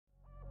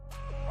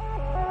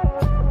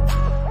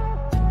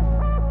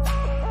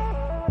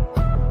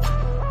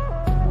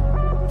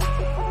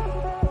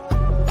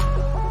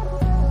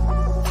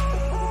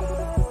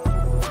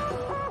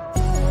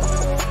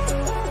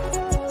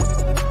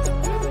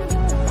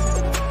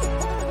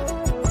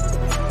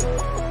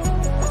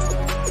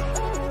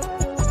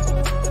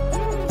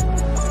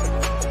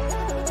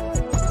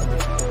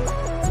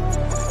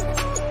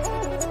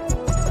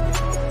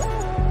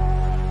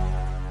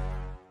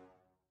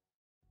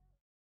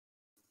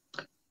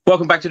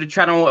Welcome back to the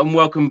channel and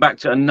welcome back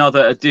to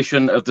another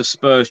edition of the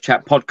Spurs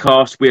Chat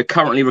podcast. We are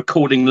currently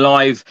recording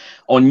live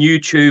on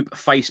YouTube,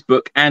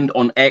 Facebook and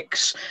on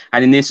X.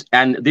 And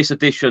this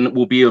edition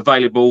will be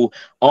available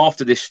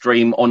after this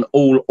stream on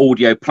all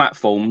audio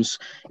platforms.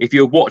 If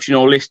you're watching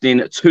or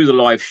listening to the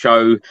live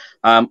show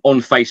on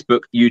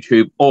Facebook,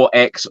 YouTube or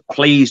X,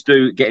 please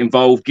do get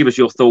involved. Give us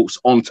your thoughts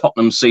on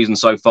Tottenham's season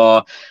so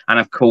far. And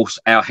of course,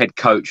 our head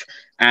coach,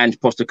 Ange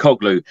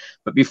Postecoglou.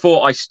 But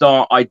before I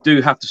start, I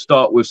do have to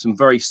start with some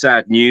very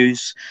sad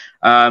news.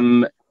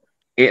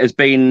 It has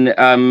been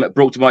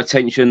brought to my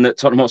attention that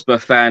Tottenham Hotspur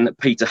fan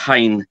Peter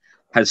Hain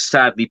has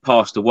sadly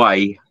passed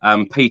away.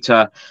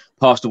 Peter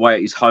passed away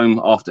at his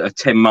home after a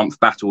 10-month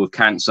battle with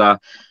cancer.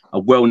 A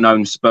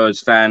well-known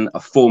Spurs fan, a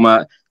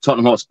former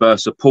Tottenham Hotspur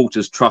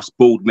Supporters Trust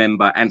board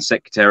member and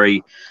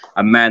secretary,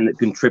 a man that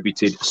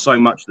contributed so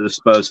much to the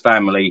Spurs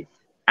family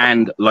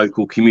and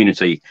local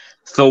community.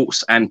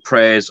 Thoughts and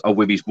prayers are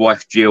with his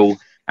wife Jill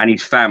and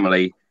his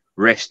family.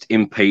 Rest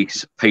in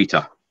peace,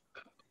 Peter.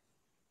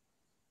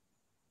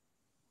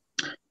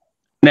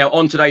 Now,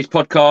 on today's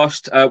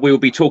podcast, we will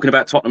be talking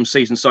about Tottenham's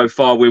season so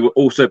far. We will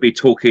also be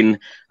talking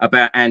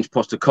about Ange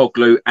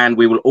Postecoglou, and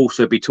we will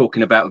also be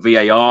talking about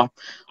VAR.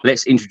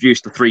 Let's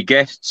introduce the three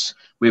guests.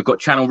 We've got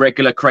channel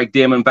regular Craig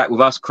Dearman back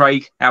with us.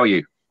 Craig, how are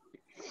you?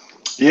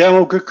 Yeah,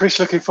 well, good, Chris.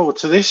 Looking forward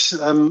to this.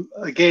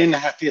 Again,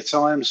 happier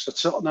times for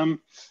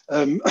Tottenham.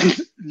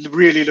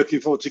 Really looking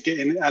forward to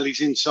getting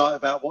Ali's insight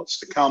about what's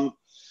to come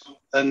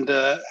and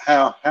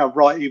how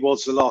right he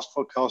was the last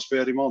podcast we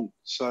had him on.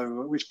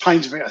 So, which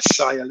pains me to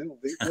say a little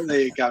bit, but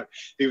there you go.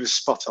 He was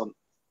spot on.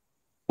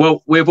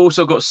 Well, we've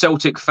also got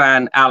Celtic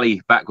fan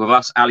Ali back with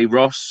us, Ali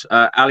Ross.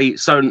 Ali,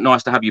 so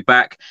nice to have you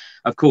back.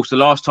 Of course, the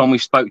last time we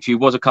spoke to you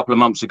was a couple of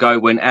months ago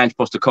when Ange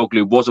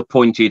Postecoglou was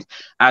appointed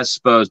as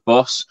Spurs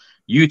boss.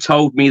 You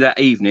told me that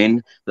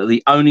evening that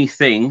the only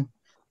thing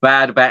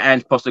bad about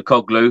Ange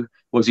Postecoglou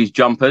was his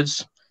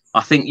jumpers.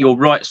 I think you're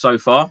right so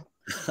far.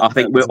 I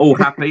think we're all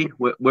happy.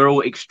 We're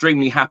all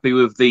extremely happy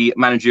with the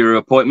managerial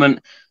appointment.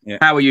 Yeah.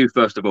 How are you,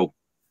 first of all?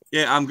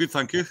 Yeah, I'm good,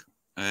 thank you.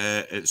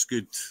 It's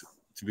good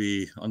to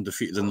be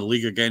undefeated in the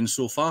league again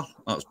so far.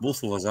 That's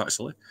both of us,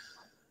 actually.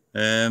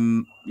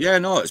 Yeah,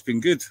 no, it's been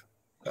good.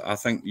 I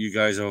think you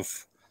guys have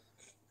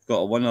got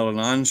a winner in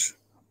Ange,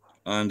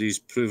 and he's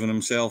proven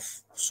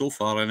himself so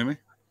far, anyway.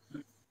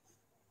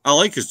 I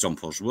like his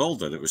jumpers. We all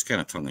did. It was kind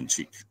of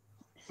tongue-in-cheek.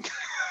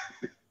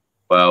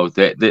 Well,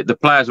 the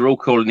players are all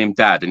calling him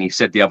Dad, and he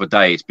said the other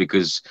day it's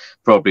because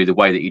probably the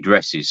way that he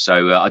dresses.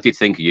 So I did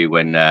think of you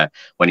when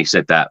he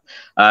said that.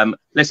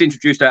 Let's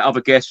introduce our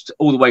other guests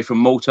all the way from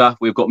Malta.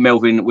 We've got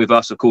Melvyn with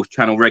us, of course,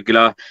 channel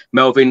regular.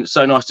 Melvyn,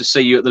 so nice to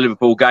see you at the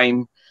Liverpool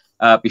game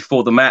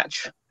before the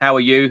match. How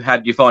are you? How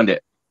did you find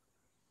it?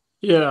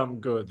 Yeah,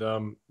 I'm good.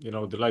 You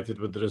know, delighted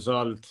with the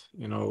result,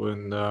 you know,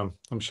 and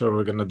I'm sure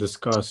we're going to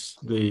discuss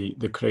the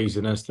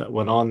craziness that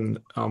went on.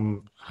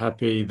 I'm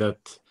happy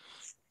that,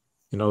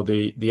 you know,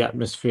 the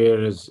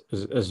atmosphere is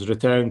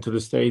returned to the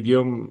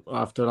stadium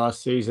after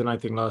last season. I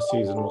think last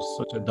season was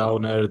such a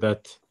downer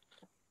that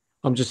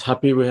I'm just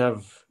happy we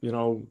have, you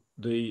know,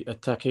 the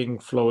attacking,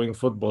 flowing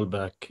football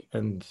back,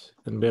 and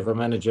we have a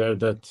manager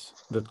that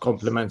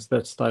complements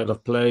that style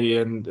of play,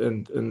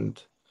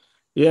 and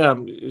yeah,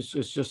 it's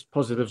just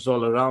positives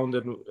all around,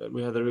 and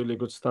we had a really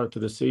good start to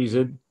the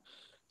season,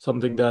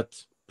 something that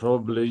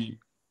probably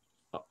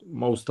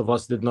most of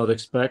us did not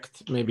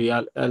expect. Maybe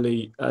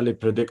Ali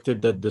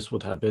predicted that this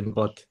would happen,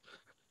 but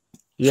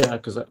yeah,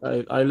 because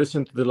I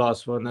listened to the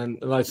last one,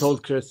 and I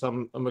told Chris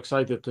I'm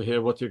excited to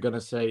hear what you're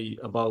gonna say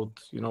about,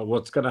 you know,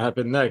 what's gonna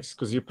happen next,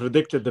 because you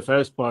predicted the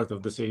first part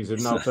of the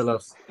season. Now tell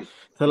us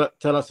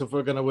if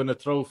we're gonna win a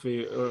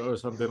trophy or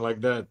something like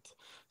that.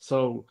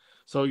 So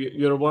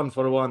you're 1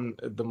 for 1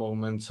 at the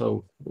moment.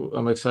 So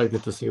I'm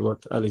excited to see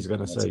what Ali's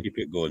gonna say. Keep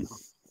it going.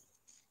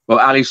 Well,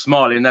 Ali's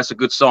smiling. That's a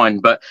good sign.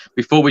 But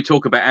before we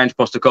talk about Ange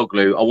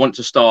Postecoglou, I want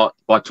to start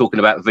by talking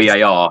about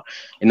VAR.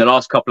 In the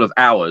last couple of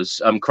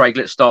hours, Craig,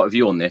 let's start with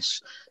you on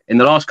this. In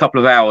the last couple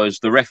of hours,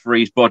 the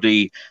referee's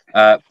body,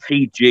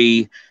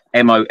 PGMOL,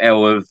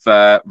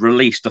 have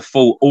released a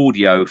full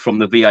audio from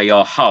the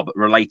VAR hub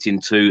relating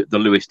to the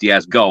Luis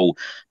Diaz goal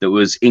that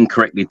was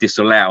incorrectly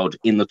disallowed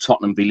in the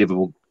Tottenham v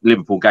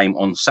Liverpool game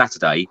on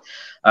Saturday.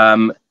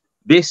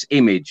 This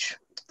image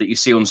that you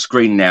see on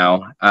screen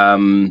now,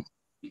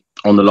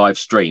 on the live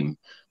stream,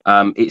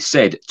 it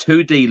said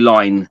 2D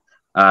line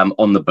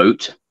on the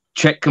boot,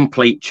 check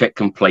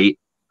complete,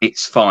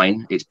 it's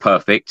fine, it's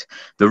perfect.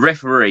 The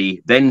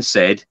referee then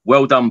said,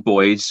 well done,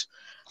 boys,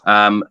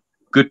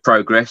 good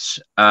progress,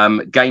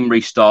 game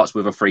restarts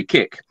with a free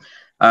kick.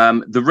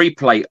 The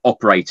replay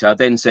operator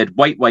then said,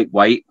 wait,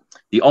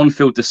 the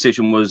on-field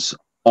decision was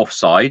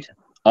offside,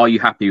 are you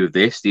happy with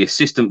this? The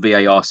assistant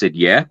VAR said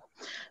yeah.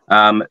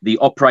 The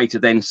operator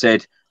then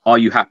said, are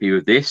you happy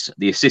with this?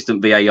 The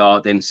assistant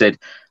VAR then said,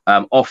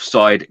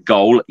 offside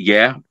goal.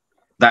 Yeah,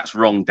 that's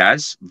wrong,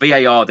 Daz.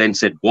 VAR then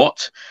said,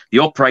 what? The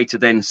operator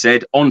then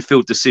said,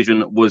 on-field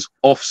decision was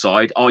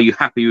offside. Are you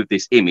happy with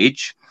this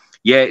image?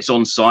 Yeah, it's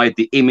onside.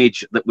 The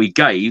image that we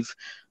gave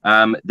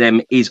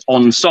them is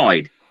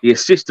onside. The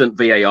assistant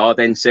VAR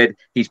then said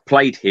he's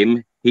played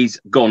him, he's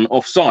gone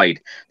offside.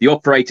 The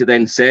operator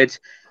then said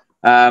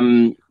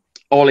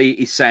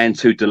Ollie is saying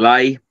to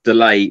delay.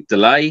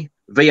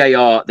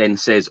 VAR then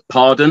says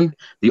pardon.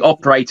 The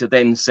operator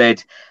then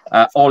said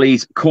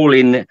Ollie's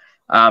calling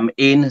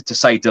in to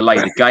say delay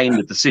the game.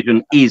 The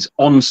decision is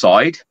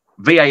onside.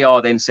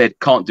 VAR then said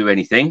can't do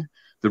anything.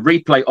 The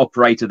replay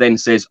operator then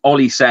says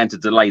Ollie saying to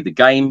delay the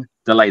game.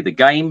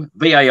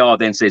 VAR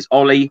then says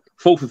Ollie.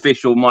 Fourth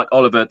official Mike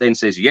Oliver then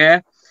says yeah.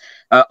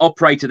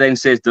 Operator then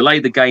says delay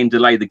the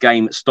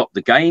game, stop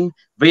the game.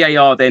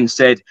 VAR then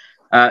said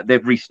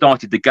they've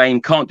restarted the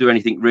game, can't do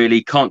anything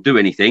really, can't do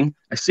anything.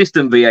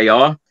 Assistant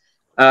VAR,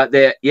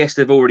 yes,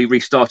 they've already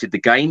restarted the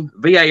game.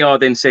 VAR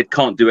then said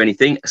can't do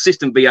anything.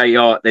 Assistant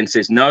VAR then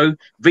says no.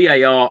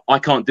 VAR, I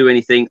can't do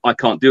anything.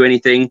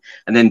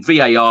 And then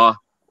VAR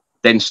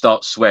then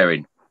starts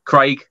swearing.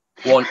 Craig,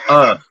 what on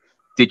earth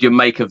did you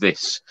make of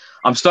this?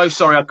 I'm so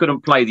sorry I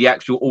couldn't play the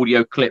actual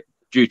audio clip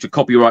due to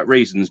copyright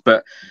reasons,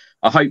 but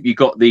I hope you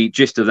got the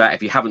gist of that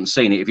if you haven't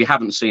seen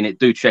it.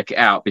 Do check it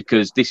out,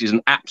 because this is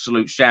an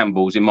absolute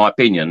shambles, in my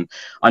opinion.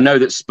 I know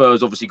that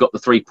Spurs obviously got the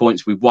 3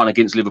 points. We've won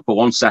against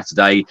Liverpool on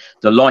Saturday.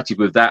 Delighted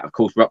with that. Of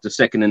course, we're up to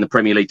second in the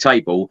Premier League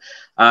table.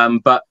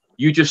 But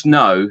you just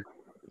know,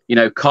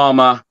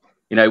 karma,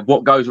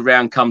 what goes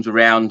around comes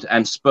around,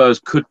 and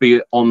Spurs could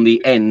be on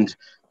the end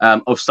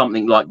of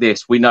something like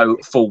this. We know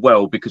full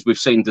well, because we've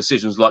seen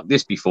decisions like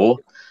this before.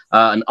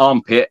 An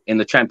armpit in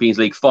the Champions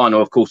League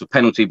final, of course, a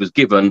penalty was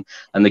given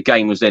and the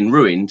game was then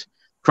ruined.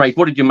 Craig,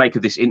 what did you make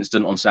of this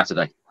incident on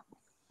Saturday?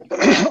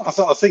 I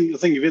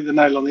think you've hit the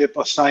nail on the head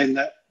by saying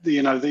that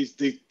these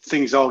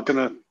things are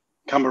going to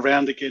come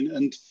around again,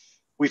 and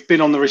we've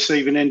been on the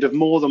receiving end of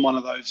more than one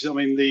of those. I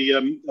mean,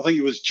 I think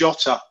it was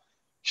Jota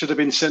should have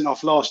been sent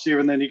off last year,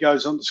 and then he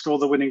goes on to score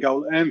the winning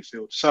goal at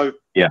Anfield. So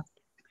yeah,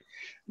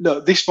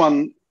 look, this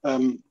one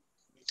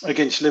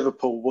against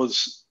Liverpool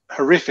was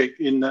horrific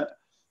in that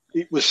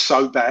it was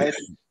so bad.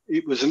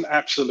 It was an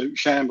absolute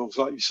shambles,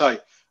 like you say.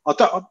 I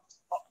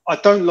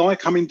don't like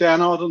coming down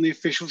hard on the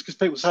officials, because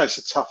people say it's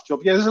a tough job.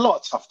 Yeah, there's a lot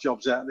of tough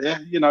jobs out there.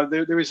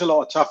 There is a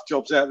lot of tough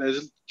jobs out there.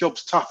 There's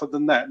jobs tougher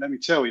than that, let me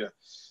tell you.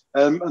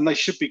 And they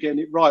should be getting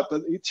it right.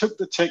 But it took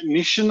the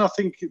technician, I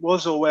think it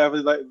was, or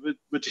wherever they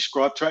were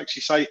described, to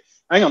actually say,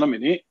 hang on a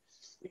minute,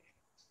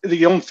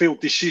 the on-field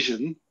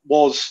decision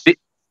was...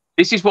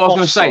 This is what I was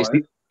going to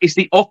say. It's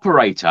the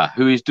operator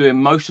who is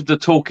doing most of the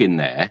talking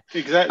there.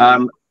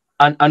 Exactly.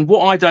 And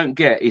what I don't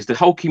get is the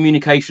whole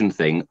communication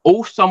thing.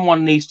 All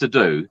someone needs to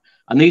do,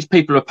 and these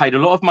people are paid a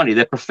lot of money,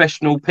 they're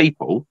professional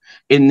people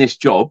in this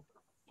job,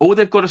 all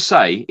they've got to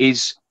say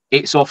is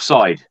it's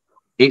offside,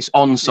 it's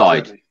onside.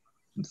 Exactly.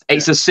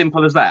 It's as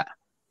simple as that.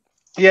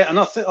 Yeah, and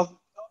I think,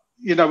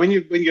 when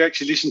you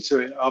actually listen to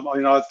it, I've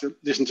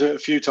listened to it a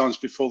few times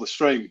before the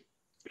stream.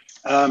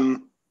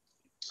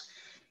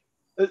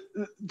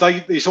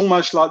 It's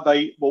almost like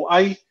they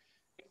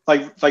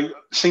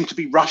seem to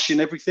be rushing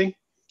everything.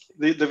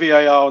 The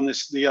VAR and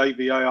the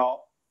AVAR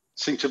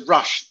seem to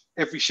rush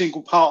every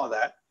single part of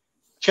that.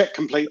 Check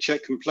complete.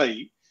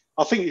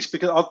 I think it's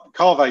because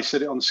Carve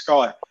said it on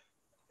Sky.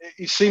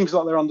 It seems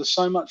like they're under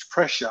so much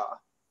pressure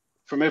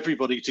from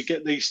everybody to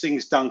get these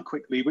things done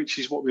quickly, which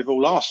is what we've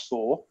all asked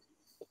for,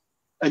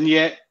 and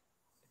yet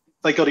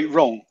they got it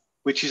wrong,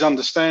 which is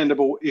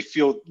understandable if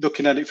you're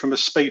looking at it from a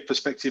speed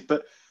perspective.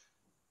 But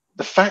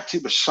the fact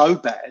it was so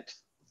bad,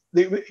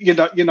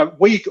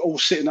 we all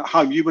sitting at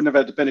home, you wouldn't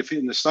have had the benefit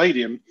in the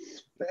stadium,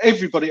 but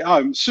everybody at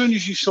home, as soon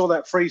as you saw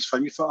that freeze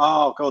frame, you thought,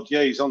 oh God,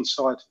 yeah, he's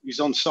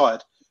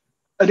onside.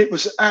 And it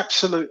was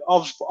absolute.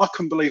 I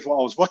couldn't believe what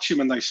I was watching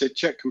when they said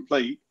check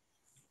complete,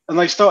 and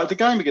they started the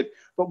game again.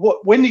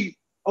 But when he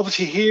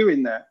obviously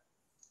hearing that,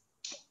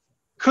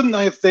 couldn't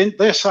they have then?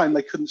 They're saying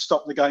they couldn't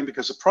stop the game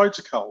because of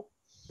protocol.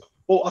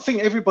 Well, I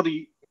think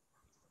everybody.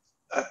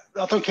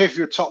 I don't care if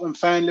you're a Tottenham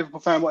fan,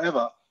 Liverpool fan,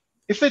 whatever.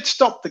 If they'd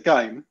stopped the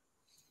game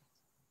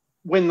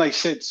when they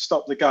said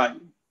stop the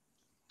game,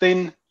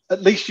 then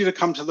at least you'd have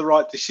come to the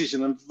right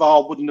decision, and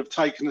VAR wouldn't have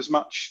taken as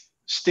much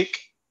stick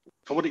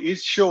for what it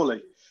is,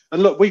 surely.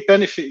 And look, we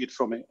benefited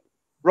from it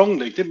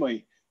wrongly, didn't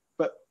we?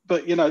 But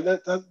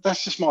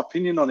that's just my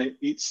opinion on it.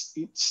 It's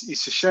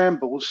a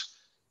shambles.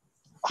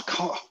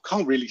 I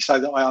can't really say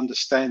that I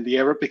understand the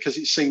error, because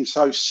it seems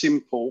so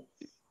simple,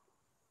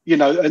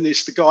 and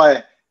it's the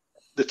guy,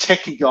 the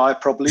techie guy,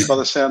 probably by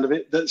the sound of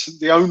it, that's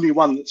the only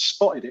one that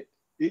spotted it.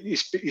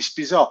 It's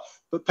bizarre.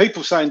 But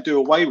people saying do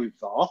away with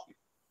VAR.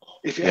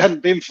 If it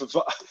hadn't been for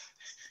VAR,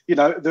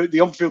 the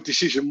on-field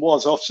decision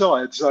was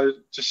offside. So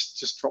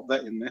just drop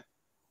that in there.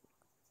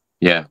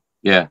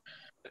 Yeah.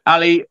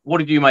 Ali, what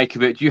did you make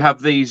of it? Do you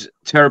have these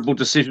terrible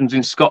decisions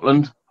in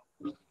Scotland?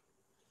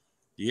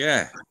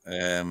 Yeah,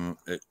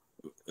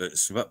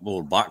 it's a bit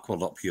more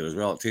backward up here as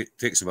well. It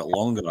takes a bit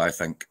longer, I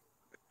think.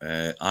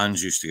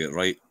 Ange used to get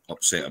right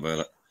upset about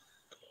it.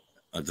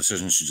 A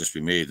decision should just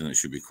be made, and it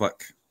should be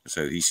quick. That's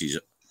how he sees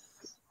it.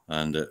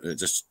 And it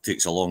just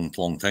takes a long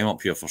time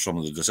up here for some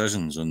of the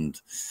decisions. And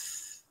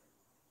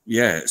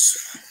yeah,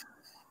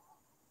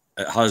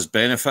 it has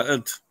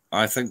benefited,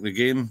 I think, the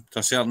game to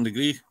a certain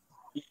degree,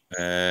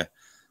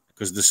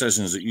 because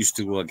decisions that used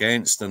to go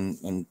against,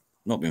 and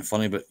not being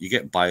funny, but you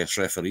get biased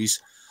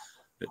referees.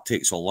 It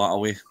takes all that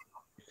away.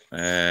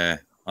 I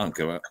don't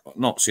care. I'm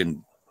not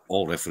saying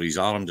all referees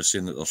are. I'm just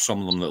saying that there's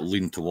some of them that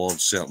lean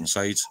towards certain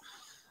sides.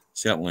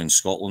 Certainly in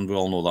Scotland, we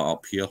all know that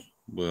up here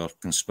with our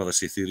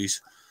conspiracy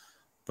theories.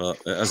 But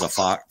it is a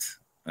fact.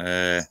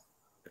 I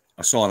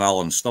saw an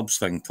Alan Stubbs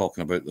thing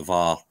talking about the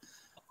VAR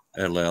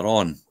earlier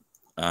on,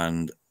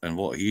 and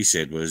what he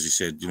said was, he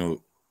said, you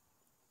know,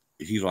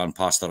 he ran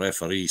past the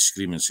referee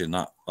screaming, saying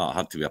that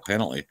had to be a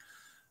penalty.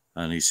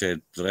 And he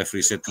said, the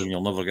referee said to him,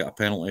 you'll never get a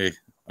penalty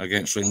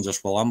against Rangers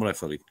while I'm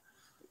referee.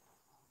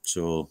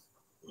 So,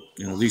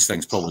 you know, these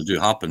things probably do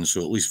happen.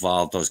 So at least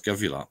VAR does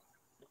give you that.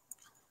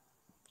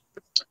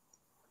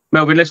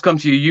 Melvyn, let's come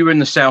to you. You were in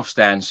the South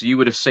Stand, so you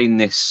would have seen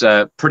this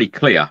pretty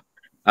clear.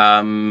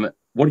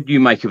 What did you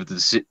make of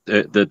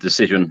the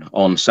decision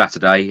on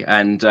Saturday,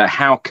 and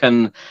how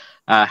can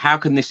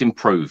this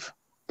improve?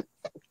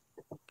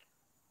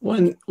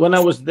 When I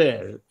was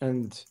there,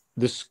 and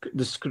the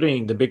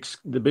screen, the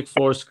big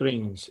four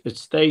screens, it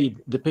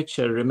stayed. The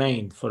picture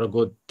remained for a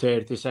good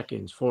 30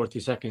 seconds, 40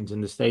 seconds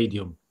in the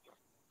stadium,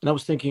 and I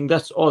was thinking,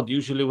 that's odd.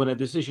 Usually, when a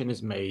decision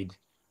is made,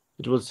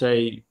 it will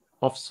say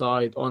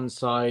offside,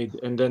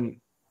 onside, and then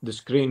the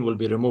screen will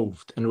be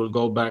removed, and we'll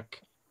go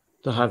back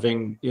to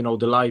having, you know,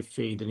 the live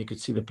feed, and you could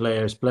see the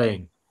players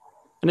playing.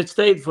 And it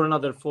stayed for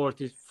another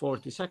 40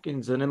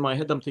 seconds, and in my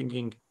head, I'm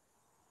thinking,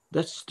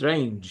 that's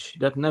strange.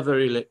 That never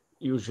really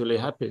usually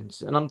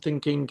happens. And I'm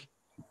thinking,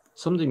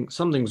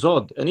 something's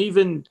odd. And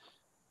even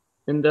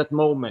in that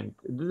moment,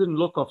 it didn't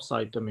look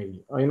offside to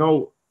me. I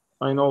know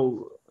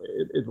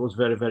it was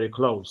very, very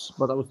close,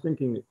 but I was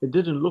thinking it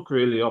didn't look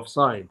really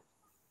offside.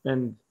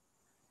 And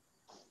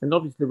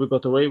obviously we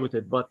got away with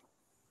it, but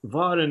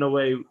VAR in a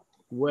way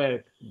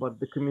worked, but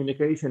the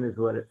communication is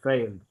where it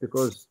failed,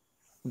 because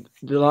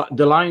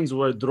the lines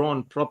were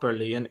drawn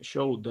properly and it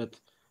showed that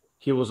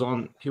he was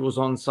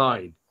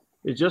onside.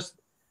 It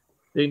just,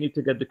 they need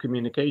to get the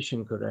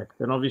communication correct.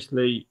 And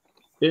obviously,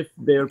 if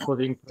they're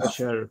putting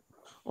pressure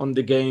on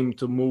the game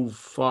to move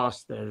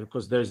faster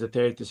because there's a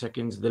 30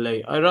 seconds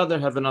delay, I'd rather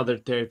have another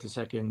 30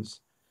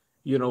 seconds,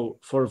 you know,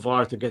 for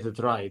VAR to get it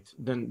right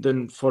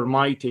than for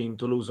my team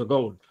to lose a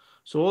goal.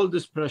 So all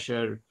this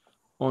pressure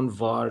on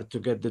VAR to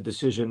get the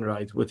decision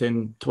right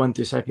within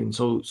 20 seconds,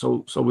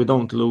 so we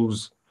don't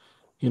lose,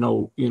 you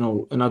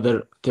know,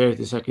 another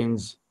 30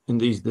 seconds in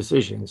these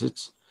decisions.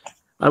 It's,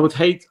 I would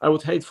hate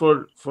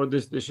for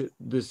this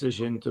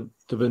decision to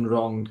been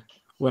wrong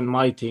when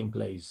my team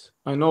plays.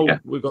 I know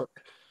we got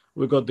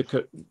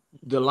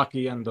the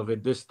lucky end of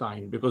it this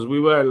time, because we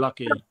were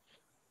lucky,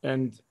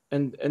 and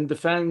the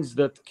fans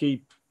that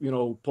keep, you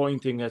know,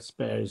 pointing at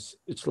Spurs,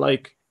 it's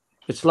like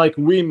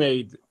we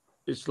made.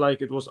 It's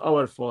like it was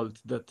our fault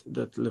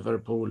that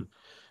Liverpool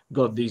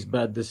got these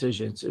bad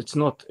decisions. It's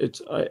not.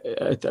 It's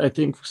I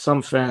think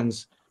some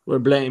fans were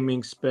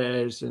blaming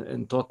Spurs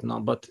and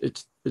Tottenham, but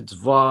it's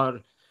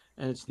VAR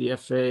and it's the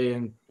FA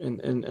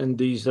and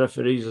these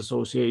referees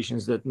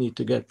associations that need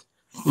to get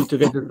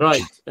it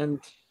right. And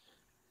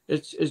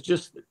it's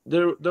just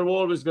there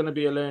always going to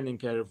be a learning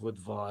curve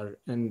with VAR,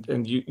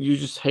 and you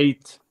just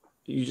hate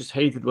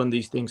it when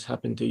these things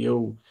happen to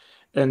you.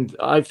 And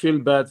I feel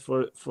bad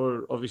for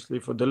obviously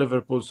for the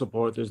Liverpool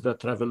supporters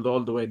that traveled all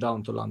the way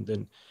down to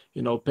London,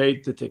 you know,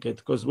 paid the ticket,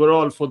 because we're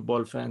all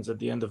football fans at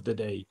the end of the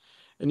day,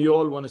 and you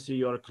all want to see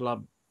your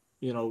club,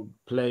 you know,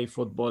 play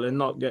football and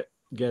not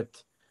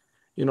get,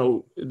 you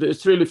know,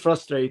 it's really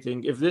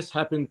frustrating. If this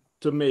happened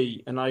to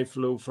me and I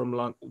flew from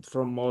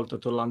Malta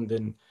to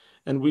London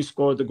and we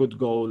scored a good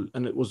goal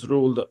and it was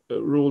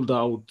ruled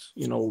out,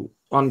 you know,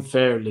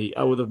 unfairly,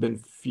 I would have been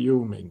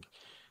fuming.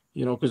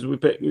 You know, because we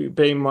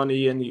pay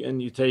money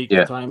and you take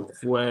time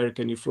off work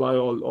and you fly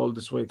all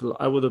this way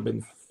I would have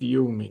been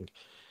fuming.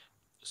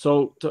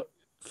 So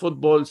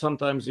football,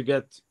 sometimes you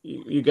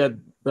get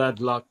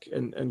bad luck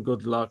and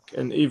good luck.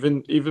 And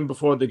even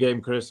before the game,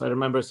 Chris, I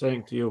remember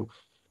saying to you,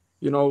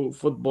 you know,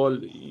 football,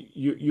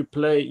 you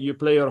play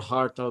your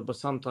heart out, but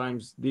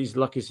sometimes these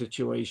lucky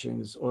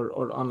situations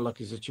or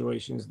unlucky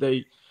situations,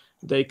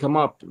 they come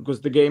up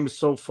because the game is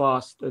so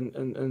fast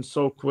and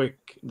so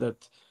quick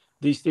that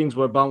these things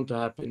were bound to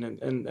happen,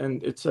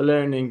 and it's a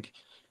learning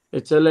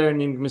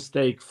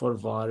mistake for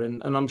VAR,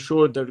 and I'm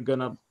sure they're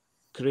gonna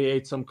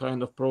create some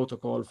kind of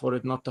protocol for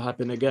it not to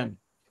happen again.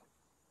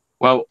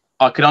 Well,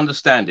 I could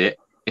understand it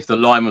if the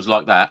line was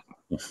like that,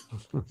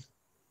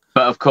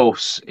 but of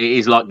course it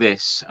is like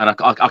this, and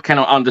I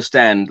cannot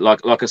understand.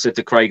 Like I said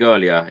to Craig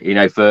earlier, you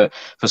know, for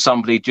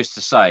somebody just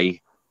to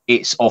say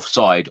it's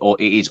offside or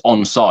it is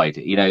onside,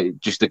 you know,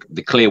 just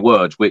the clear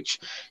words, which,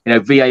 you know,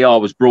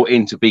 VAR was brought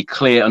in to be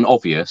clear and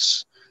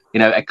obvious, you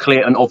know, a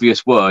clear and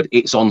obvious word,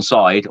 it's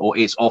onside or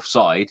it's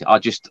offside.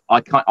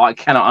 I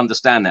cannot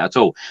understand that at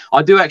all.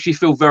 I do actually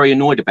feel very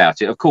annoyed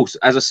about it. Of course,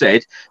 as I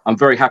said, I'm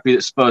very happy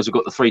that Spurs have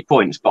got the 3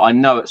 points, but I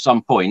know at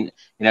some point,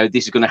 you know,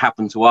 this is going to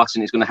happen to us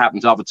and it's going to happen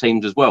to other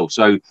teams as well.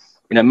 So,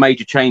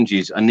 major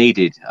changes are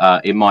needed,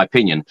 in my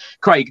opinion.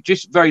 Craig,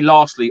 just very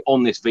lastly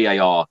on this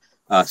VAR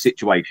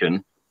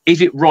situation,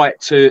 is it right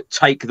to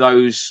take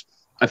those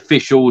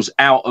officials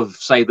out of,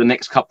 say, the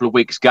next couple of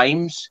weeks'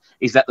 games?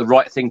 Is that the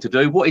right thing to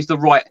do? What is the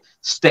right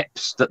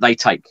steps that they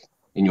take,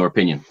 in your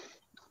opinion?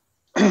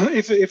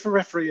 If a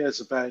referee has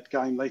a bad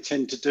game, they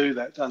tend to do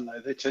that, don't they?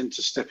 They tend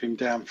to step him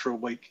down for a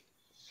week.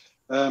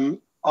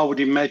 I would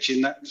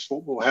imagine that's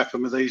what will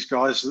happen with these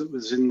guys that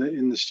was in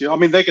the studio. I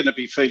mean, they're going to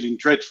be feeling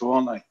dreadful,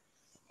 aren't they?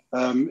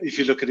 If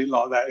you look at it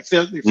like that. If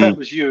that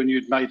was you and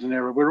you'd made an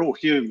error, we're all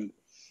human.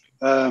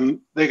 They're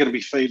going to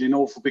be feeling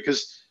awful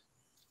because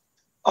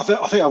I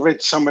think I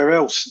read somewhere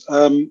else,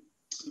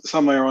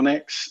 somewhere on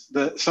X,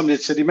 that somebody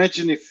had said,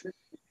 imagine if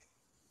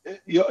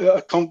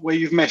where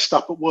you've messed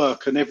up at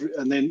work and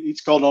then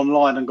it's gone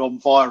online and gone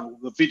viral,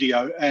 the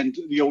video and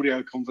the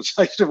audio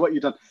conversation of what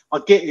you've done. I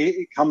get it;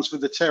 it comes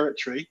with the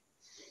territory,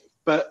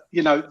 but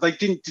they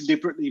didn't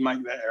deliberately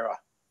make that error.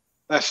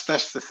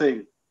 That's the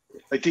thing.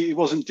 It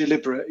wasn't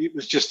deliberate. It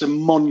was just a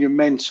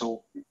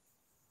monumental.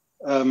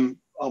 I'm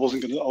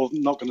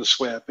not going to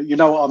swear, but you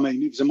know what I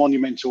mean. It was a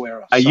monumental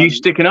error. Are you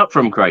sticking up for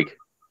him, Craig?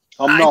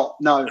 I'm not.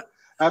 No,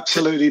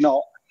 absolutely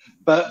not.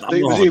 But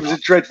it was a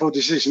dreadful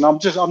decision. I'm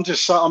just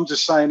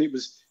saying it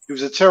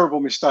was a terrible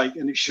mistake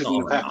and it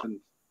shouldn't have happened.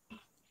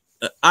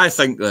 I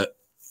think that,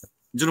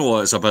 do you know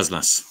what? It's a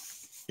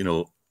business.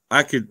 My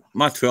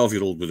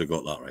 12-year-old would have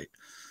got that right.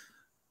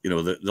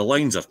 The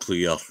lines are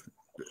clear.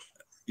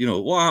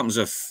 What happens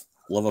if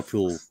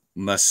Liverpool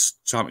miss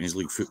Champions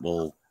League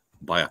football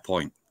by a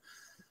point?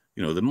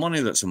 The money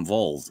that's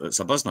involved,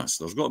 it's a business.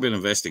 There's got to be an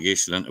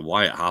investigation into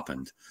why it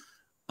happened.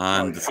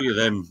 And the three of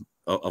them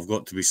have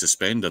got to be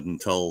suspended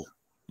until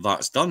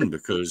that's done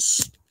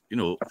because,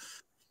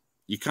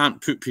 you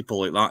can't put people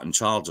like that in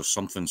charge of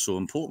something so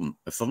important.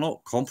 If they're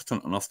not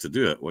competent enough to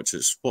do it, which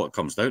is what it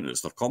comes down to,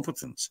 it's their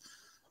competence,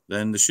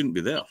 then they shouldn't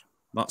be there.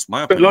 That's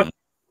my opinion.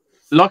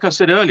 Like I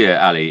said earlier,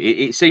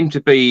 Ali, it seemed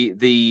to be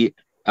the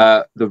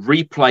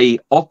replay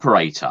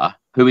operator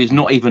who is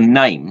not even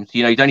named.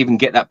 You don't even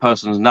get that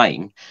person's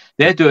name.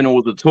 They're doing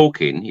all the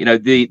talking.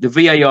 The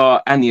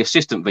VAR and the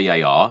assistant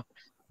VAR,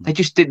 they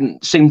just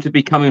didn't seem to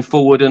be coming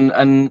forward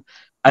and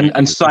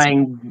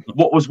saying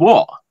what was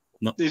what.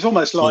 It's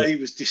almost like he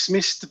was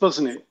dismissed,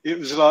 wasn't it? It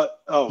was like,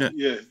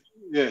 yeah.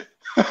 Yeah,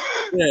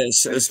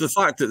 it's the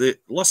fact that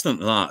listening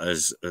to that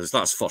is that's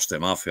the first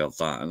time I've heard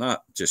that, and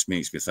that just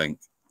makes me think,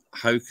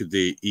 how could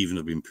they even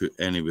have been put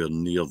anywhere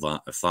near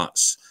that if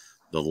that's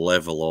the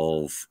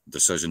level of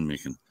decision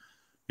making?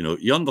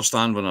 You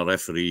understand when a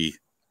referee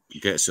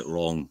gets it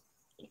wrong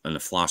in a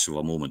flash of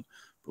a moment,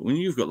 but when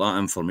you've got that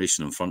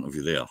information in front of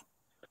you there,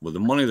 with the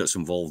money that's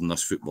involved in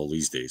this football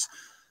these days,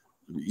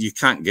 you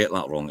can't get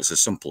that wrong. It's as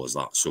simple as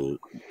that. So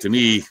to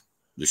me,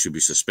 they should be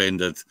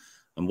suspended,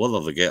 and whether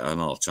they get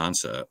another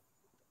chance at it,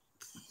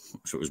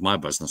 if it was my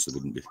business, it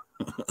wouldn't be.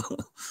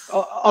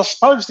 I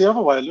suppose the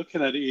other way of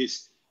looking at it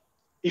is,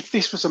 if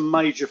this was a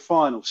major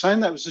final, saying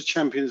that was a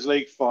Champions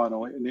League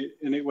final and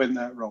it went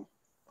that wrong,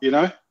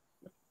 Well,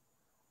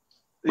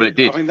 it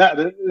did. I mean, that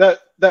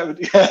would,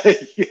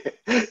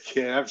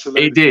 yeah,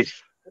 absolutely. It did.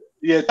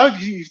 Yeah,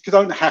 you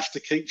don't have to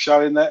keep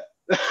showing that.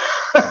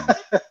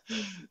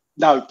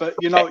 No, but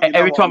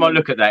every time I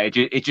look at that,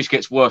 it just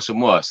gets worse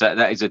and worse.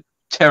 That is a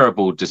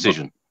terrible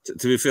decision. But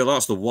to be fair,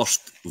 that's the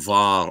worst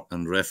VAR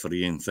and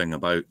refereeing thing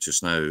about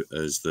just now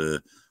is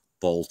the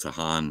ball to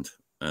hand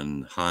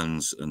and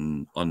hands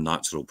in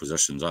unnatural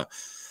positions. I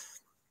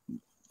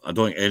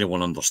don't think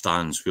anyone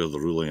understands where the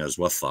ruling is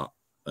with that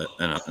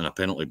in a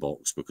penalty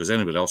box, because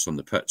anybody else on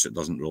the pitch, it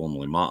doesn't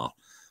really matter.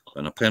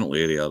 In a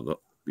penalty area, that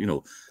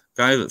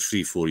guy that's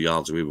 3-4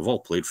 yards away, we've all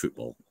played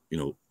football.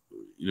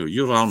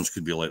 Your arms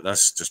could be like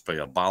this just by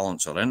your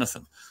balance or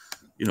anything.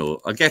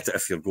 I get it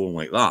if you're going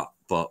like that,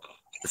 but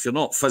if you're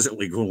not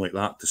physically going like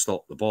that to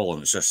stop the ball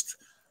and it's just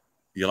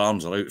your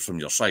arms are out from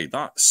your side,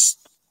 that's,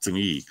 to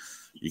me,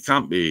 you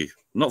can't be,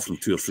 not from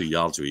 2 or 3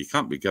 yards away, you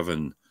can't be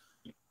given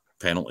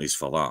penalties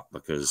for that,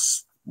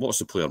 because what's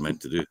the player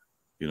meant to do,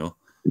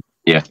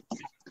 Yeah.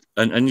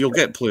 And you'll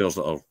get players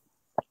that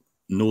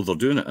know they're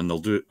doing it and they'll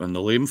do it and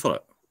they'll aim for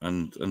it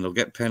and they'll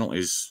get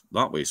penalties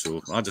that way. So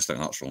I just think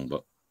that's wrong.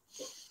 But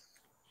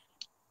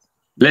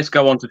let's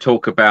go on to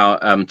talk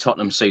about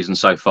Tottenham's season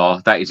so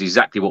far. That is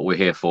exactly what we're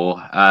here for.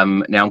 Now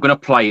I'm going to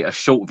play a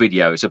short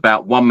video. It's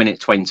about 1 minute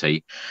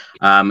 20,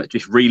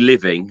 just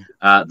reliving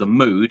the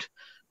mood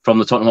from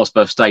the Tottenham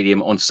Hotspur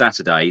Stadium on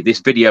Saturday.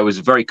 This video was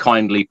very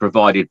kindly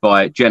provided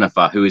by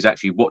Jennifer, who is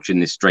actually watching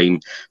this stream.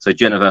 So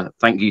Jennifer,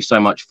 thank you so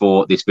much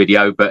for this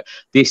video. But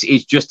this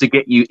is just to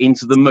get you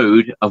into the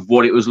mood of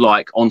what it was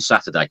like on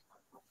Saturday.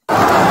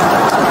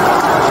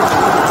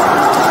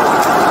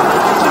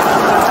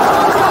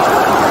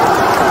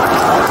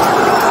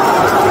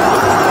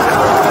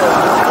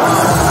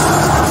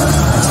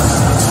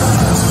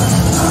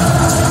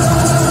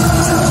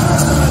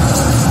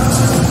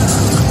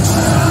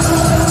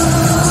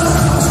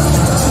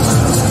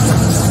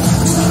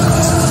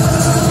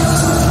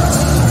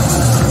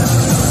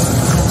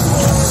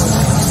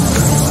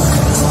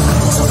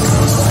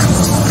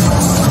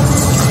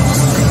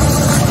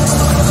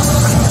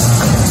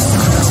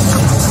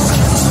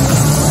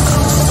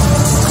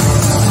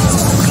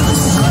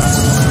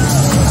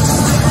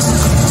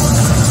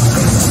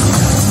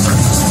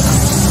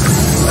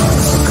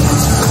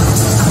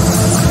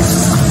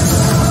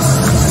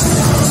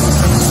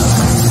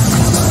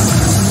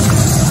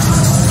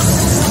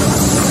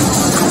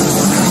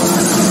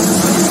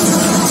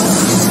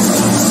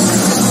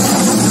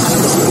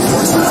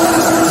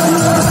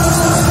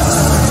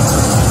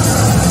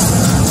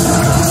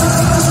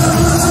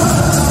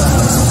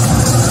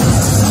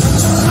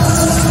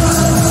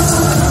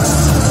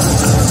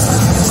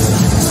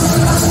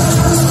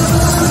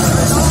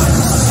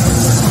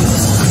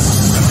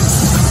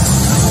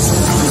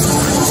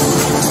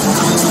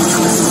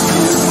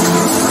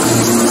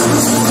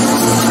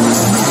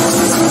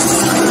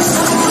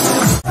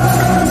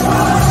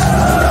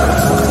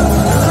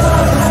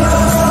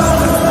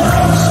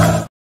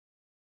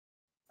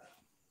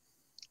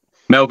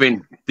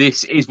 Melvyn,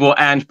 this is what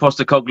Ange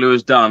Postecoglou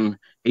has done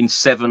in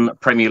 7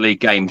 Premier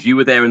League games. You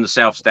were there in the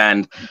South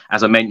Stand,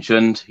 as I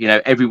mentioned. You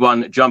know,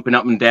 everyone jumping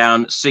up and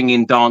down,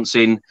 singing,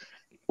 dancing.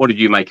 What did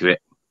you make of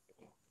it?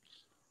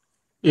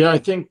 Yeah, I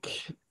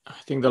think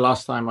the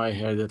last time I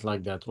heard it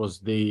like that was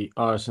the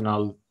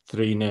Arsenal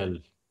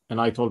 3-0.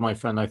 And I told my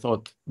friend, I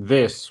thought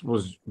this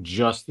was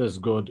just as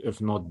good,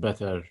 if not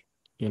better.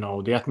 You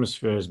know, the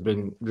atmosphere has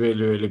been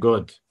really, really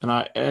good. And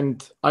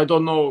I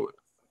don't know,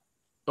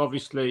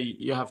 obviously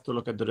you have to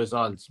look at the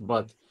results,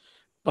 but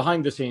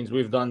behind the scenes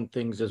we've done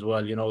things as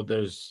well. You know,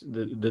 there's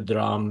the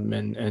drum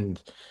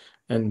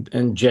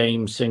and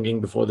James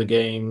singing before the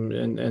game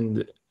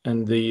and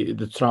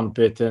the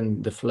trumpet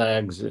and the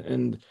flags,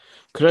 and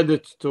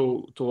credit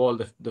to all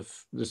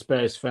the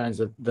Spurs fans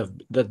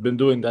that been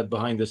doing that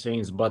behind the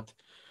scenes. But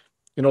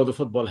you know, the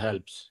football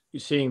helps. You're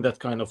seeing that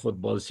kind of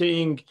football,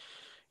 seeing,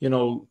 you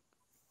know,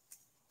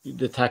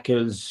 the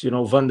tackles, you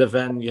know, Van de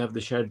Ven, you have the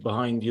shirt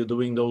behind you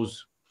doing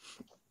those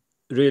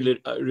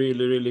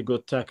really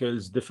good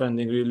tackles,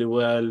 defending really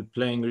well,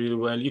 playing really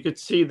well. You could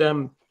see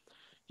them.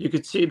 You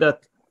could see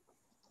that,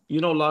 you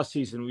know, last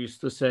season we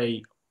used to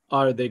say,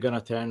 are they going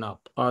to turn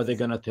up? Are they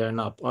going to turn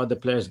up? Are the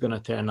players going to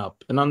turn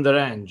up? And under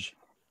Ange,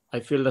 I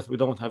feel that we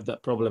don't have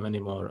that problem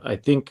anymore. I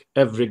think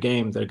every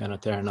game they're going to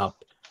turn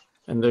up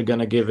and they're going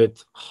to give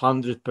it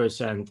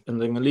 100% and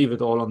they're going to leave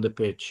it all on the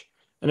pitch.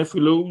 And if we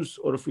lose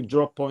or if we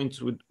drop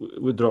points,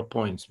 we drop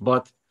points.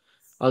 But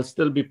I'll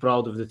still be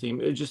proud of the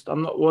team.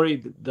 I'm not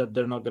worried that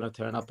they're not going to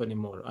turn up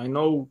anymore. I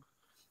know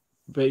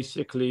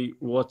basically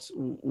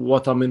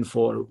what I'm in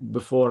for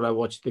before I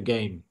watch the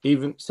game.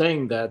 Even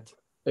saying that,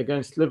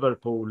 against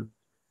Liverpool,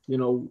 you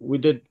know, we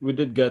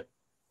did get,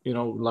 you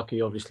know,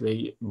 lucky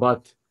obviously,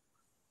 but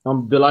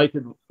I'm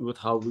delighted with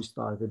how we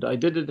started. I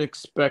didn't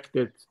expect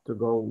it to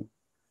go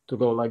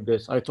like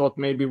this. I thought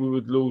maybe we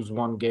would lose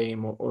one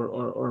game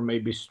or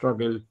maybe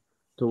struggle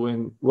to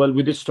win. Well,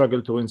 we did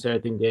struggle to win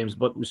certain games,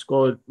 but we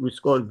scored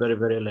very,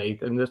 very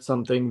late, and that's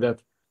something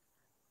that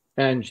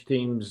Ange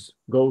teams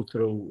go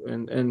through.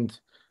 And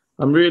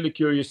I'm really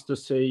curious to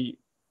see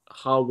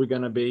how we're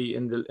gonna be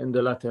in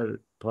the latter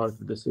part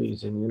of the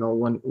season. You know,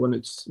 when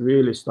it's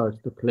really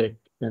starts to click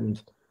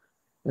and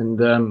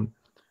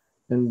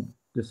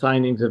the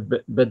signings have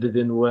bedded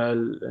in well,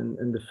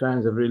 and the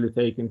fans have really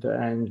taken to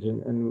Ange,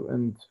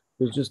 and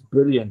it's just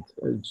brilliant.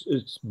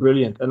 It's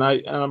brilliant, and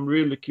I'm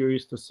really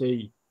curious to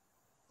see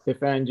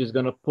if Ange is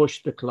going to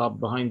push the club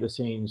behind the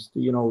scenes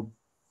to, you know,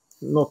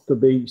 not to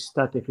be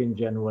static in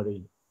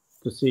January,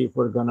 to see if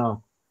we're gonna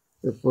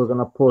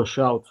push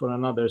out for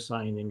another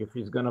signing, if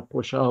he's gonna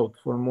push out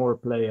for more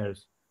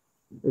players.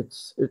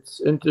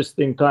 It's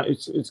interesting.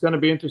 It's going to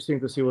be interesting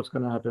to see what's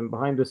going to happen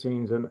behind the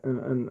scenes and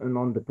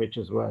on the pitch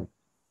as well.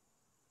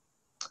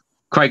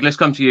 Craig, let's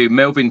come to you.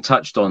 Melvyn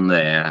touched on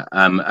there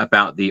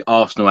about the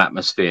Arsenal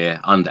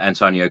atmosphere under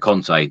Antonio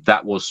Conte.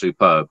 That was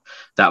superb.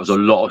 That was a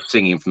lot of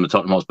singing from the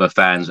Tottenham Hotspur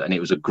fans, and it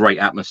was a great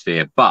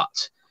atmosphere.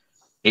 But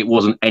it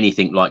wasn't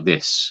anything like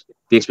this.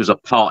 This was a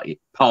party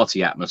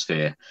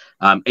atmosphere.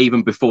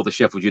 Even before the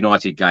Sheffield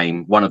United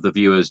game, one of the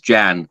viewers,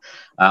 Jan,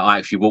 I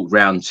actually walked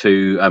round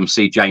to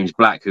see James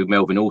Black, who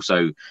Melvyn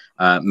also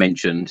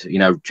mentioned, you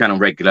know, channel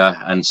regular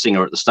and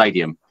singer at the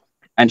stadium.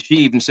 And she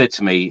even said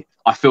to me,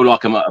 I feel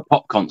like I'm at a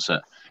pop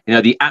concert. You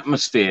know, the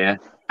atmosphere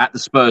at the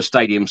Spurs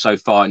stadium so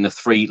far in the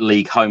 3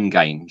 league home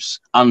games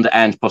under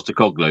Ange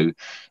Postecoglou,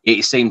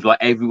 it seems like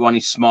everyone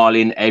is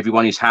smiling,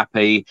 everyone is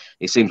happy.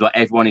 It seems like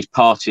everyone is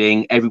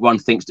partying. Everyone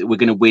thinks that we're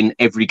going to win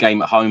every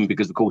game at home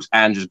because, of course,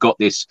 Ange has got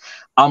this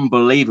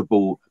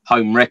unbelievable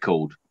home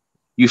record.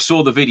 You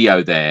saw the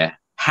video there,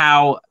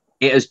 how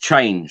it has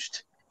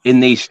changed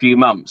in these few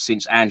months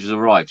since Ange has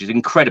arrived. It's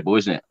incredible,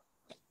 isn't it?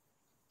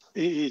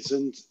 It is,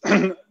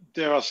 and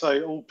dare I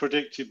say, all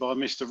predicted by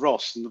Mr.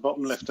 Ross in the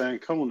bottom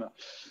left-hand corner.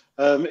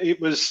 It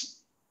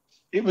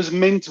was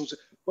mental.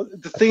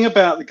 The thing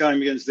about the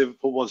game against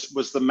Liverpool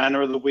was the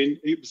manner of the win.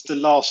 It was the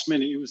last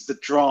minute. It was the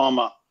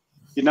drama.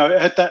 You know,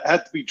 had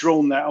to be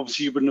drawn that,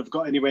 obviously you wouldn't have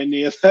got anywhere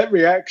near that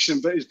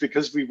reaction. But it's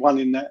because we won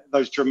in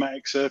those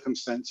dramatic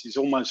circumstances,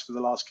 almost for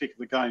the last kick of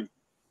the game.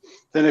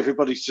 Then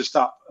everybody's just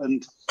up,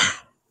 and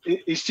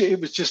it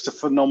was just a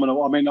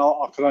phenomenal. I mean,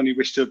 I could only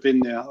wish to have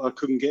been there. I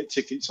couldn't get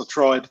tickets. I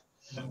tried.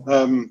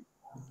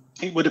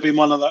 It would have been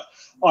one of the.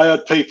 I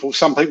heard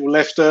some people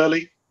left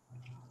early.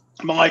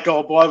 My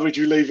God, why would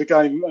you leave a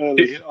game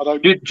early?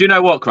 Do you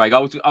know what, Craig? I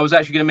was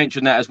actually going to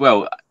mention that as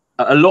well.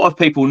 A lot of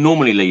people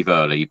normally leave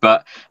early,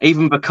 but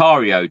even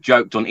Vicario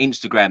joked on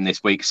Instagram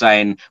this week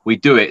saying we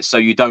do it so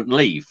you don't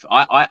leave.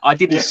 I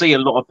didn't see a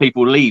lot of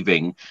people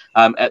leaving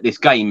at this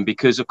game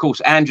because, of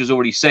course, Ange has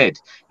already said,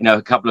 you know,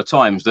 a couple of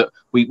times that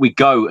we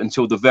go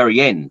until the very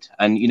end.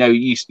 And, you know,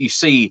 you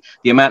see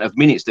the amount of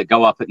minutes that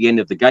go up at the end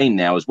of the game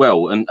now as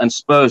well. And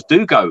Spurs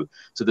do go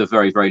to the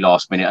very, very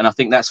last minute. And I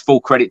think that's full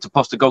credit to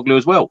Postecoglou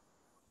as well.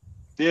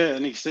 Yeah,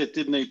 and he said,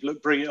 didn't he?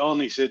 Look, bring it on.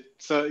 He said,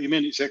 30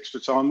 minutes extra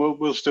time.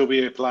 We'll still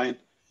be here playing.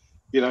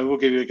 You know, we'll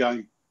give you a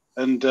game.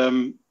 And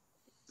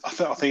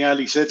I think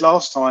Ali said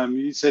last time,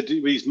 he said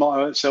his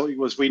motto at Celtic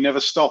was "We never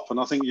stop," and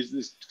I think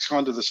it's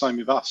kind of the same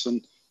with us.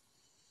 And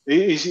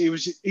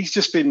he's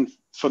just been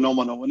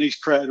phenomenal, and he's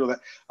created all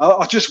that.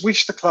 I just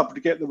wish the club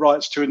would get the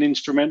rights to an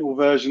instrumental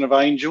version of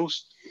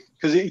Angels,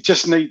 because it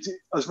just needs,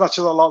 as much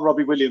as I like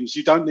Robbie Williams,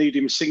 you don't need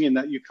him singing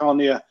that. You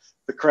can't hear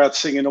the crowd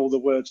singing all the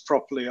words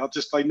properly.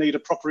 They need a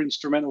proper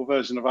instrumental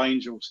version of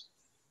Angels,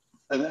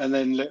 and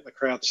then let the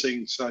crowd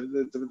sing. So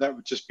that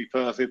would just be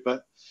perfect.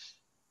 But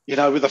you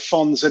know, with the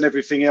Fonz and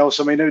everything else,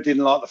 I mean, who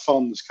didn't like the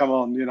Fonz? Come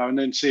on, you know. And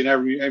then seeing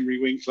Henry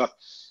Winkler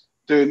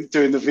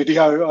doing the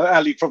video.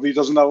 Ali probably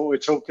doesn't know what we're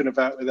talking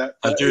about with that.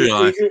 I do.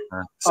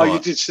 You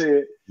did see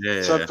it.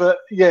 Yeah. So, but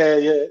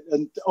yeah,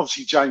 and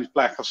obviously James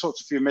Black. I've sort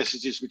of a few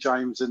messages with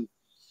James, and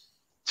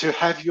to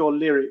have your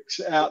lyrics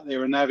out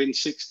there and having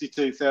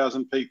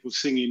 62,000 people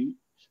singing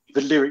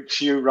the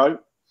lyrics you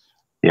wrote,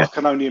 I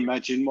can only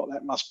imagine what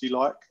that must be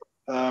like.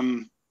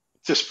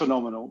 Just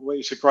phenomenal.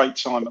 It's a great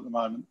time at the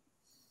moment.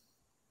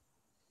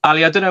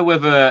 Ali, I don't know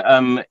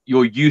whether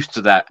you're used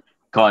to that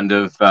kind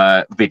of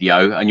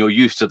video and you're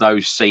used to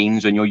those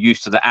scenes and you're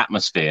used to the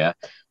atmosphere,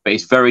 but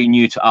it's very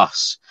new to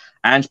us.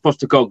 Ange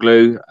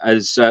Postecoglou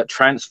has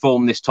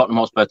transformed this Tottenham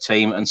Hotspur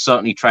team and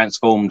certainly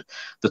transformed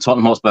the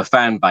Tottenham Hotspur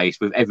fan base,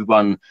 with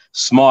everyone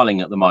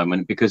smiling at the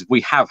moment, because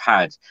we have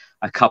had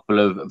a couple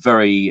of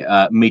very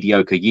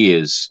mediocre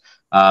years.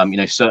 You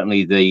know,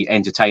 certainly the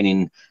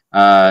entertaining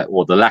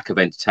or the lack of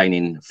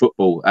entertaining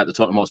football at the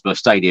Tottenham Hotspur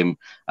Stadium,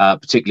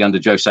 particularly under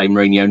Jose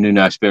Mourinho,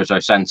 Nuno Espirito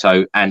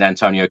Santo and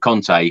Antonio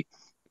Conte.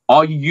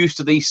 Are you used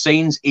to these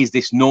scenes? Is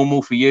this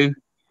normal for you?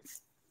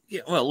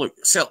 Yeah, well, look,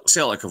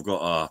 Celtic have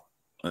got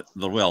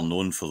they're well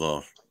known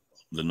for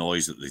the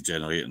noise that they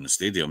generate in the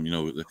stadium. You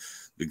know,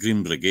 the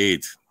Green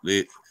Brigade,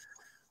 they're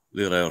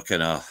our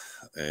kind of,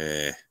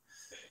 I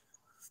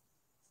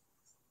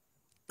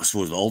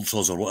suppose, the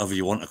ultras or whatever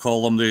you want to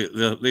call them.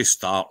 They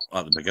start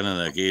at the beginning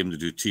of the game. They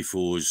do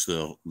tifos.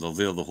 They're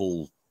there the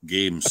whole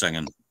game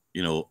singing.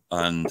 You know,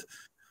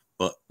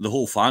 but the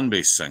whole fan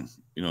base sing.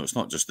 You know, it's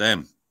not just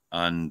them.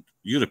 And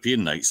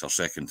European nights are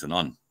second to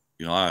none.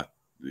 You know,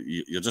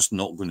 you're just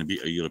not going to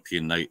beat a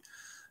European night.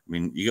 I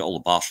mean, you get all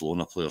the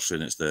Barcelona players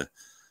saying it's the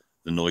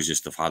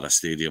noisiest they've had a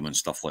stadium and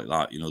stuff like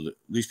that. You know,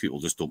 these people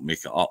just don't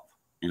make it up.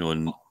 You know,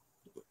 and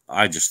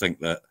I just think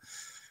that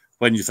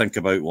when you think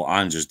about what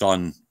Ange has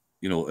done,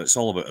 you know, it's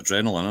all about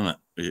adrenaline, isn't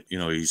it? You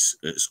know,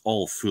 it's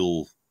all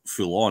full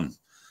on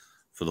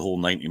for the whole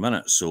 90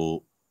 minutes.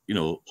 So, you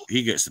know,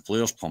 he gets the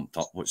players pumped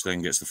up, which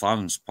then gets the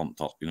fans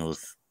pumped up. You know,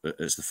 if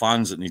it's the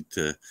fans that need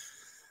to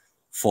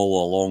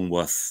follow along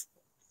with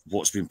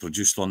what's been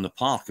produced on the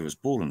park. If it's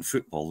boring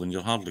football, then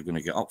you're hardly going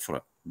to get up for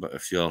it. But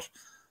if you're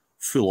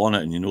full on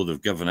it and you know they've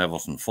given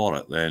everything for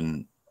it,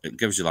 then it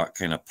gives you that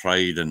kind of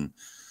pride. And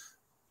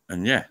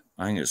yeah,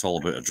 I think it's all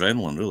about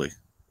adrenaline, really.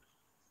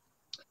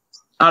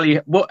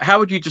 Ali, how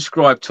would you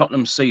describe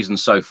Tottenham's season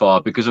so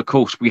far? Because, of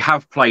course, we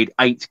have played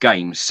 8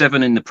 games,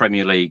 7 in the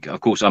Premier League,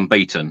 of course,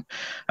 unbeaten.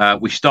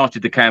 We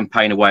started the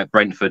campaign away at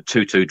Brentford,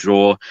 2-2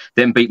 draw,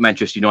 then beat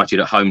Manchester United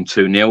at home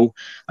 2-0,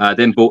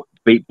 then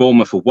beat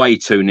Bournemouth away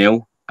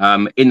 2-0.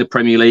 In the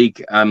Premier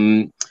League,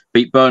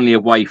 beat Burnley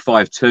away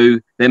 5-2,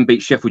 then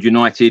beat Sheffield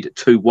United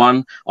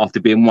 2-1 after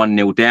being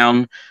 1-0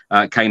 down,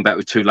 came back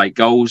with 2 late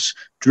goals,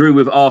 drew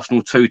with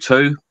Arsenal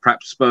 2-2.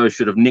 Perhaps Spurs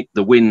should have nicked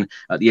the win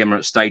at the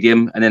Emirates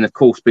Stadium, and then, of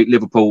course, beat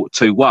Liverpool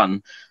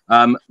 2-1.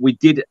 We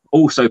did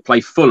also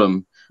play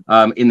Fulham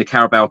in the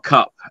Carabao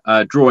Cup,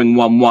 drawing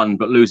 1-1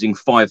 but losing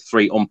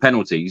 5-3 on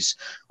penalties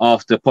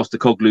after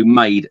Postecoglou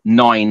made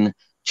 9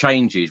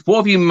 changes. What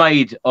have you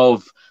made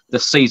of the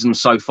season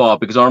so far?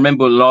 Because I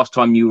remember the last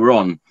time you were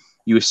on,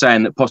 you were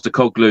saying that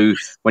Postecoglou,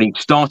 when he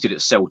started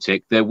at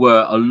Celtic, there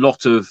were a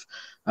lot of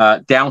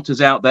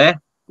doubters out there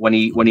when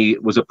he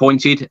was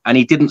appointed, and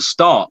he didn't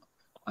start.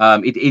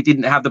 He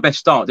didn't have the best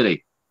start, did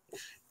he?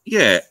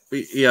 Yeah,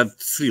 he had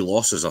 3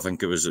 losses. I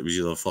think it was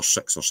either the first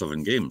 6 or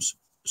 7 games.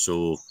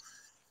 So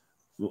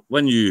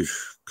when you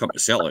come to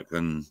Celtic,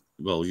 then,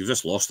 well, you've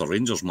just lost a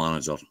Rangers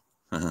manager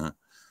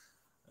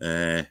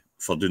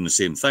for doing the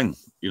same thing.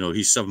 You know,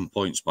 he's 7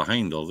 points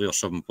behind, or they're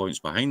 7 points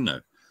behind now.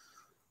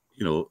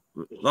 You know,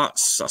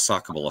 that's a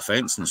sackable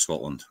offence in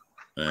Scotland.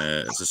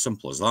 It's as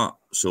simple as that.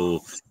 So,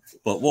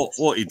 but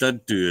what he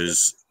did do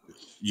is,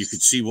 you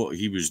could see what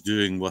he was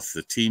doing with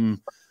the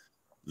team,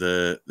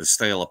 the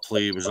style of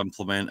play he was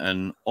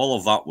implementing. All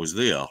of that was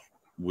there.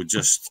 It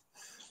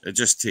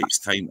just takes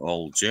time to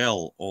all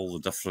gel, all the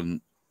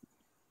different,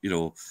 you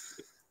know.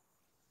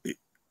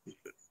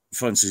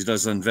 For instance, he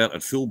does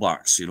inverted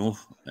fullbacks, you know.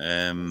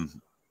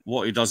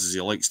 What he does is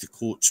he likes to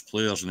coach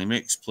players, and he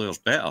makes players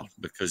better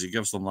because he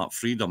gives them that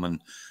freedom.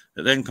 And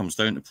it then comes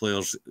down to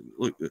players.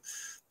 Look,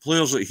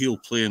 players that he'll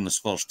play in the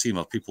Spurs team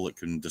are people that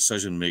can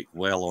decision make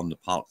well on the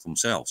park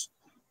themselves.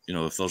 You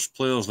know, if there's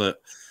players that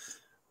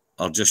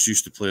are just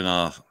used to playing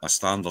a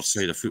standard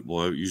side of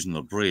football out using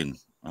their brain,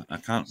 I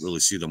can't really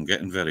see them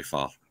getting very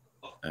far.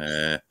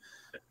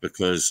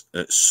 Because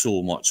it's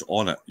so much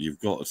on it. You've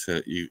got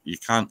to, you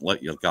can't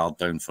let your guard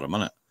down for a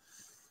minute,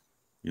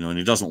 you know, and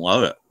he doesn't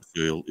allow it.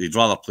 So he'd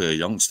rather play a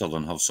youngster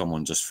than have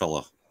someone just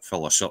fill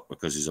a shirt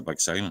because he's a big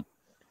signing.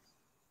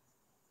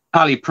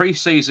 Ali,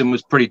 pre-season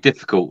was pretty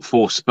difficult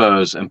for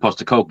Spurs and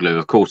Postecoglou.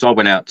 Of course, I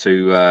went out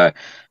to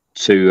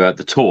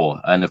the tour,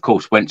 and of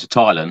course went to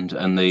Thailand,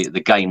 and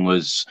the game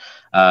was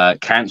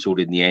cancelled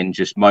in the end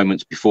just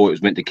moments before it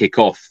was meant to kick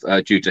off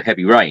due to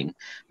heavy rain.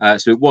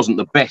 So it wasn't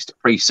the best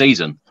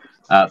pre-season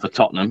for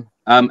Tottenham.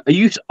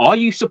 Are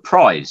you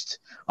surprised?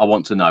 I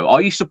want to know.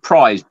 Are you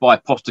surprised by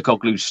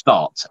Postecoglou's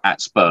start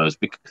at Spurs?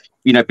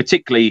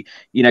 Particularly,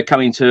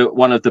 coming to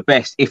one of the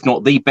best, if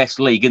not the best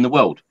league in the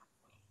world.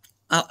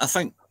 I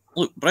think.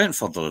 Look,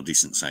 Brentford are a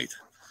decent side.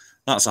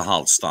 That's a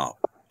hard start.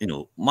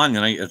 Man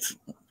United,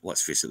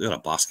 let's face it, they're a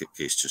basket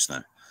case just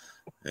now.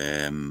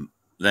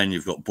 Then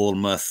you've got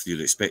Bournemouth,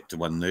 you'd expect to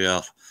win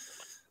there.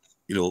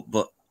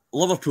 But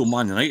Liverpool,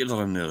 Man United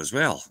are in there as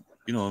well.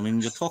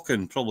 You're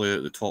talking probably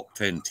out the top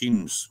 10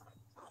 teams.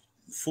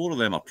 4 of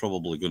them are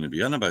probably going to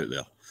be in about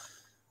there.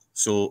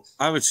 So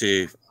I would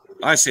say,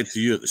 I said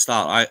to you at the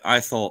start, I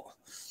thought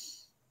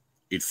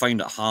he'd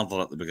find it harder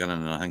at the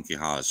beginning than I think he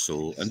has.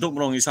 So, and don't get me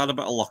wrong, he's had a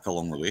bit of luck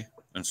along the way,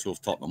 and so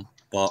have Tottenham.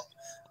 But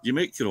you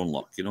make your own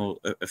luck.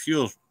 If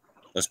you're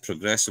as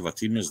progressive a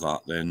team as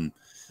that, then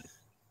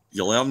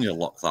you'll earn your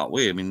luck that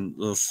way.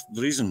 There's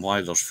the reason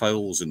why there's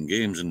fouls in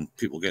games and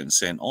people getting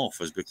sent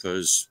off is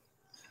because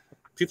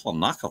people are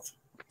knackered.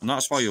 And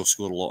that's why you'll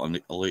score a lot of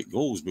late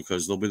goals,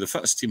 because they'll be the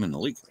fittest team in the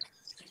league.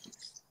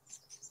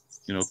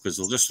 Because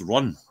they'll just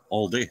run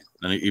all day.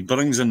 And he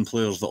brings in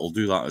players that will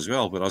do that as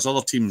well. Whereas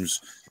other teams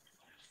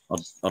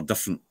are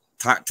different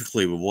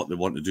tactically with what they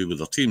want to do with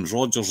their teams.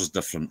 Rodgers is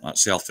different at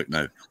Celtic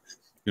now.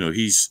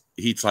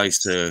 He tries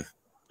to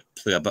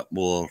play a bit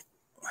more,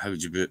 how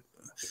would you put it?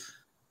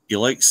 He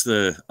likes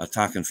the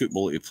attacking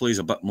football. He plays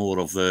a bit more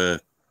of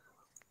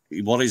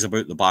he worries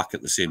about the back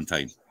at the same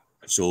time.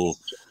 So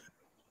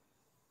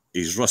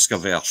he's risk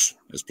averse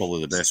is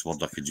probably the best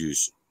word I could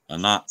use.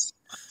 And that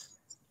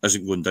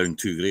isn't going down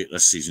too great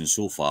this season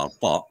so far,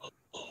 but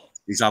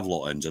he's had a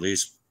lot of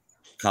injuries.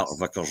 Carter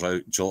Vickers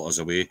out, Jota's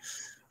away.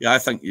 Yeah, I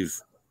think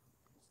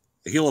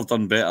he'll have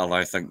done better,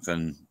 I think,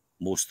 than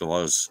most of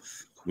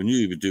us. We knew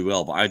he would do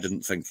well, but I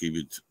didn't think he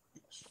would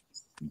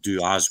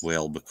do as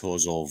well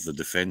because of the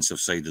defensive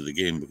side of the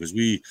game, because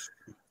we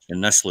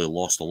initially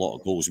lost a lot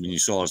of goals. You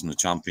saw us in the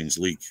Champions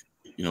League,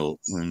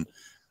 when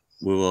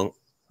we were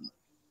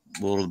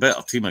the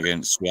better team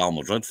against Real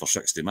Madrid for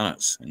 60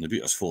 minutes, and they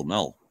beat us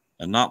 4-0.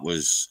 And that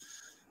was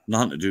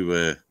nothing to do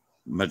with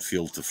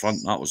midfield to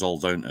front. That was all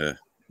down to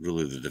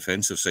really the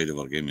defensive side of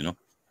our game,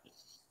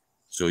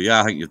 So,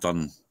 yeah, I think you've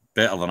done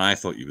better than I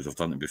thought you would have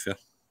done, to be fair.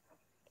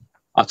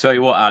 I'll tell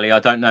you what, Ali, I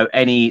don't know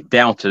any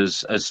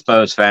doubters as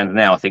Spurs fans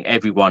now. I think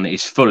everyone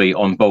is fully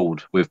on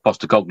board with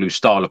Postecoglou's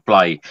style of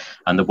play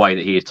and the way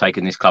that he has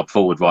taken this club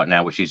forward right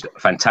now, which is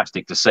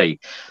fantastic to see.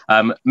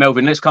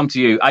 Melvyn, let's come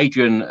to you.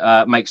 Adrian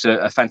makes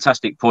a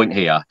fantastic point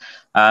here.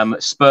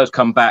 Spurs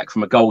come back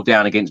from a goal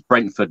down against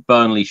Brentford,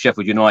 Burnley,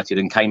 Sheffield United,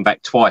 and came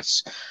back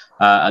twice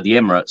at the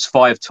Emirates.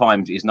 5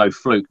 times is no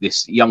fluke.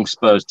 This young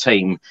Spurs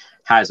team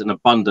has an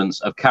abundance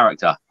of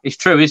character. It's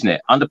true, isn't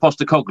it? Under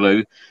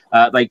Postecoglou,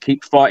 they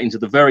keep fighting to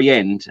the very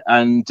end,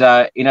 and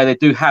they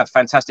do have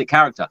fantastic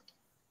character.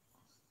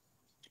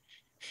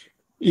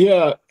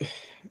 Yeah,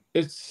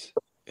 it's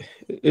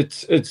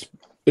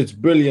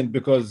brilliant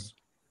because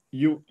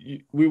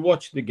we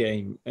watched the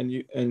game,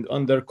 and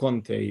under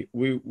Conte,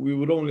 we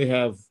would only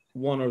have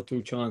 1 or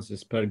 2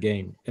 chances per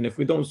game, and if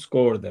we don't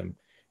score them,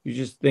 you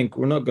just think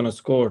we're not going to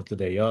score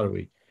today, are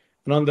we?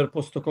 And under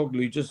Postecoglou,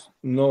 you just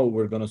know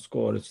we're going to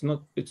score. It's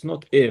not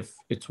if,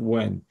 it's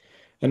when.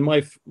 And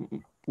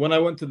when I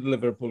went to the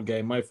Liverpool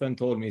game, my friend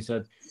told me, he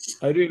said,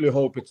 I really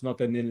hope it's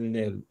not a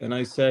 0-0. And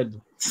I said,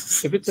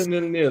 if it's a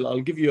 0-0, I'll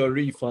give you a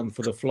refund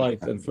for the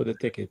flight and for the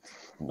ticket.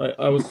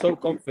 I was so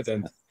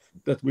confident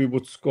that we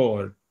would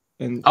score.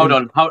 And hold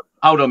on,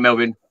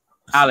 Melvyn.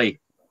 Ali,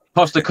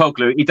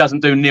 Postecoglou, he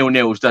doesn't do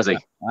 0-0s, does he?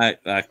 Mate,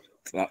 I've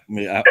not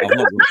got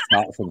the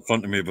stats in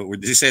front of me, but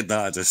when you said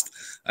that,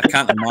 I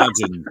can't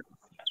imagine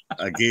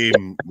a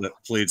game that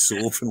played so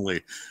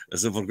openly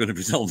as if we're going to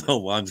be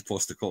 0-0 with Ange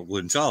Postecoglou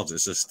in charge.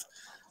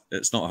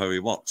 It's not how he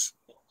works.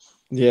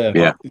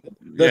 Yeah.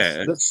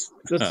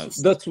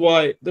 That's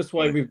why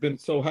we've been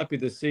so happy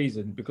this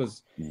season,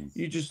 because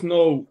you just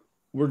know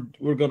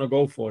we're gonna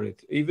go for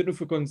it, even if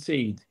we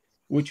concede,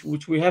 which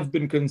we have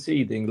been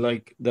conceding,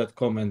 like that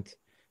comment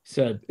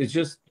said. It's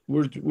just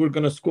we're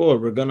gonna score.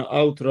 We're gonna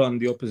outrun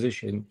the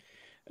opposition,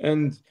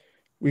 and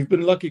we've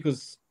been lucky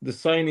because the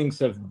signings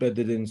have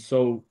bedded in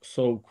so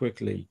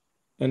quickly,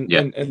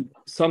 and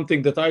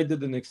something that I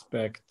didn't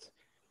expect,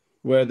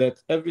 where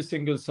that every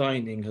single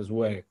signing has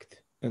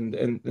worked, and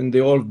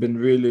they all have been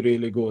really,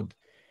 really good,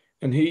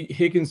 and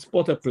he can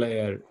spot a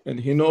player, and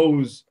he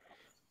knows.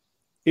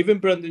 Even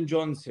Brendan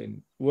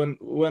Johnson, when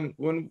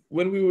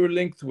we were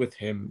linked with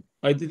him,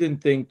 I didn't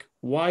think,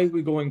 why are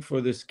we going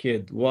for this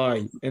kid?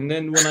 Why? And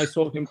then when I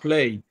saw him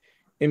play,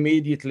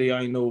 immediately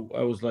I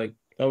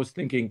was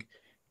thinking,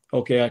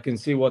 okay, I can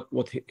see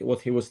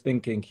what he was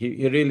thinking.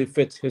 He really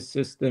fits his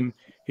system.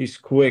 He's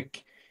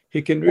quick.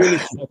 he can really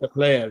spot a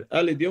player.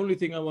 Ali, the only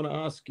thing I want to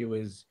ask you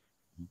is,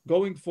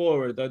 going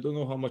forward, I don't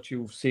know how much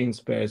you've seen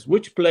Spurs.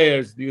 Which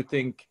players do you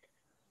think,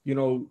 you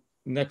know,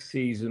 next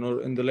season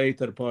or in the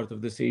later part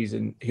of the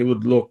season, he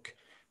would look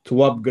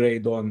to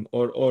upgrade on,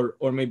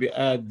 or maybe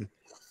add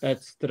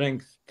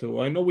strength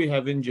to? I know we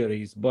have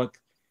injuries, but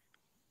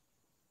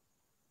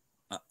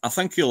I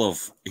think he'll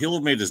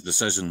have made his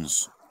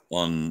decisions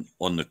on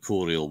the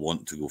core he'll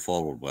want to go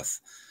forward with.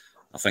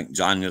 I think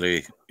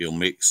January he'll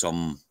make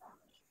some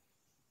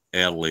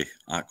early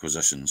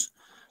acquisitions.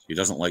 He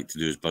doesn't like to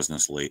do his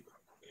business late.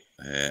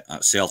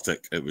 At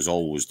Celtic, it was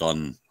always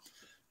done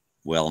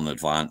well in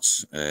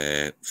advance.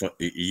 He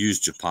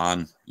used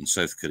Japan and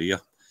South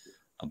Korea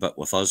a bit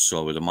with us, so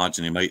I would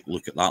imagine he might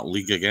look at that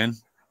league again,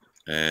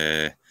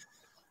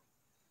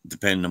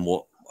 depending on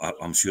what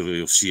I'm sure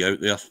he'll see out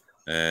there.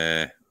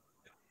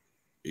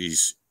 He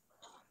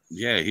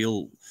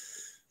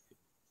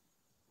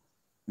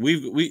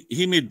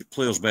made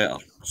players better,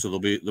 so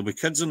there'll be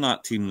kids in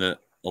that team that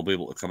will be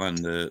able to come in.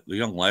 The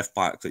young left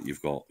back that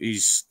you've got,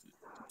 he's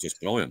just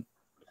brilliant.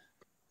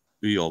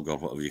 Uyog or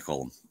whatever you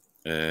call him.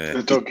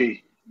 The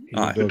doggy.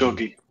 The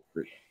doggy.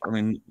 I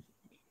mean,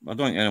 I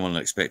don't think anyone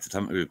expected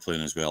him to be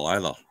playing as well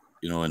either,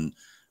 you know, and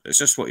it's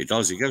just what he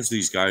does. He gives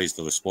these guys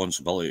the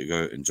responsibility to go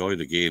out and enjoy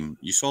the game.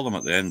 You saw them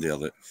at the end there,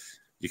 that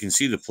you can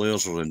see the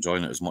players are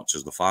enjoying it as much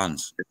as the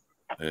fans.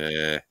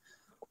 And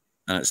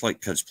it's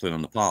like kids playing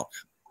on the park.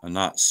 And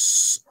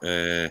that's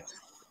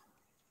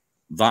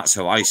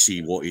how I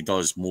see what he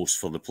does most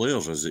for the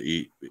players. Is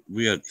that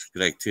we had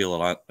Greg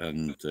Taylor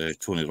and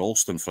Tony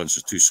Ralston, for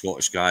instance, two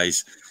Scottish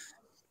guys.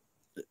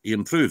 He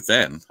improved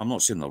them. I'm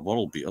not saying they're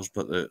world beaters,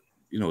 but the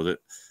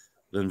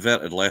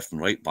inverted left and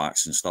right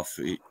backs and stuff.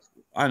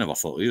 I never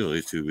thought either of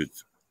the two would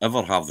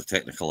ever have the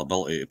technical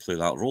ability to play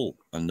that role,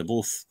 and they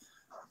both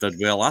did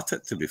well at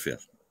it, to be fair.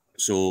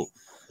 So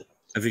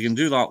if he can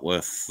do that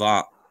with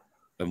that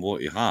and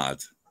what he had,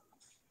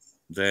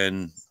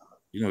 then,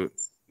 you know,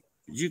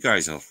 you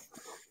guys are,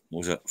 what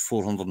was it,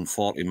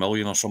 440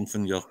 million or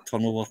something, your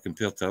turnover,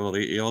 compared to our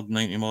 80 odd,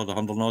 90 odd,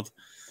 100 odd.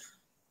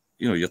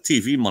 You know, your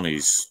TV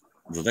money's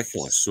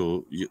ridiculous.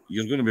 So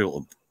you're going to be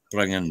able to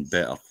bring in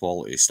better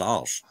quality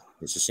stars.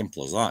 It's as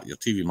simple as that. Your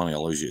TV money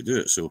allows you to do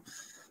it. So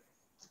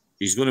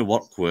he's going to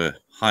work with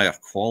higher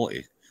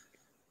quality.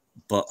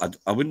 But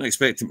I wouldn't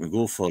expect him to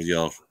go for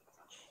your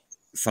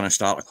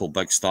finished article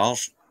big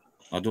stars.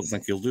 I don't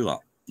think he'll do that.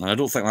 And I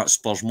don't think that's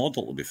Spurs'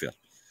 model, to be fair.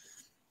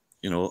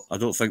 You know, I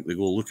don't think they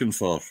go looking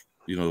for,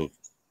 you know,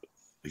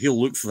 he'll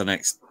look for the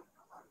next,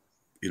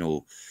 you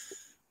know,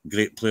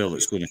 great player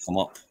that's going to come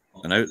up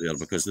and out there,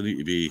 because they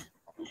need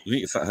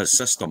to fit his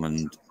system,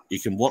 and he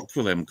can work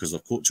with them because they're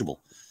coachable.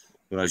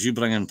 Whereas you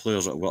bring in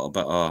players that have got a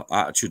bit of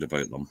attitude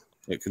about them,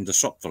 it can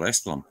disrupt the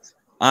rest of them.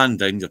 And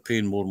then you're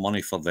paying more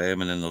money for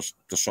them, and then there's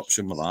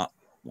disruption with that.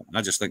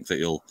 I just think that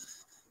he'll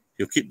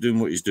keep doing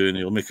what he's doing.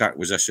 He'll make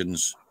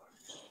acquisitions.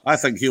 I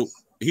think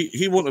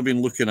he won't have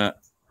been looking at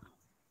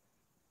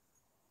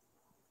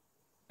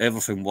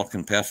everything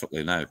working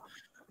perfectly now.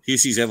 He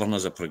sees everything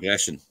as a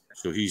progression.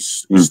 So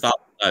he's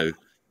starting now.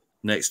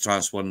 Next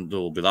transfer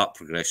window will be that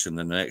progression,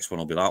 then the next one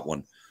will be that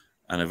one.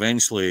 And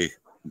eventually,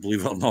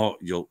 believe it or not,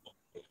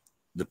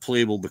 the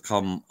play will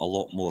become a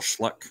lot more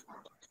slick,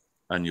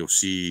 and you'll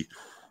see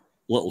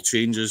little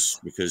changes,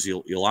 because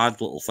he'll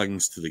add little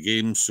things to the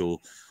game. So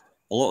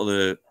a lot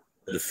of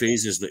the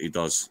phases that he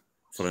does,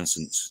 for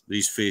instance,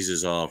 these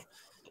phases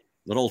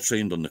they're all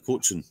trained on the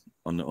coaching,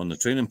 on the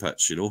training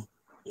pitch, you know.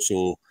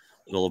 So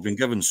they'll have been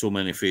given so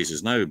many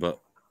phases now, but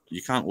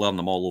you can't learn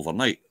them all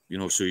overnight, you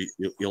know. So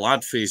you'll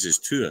add phases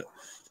to it,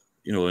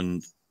 you know.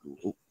 And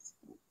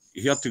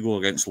he had to go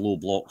against low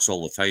blocks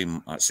all the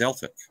time at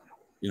Celtic,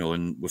 you know,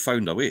 and we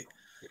found a way.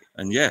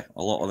 And yeah,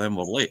 a lot of them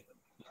were late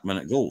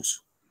minute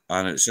goals.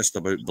 And it's just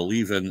about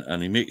believing,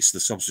 and he makes the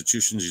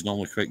substitutions. He's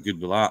normally quite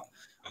good with that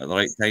at the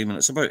right time. And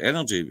it's about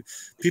energy.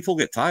 People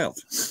get tired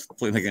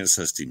playing against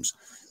his teams.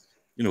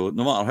 You know,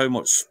 no matter how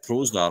much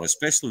pros there are,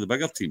 especially the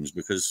bigger teams,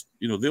 because,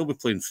 you know, they'll be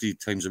playing 3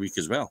 times a week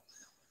as well.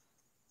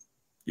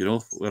 You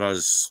know,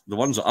 whereas the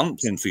ones that aren't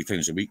playing 3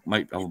 times a week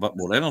might have a bit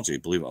more energy,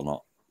 believe it or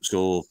not.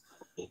 So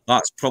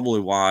that's probably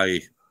why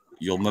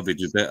you'll maybe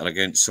do better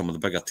against some of the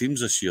bigger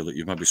teams this year that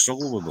you've maybe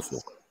struggled with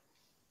before,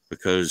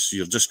 because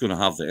you're just going to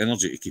have the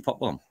energy to keep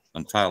up with them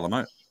and tire them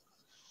out.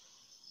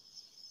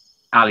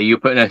 Ali, you're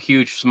putting a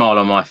huge smile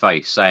on my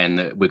face saying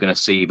that we're going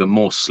to see even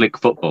more slick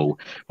football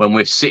when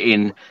we're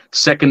sitting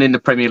second in the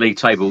Premier League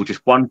table,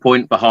 just 1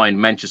 point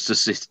behind Manchester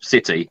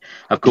City,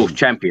 of course,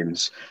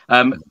 champions.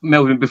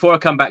 Melvyn, before I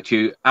come back to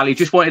you, Ali,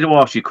 just wanted to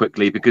ask you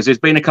quickly, because there's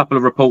been a couple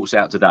of reports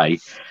out today,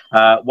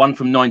 one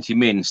from 90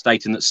 Min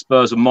stating that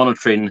Spurs are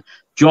monitoring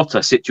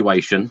Jota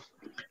situation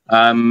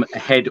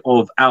ahead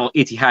of Al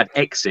Ittihad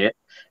exit.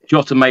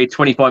 Jota made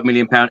 £25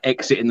 million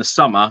exit in the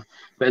summer,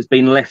 but has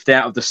been left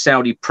out of the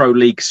Saudi Pro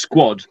League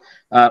squad.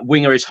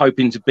 Winger is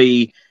hoping to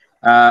be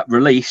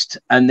released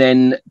and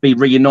then be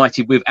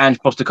reunited with Ange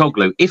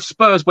Postecoglou. If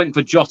Spurs went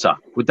for Jota,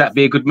 would that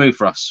be a good move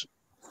for us?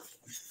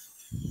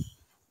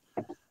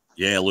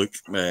 Yeah, look,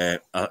 I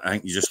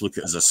think you just look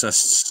at his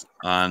assists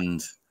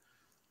and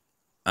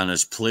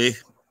his play.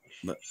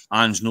 But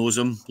Ange knows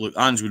him. Look,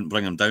 Ange wouldn't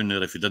bring him down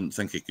there if he didn't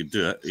think he could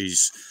do it.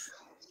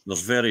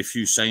 There's very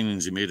few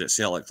signings he made at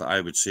Celtic that I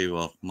would say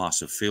were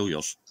massive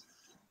failures.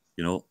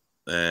 You know,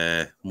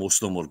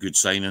 most of them were good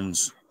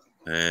signings.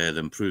 They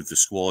improved the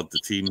squad, the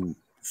team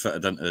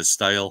fitted into his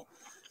style.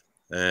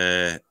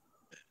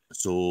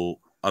 So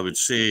I would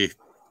say,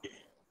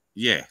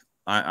 yeah,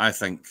 I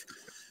think.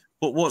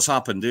 But what's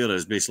happened there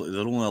is basically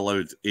they're only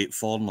allowed 8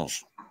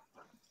 foreigners,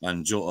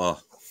 and Jota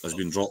has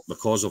been dropped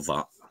because of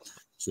that.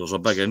 So there's a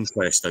big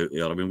interest out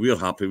there. I mean, we're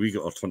happy we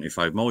got our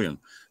 25 million.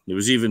 There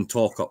was even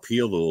talk up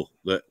here, though,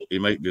 that he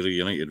might be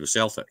reunited with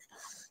Celtic.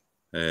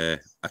 I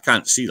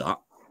can't see that.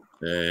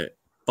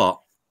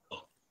 But,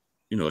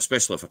 you know,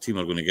 especially if a team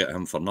are going to get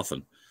him for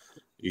nothing.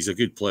 He's a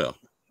good player.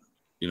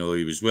 You know,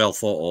 he was well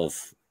thought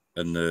of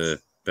in the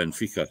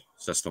Benfica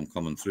system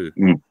coming through.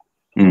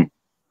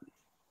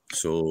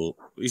 So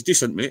he's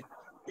decent, mate.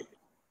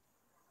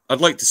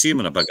 I'd like to see him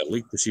in a bigger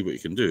league to see what he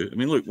can do. I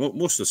mean, look,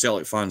 most of the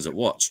Celtic fans that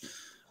watch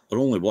are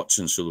only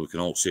watching so that we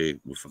can all say,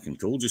 we fucking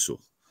told you so.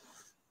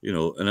 You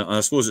know, and I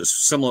suppose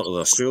it's similar to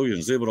the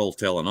Australians. They were all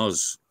telling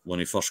us when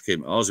he first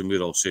came to us, and we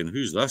were all saying,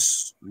 who's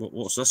this?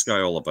 What's this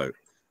guy all about?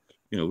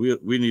 You know,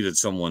 we needed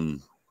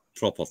someone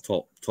proper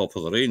top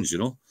of the range, you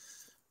know.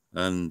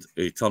 And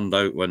he turned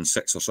out when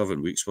 6 or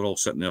 7 weeks, we're all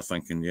sitting there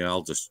thinking, yeah,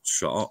 I'll just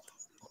shut up.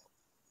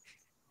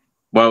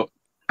 Well,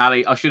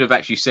 Ali, I should have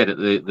actually said at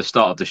the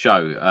start of the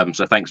show,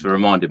 so thanks for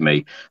reminding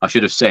me. I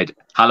should have said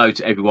hello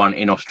to everyone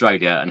in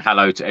Australia and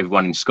hello to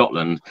everyone in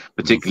Scotland,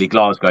 particularly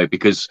Glasgow,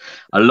 because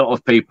a lot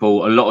of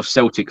people, a lot of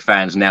Celtic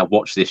fans now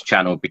watch this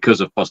channel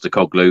because of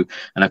Postecoglou,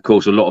 and of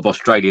course a lot of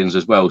Australians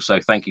as well. So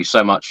thank you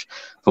so much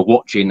for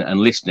watching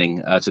and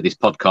listening to this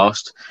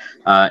podcast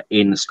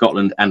in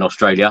Scotland and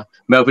Australia.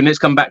 Melvyn, let's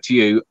come back to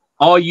you.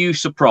 Are you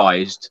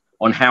surprised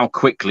on how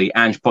quickly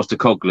Ange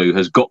Postecoglou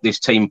has got this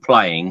team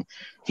playing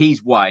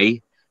his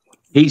way,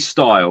 his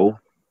style,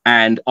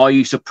 and are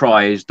you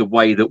surprised the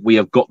way that we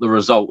have got the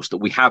results that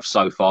we have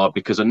so far?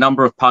 Because a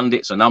number of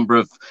pundits, a number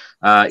of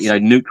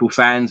neutral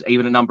fans,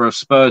 even a number of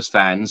Spurs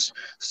fans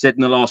said in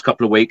the last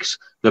couple of weeks,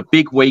 the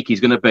big week is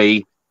going to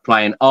be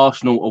playing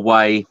Arsenal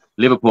away,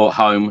 Liverpool at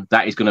home.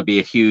 That is going to be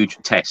a huge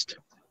test.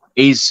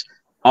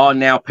 Are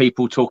now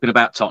people talking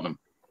about Tottenham?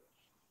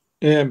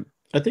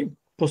 I think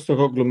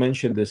Postecoglou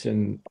mentioned this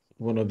in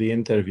one of the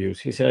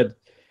interviews. He said,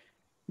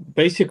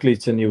 basically,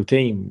 it's a new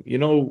team. You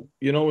know,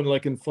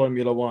 like in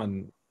Formula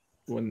One,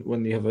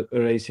 when you have a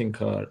racing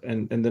car,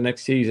 and the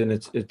next season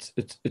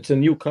it's a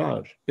new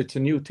car, it's a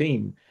new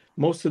team.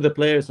 Most of the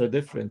players are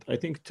different. I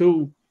think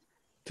two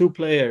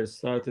players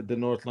started the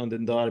North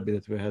London derby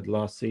that we had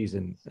last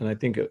season, and I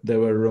think they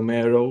were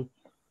Romero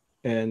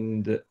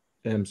and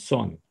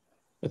Son.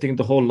 I think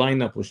the whole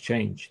lineup was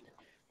changed.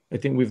 I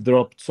think we've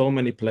dropped so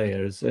many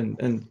players,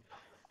 and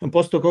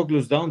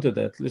Postecoglou's down to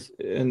that.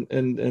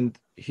 And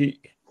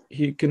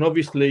he can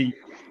obviously,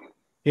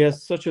 he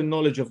has such a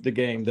knowledge of the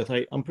game that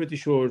I'm pretty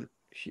sure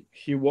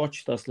he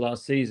watched us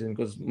last season,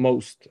 because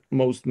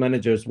most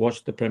managers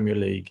watch the Premier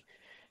League,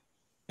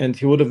 and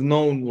he would have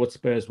known what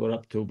Spurs were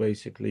up to,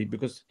 basically,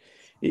 because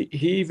he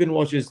even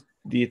watches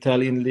the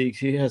Italian leagues.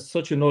 He has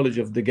such a knowledge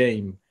of the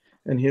game,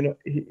 and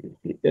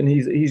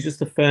he's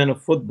just a fan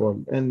of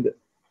football. And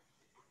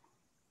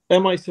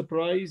am I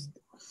surprised?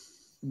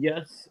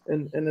 Yes,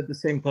 and at the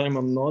same time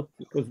I'm not,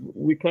 because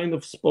we kind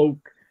of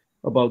spoke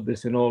about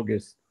this in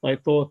August. I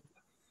thought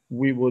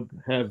we would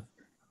have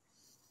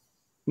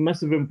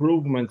massive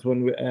improvements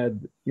when we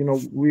add,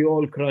 we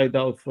all cried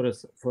out for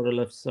a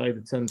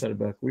left-sided centre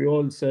back. We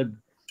all said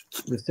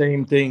the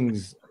same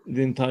things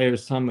the entire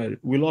summer.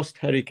 We lost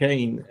Harry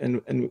Kane,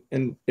 and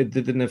it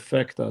didn't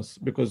affect us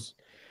because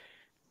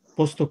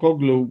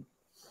Postecoglou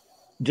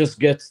just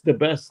gets the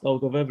best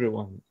out of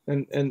everyone.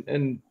 And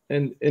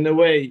in a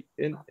way,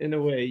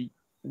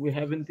 we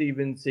haven't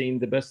even seen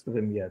the best of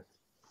him yet.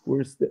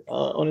 We're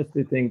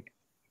honestly think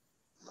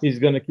he's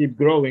going to keep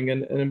growing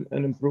and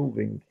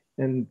improving.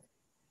 And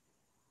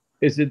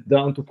is it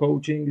down to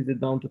coaching? Is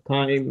it down to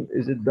time?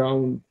 It's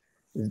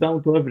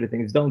down to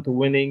everything. It's down to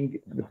winning.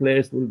 The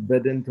players will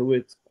bet into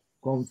it.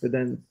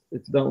 Confidence.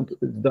 It's down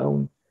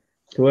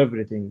to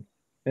everything.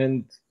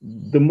 And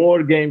the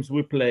more games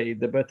we play,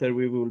 the better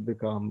we will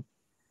become.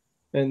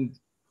 And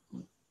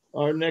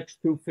our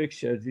next 2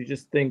 fixtures, you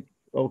just think,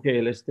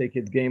 okay, let's take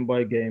it game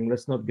by game.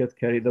 Let's not get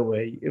carried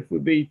away. If we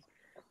beat,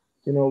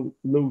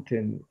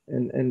 Luton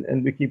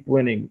and we keep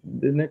winning,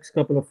 the next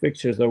couple of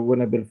fixtures are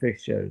winnable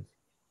fixtures.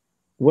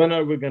 When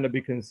are we going to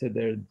be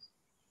considered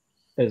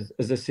as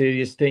a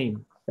serious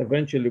team?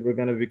 Eventually, we're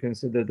going to be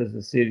considered as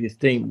a serious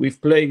team.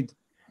 We've played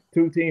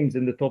 2 teams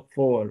in the top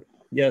 4.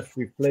 Yes,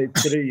 we've played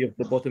 3 of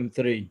the bottom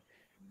 3,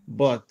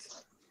 but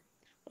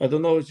I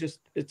don't know.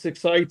 It's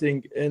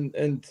exciting,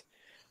 and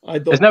I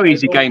don't. There's no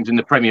easy games in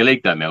the Premier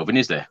League, though, Melvyn,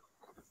 is there?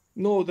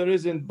 No, there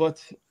isn't.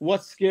 But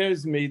what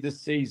scares me this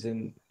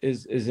season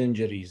is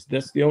injuries.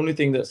 That's the only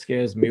thing that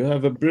scares me. You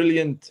have a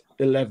brilliant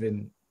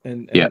 11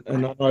 and Yeah.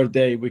 and on our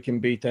day we can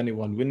beat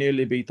anyone. We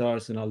nearly beat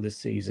Arsenal this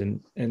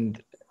season,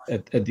 and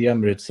at the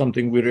Emirates,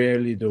 something we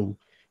rarely do.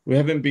 We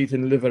haven't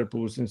beaten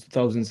Liverpool since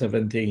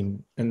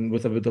 2017, and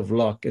with a bit of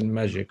luck and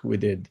magic, we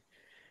did.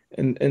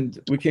 And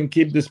we can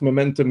keep this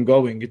momentum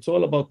going. It's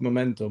all about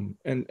momentum,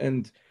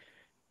 and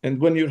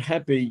when you're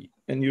happy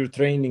and you're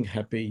training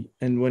happy,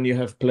 and when you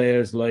have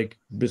players like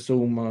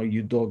Bissouma,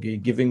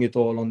 Udogie giving it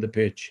all on the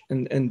pitch,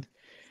 and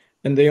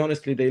they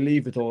honestly, they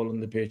leave it all on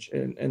the pitch,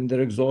 and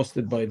they're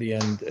exhausted by the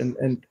end,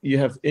 and you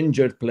have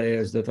injured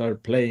players that are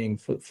playing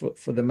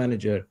for the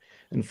manager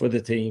and for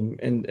the team,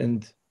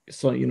 and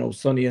so, you know,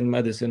 Sonny and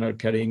Madison are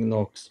carrying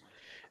knocks,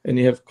 and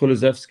you have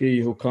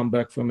Kulusevski, who come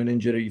back from an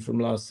injury from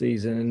last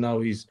season, and now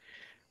he's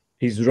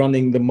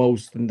running the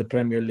most in the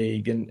Premier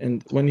League.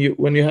 And when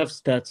you have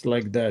stats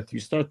like that, you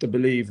start to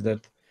believe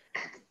that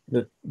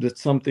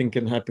something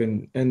can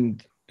happen,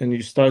 and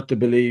you start to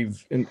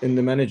believe in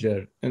the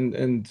manager,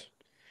 and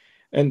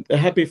a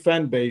happy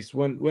fan base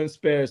when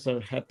Spurs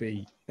are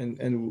happy,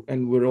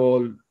 and we're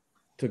all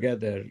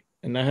together.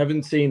 And I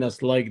haven't seen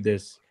us like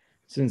this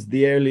since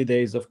the early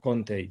days of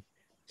Conte.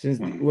 Since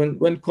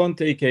when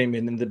Conte came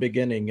in the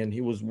beginning, and he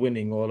was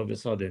winning all of a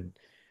sudden,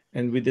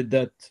 and we did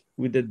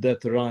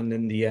that run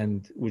in the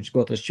end, which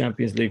got us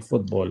Champions League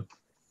football.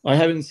 I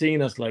haven't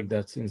seen us like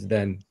that since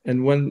then.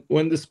 And when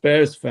the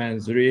Spurs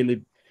fans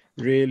really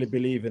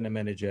believe in a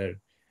manager,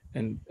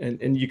 and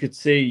you could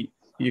see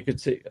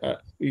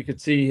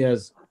he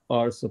has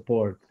our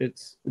support.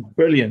 It's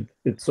brilliant.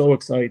 It's so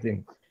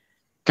exciting.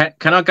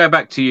 Can I go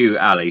back to you,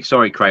 Ali?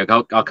 Sorry, Craig.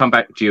 I'll come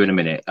back to you in a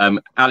minute.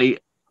 Ali,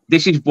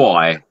 this is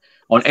why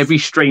on every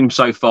stream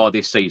so far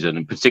this season,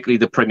 and particularly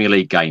the Premier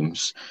League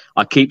games,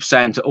 I keep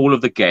saying to all of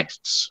the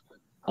guests,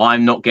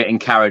 I'm not getting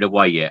carried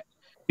away yet.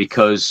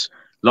 Because,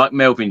 like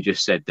Melvyn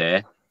just said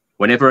there,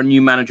 whenever a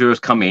new manager has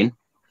come in,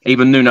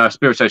 even Nuno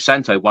Espirito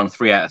Santo won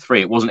 3 out of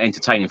 3. It wasn't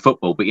entertaining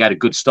football, but he had a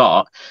good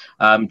start.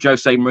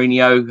 Jose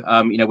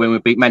Mourinho, you know, when we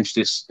beat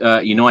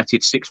Manchester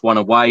United 6-1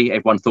 away,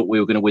 everyone thought we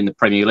were going to win the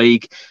Premier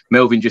League.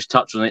 Melvyn just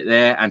touched on it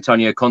there.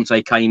 Antonio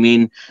Conte came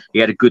in. He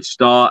had a good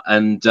start.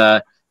 And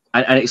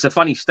it's a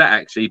funny stat,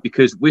 actually,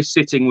 because we're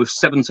sitting with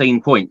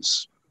 17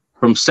 points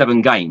from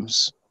 7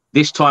 games.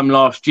 This time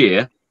last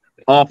year,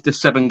 after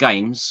 7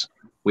 games,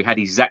 we had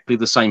exactly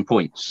the same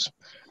points.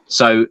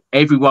 So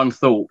everyone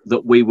thought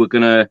that we were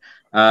going to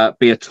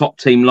be a top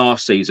team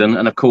last season.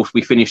 And, of course,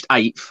 we finished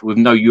 8th with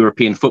no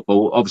European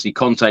football. Obviously,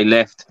 Conte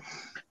left,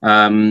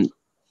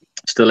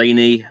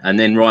 Stellini, and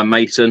then Ryan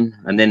Mason,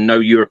 and then no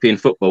European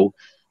football.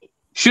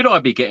 Should I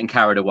be getting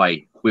carried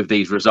away with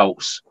these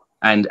results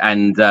and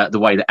the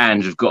way that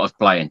Ange has got us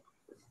playing?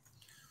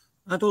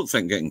 I don't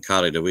think getting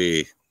carried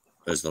away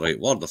is the right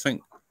word. I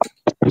think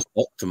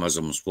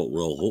optimism is what we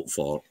all hope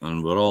for,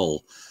 and we're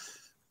all,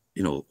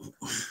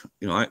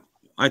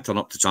 I turn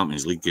up to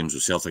Champions League games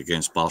with Celtic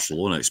against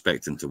Barcelona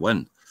expecting to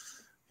win,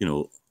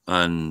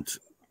 and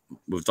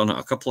we've done it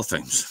a couple of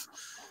times,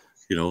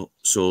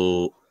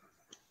 so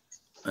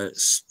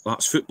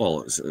that's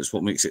football. It's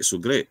what makes it so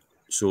great.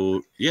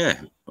 So yeah,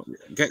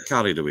 get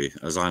carried away,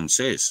 as Ange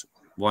says.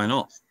 Why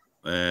not?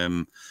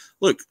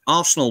 Look,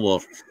 Arsenal were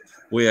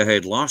way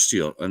ahead last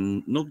year,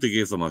 and nobody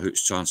gave them a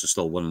hoot's chance of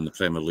still winning the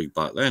Premier League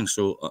back then.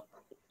 So,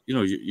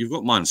 you've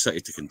got Man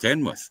City to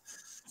contend with.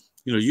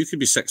 You could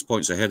be 6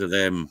 points ahead of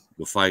them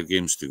with 5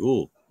 games to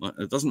go.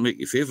 It doesn't make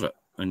you favourite,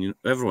 and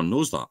everyone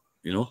knows that,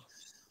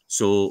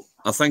 So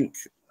I think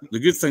the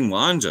good thing with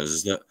Ange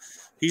is that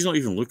he's not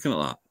even looking at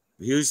that.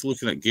 He's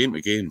looking at game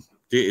to game,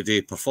 day to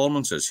day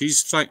performances. He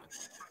used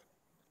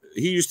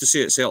to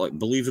say at Celtic,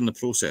 believe in the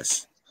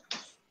process.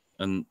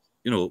 And,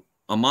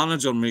 a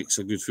manager makes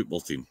a good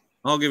football team.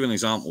 I'll give you an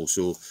example.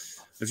 So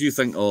if you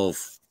think of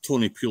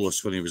Tony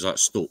Pulis when he was at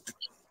Stoke,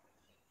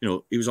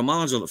 he was a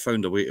manager that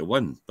found a way to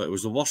win, but it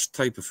was the worst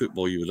type of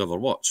football you would ever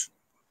watch.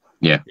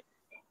 Yeah.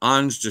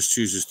 Ange just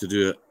chooses to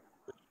do it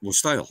with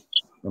style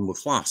and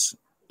with class.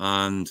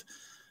 And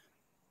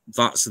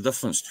that's the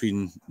difference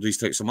between these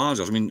types of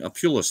managers. I mean, a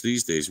Pulis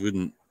these days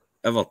wouldn't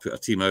ever put a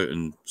team out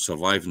and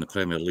survive in the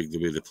Premier League the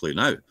way they play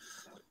now.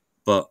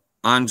 But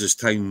Ange's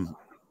time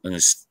and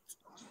his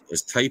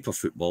type of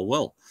football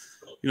will.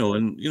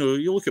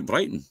 You look at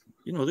Brighton,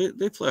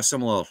 they play a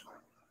similar,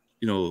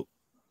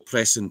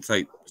 pressing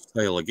type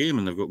style of game,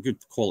 and they've got good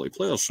quality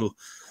players. So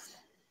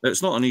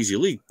it's not an easy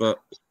league, but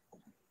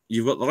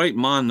you've got the right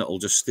man that will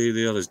just stay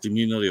there. His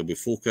demeanour, he'll be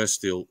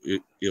focused. He'll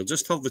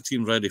just have the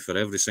team ready for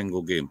every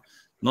single game.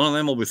 None of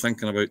them will be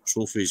thinking about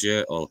trophies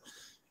yet, or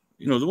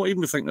they won't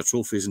even be thinking of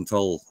trophies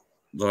until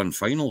they're in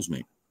finals,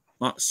 mate.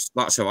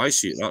 That's how I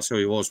see it. That's how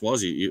he was.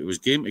 It was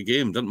game to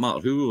game. Didn't matter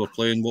who we were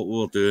playing, what we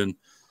were doing.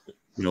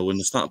 When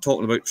they start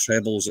talking about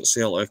trebles at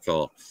Celtic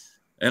or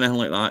anything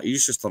like that, he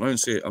used to just turn around and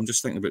say, "I'm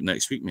just thinking about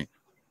next week, mate."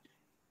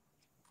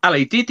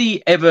 Ali, did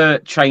he ever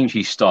change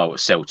his style at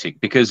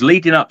Celtic? Because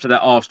leading up to that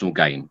Arsenal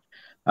game,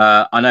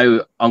 I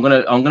know I'm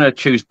gonna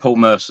choose Paul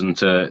Merson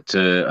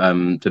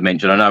to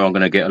mention. I know I'm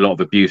going to get a lot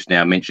of abuse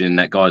now mentioning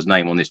that guy's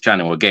name on this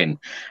channel again.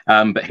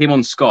 But him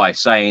on Sky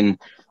saying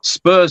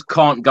Spurs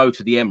can't go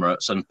to the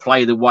Emirates and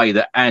play the way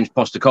that Ange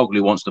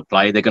Postecoglou wants to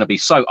play. They're going to be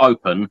so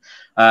open,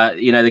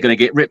 you know, they're going to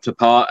get ripped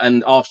apart,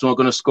 and Arsenal are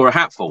going to score a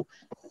hatful.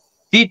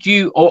 Did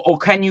you, or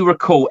can you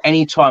recall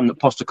any time that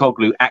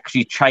Postecoglou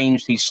actually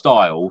changed his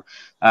style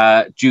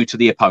due to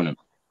the opponent?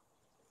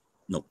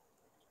 No.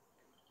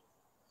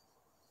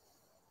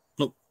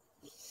 Nope.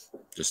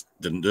 Just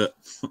didn't do it.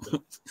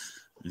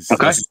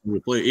 Okay.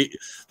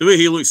 The way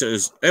he looks at it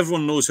is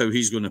everyone knows how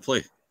he's going to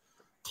play.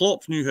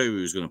 Klopp knew how he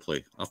was going to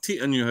play.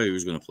 Arteta knew how he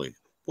was going to play.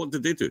 What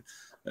did they do?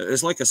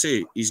 It's like I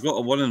say, he's got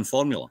a winning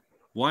formula.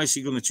 Why is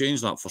he going to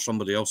change that for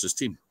somebody else's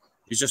team?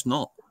 He's just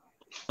not.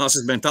 That's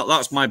his mentality.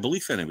 That's my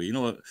belief anyway. You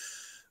know,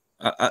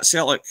 at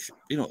Celtic,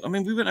 you know, I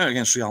mean, we went out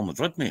against Real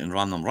Madrid, mate, and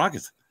ran them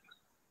ragged.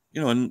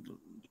 You know, and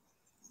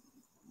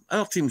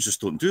other teams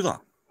just don't do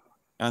that.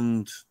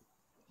 And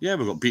yeah,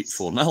 we got beat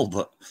 4-0,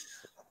 but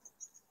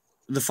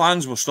the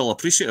fans were still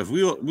appreciative.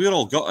 We were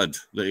all gutted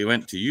that he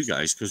went to you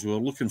guys because we were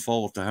looking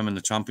forward to him in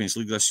the Champions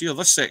League this year.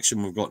 This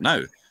section we've got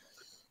now,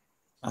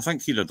 I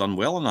think he'd have done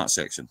well in that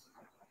section,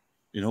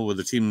 you know, with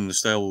the team and the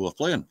style we were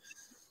playing.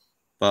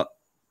 But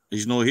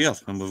he's not here,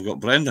 and we've got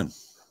Brendan.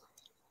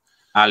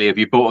 Ali, have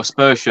you bought a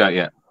Spurs shirt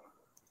yet?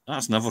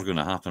 That's never going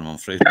to happen, I'm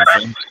afraid, my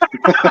friend.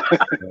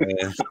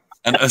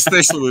 And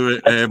especially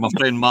with my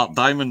friend Mark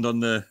Diamond on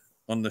the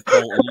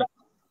call.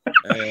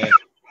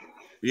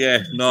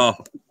 Yeah, no,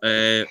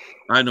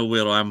 I know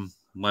where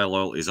my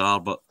loyalties are,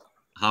 but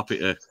happy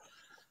to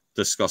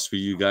discuss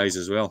with you guys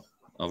as well.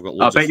 I've got.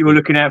 I bet you were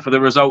looking out for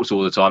the results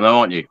all the time, though,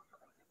 aren't you?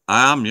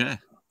 I am, yeah.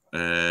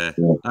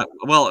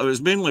 Well, it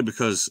was mainly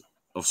because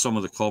of some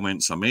of the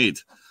comments I made.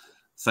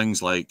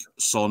 Things like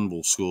Son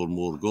will score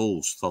more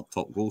goals, third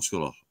top goal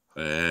scorer.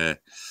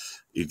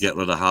 You get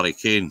rid of Harry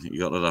Kane. You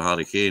got rid of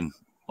Harry Kane.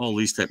 All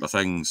these type of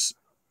things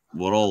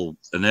were all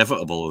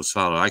inevitable as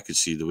far as I could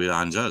see the way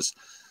Ange is.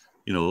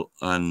 You know,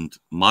 and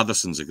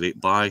Maddison's a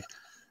great buy.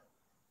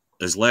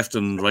 His left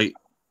and right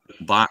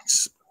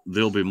backs,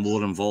 they'll be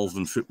more involved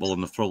in football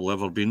than they've probably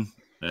ever been,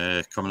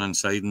 coming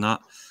inside and that.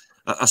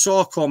 I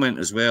saw a comment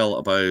as well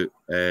about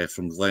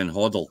from Glenn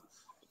Hoddle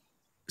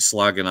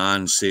slagging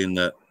Ange, saying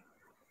that,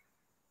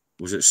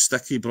 was it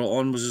Sticky brought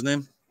on, was his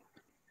name?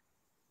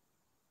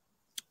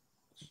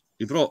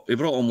 He brought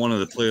on one of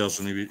the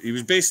players, and he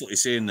was basically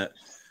saying that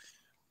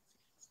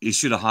he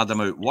should have had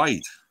him out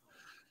wide.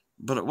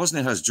 But it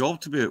wasn't his job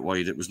to be out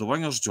wide. It was the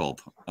winger's job.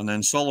 And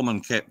then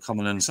Solomon kept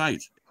coming inside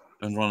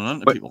and running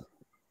into people.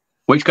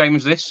 Which game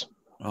was this?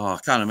 Oh, I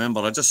can't remember.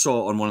 I just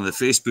saw it on one of the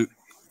Facebook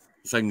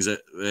things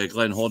that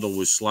Glenn Hoddle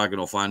was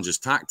slagging off Ange's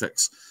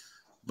tactics.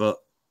 But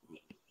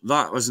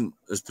that wasn't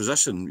his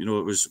position. You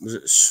know, was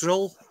it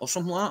Shrill or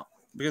something like that?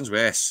 Begins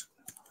with S.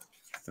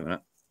 I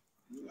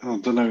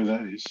don't know who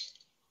that is.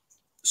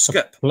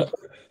 Skip.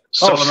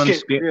 Solomon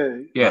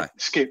Skip. Yeah.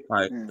 Skip.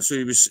 Right. Yeah. So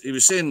he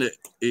was saying that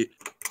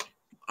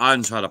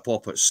Ange had a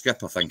pop at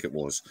Skip, I think it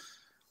was.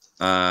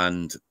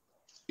 And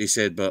he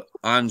said, but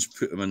Ange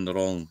put him in the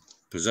wrong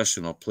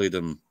position or played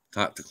him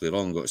tactically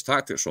wrong, got his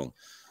tactics wrong.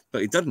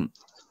 But he didn't,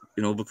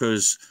 you know,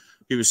 because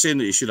he was saying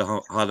that he should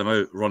have had him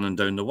out running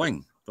down the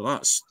wing. But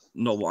that's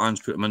not what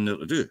Ange put him in there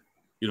to do.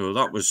 You know,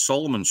 that was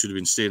Solomon should have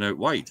been staying out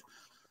wide.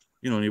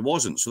 You know, and he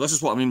wasn't. So this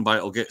is what I mean by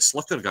it'll get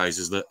slicker, guys,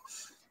 is that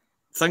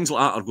things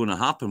like that are going to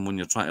happen when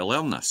you're trying to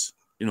learn this.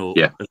 You know,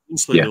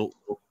 eventually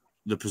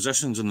the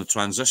positions and the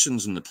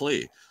transitions and the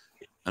play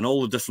and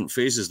all the different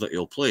phases that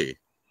he'll play,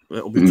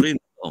 it'll be trained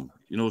on them,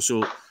 you know,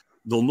 so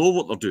they'll know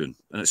what they're doing.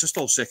 And it's just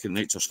all second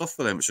nature stuff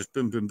for them. It's just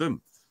boom, boom,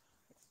 boom.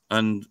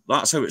 And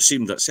that's how it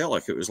seemed at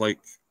Celtic. It was like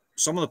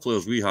some of the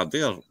players we had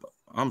there,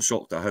 I'm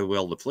shocked at how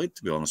well they played,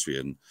 to be honest with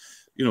you. And,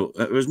 you know,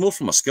 it was more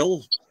from a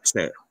skill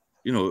set.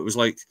 You know, it was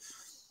like,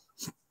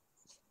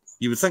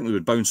 you would think they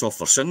would bounce off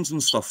their shins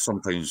and stuff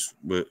sometimes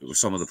with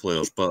some of the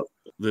players, but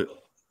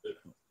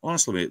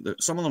honestly, mate,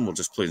 some of them were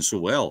just playing so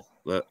well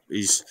that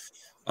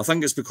I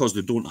think it's because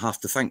they don't have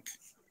to think.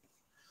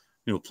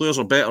 You know, players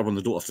are better when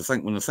they don't have to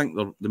think. When they think,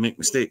 they make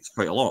mistakes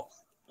quite a lot.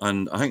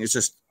 And I think it's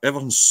just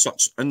everyone's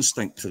such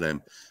instinct to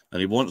them, and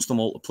he wants them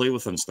all to play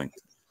with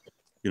instinct.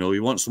 You know, he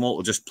wants them all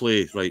to just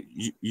play, right?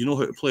 You know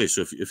how to play.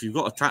 So if you've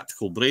got a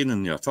tactical brain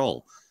in you at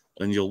all,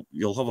 then you'll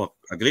have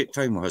a great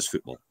time with his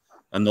football.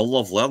 And they'll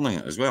love learning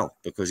it as well,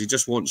 because he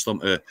just wants them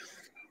to.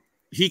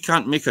 He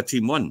can't make a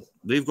team win.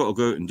 They've got to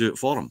go out and do it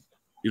for him.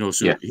 You know,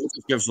 so he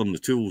just gives them the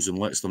tools and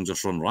lets them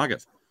just run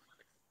ragged.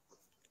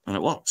 And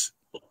it works.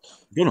 I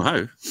don't know how.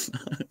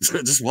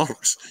 It just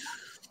works.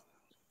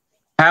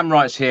 Ham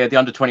writes here, the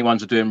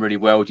under-21s are doing really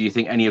well. Do you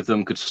think any of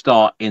them could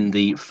start in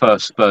the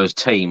first Spurs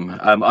team?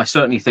 I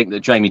certainly think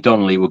that Jamie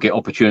Donnelly will get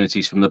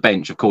opportunities from the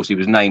bench. Of course, he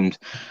was named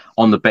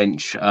on the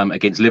bench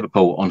against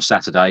Liverpool on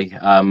Saturday.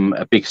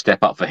 A big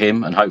step up for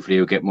him, and hopefully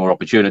he'll get more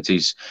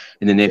opportunities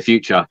in the near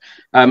future.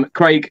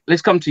 Craig,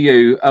 let's come to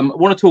you. I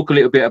want to talk a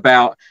little bit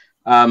about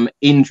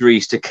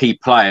injuries to key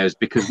players,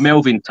 because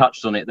Melvyn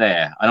touched on it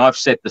there, and I've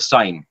said the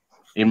same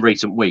in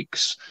recent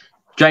weeks.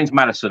 James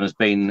Maddison has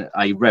been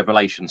a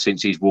revelation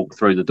since he's walked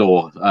through the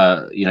door,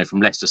 you know,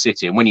 from Leicester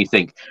City. And when you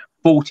think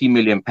 £40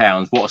 million.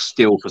 What a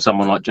steal for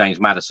someone like James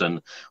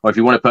Maddison. Or if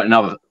you want to put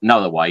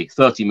another way,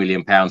 £30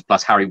 million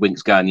plus Harry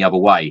Winks going the other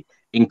way.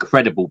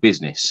 Incredible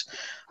business.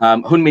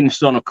 Heung-min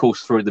Son, of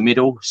course, through the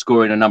middle,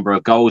 scoring a number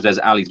of goals, as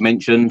Ali's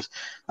mentioned.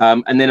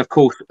 And then, of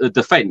course, the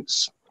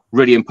defence,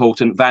 really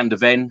important. Van de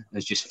Ven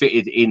has just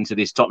fitted into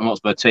this Tottenham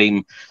Hotspur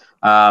team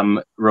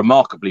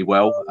remarkably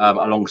well,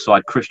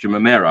 alongside Christian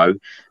Romero.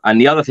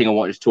 And the other thing I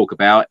wanted to talk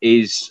about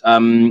is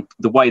the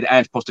way that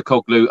Ange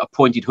Postecoglou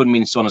appointed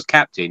Heung-min Son as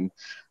captain.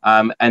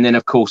 And then,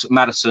 of course,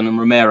 Maddison and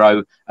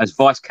Romero as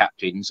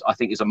vice-captains, I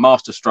think is a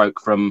masterstroke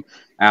from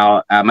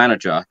our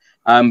manager.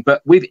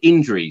 But with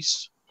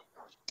injuries,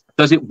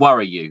 does it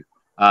worry you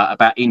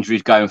about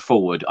injuries going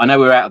forward? I know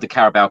we're out of the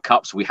Carabao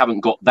Cup, so we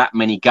haven't got that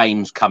many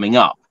games coming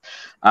up.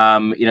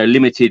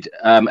 Limited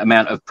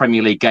amount of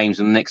Premier League games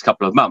in the next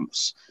couple of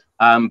months.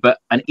 But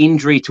an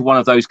injury to one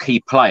of those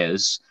key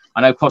players,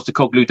 I know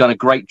Postecoglou done a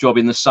great job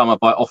in the summer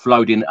by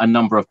offloading a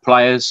number of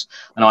players,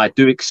 and I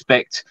do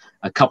expect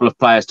a couple of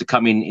players to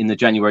come in the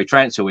January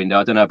transfer window.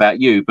 I don't know about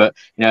you, but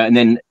and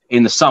then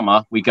in the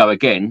summer we go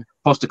again.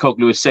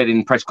 Postecoglou has said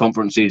in press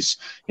conferences,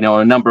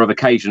 on a number of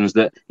occasions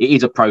that it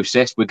is a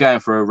process. We're going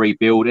for a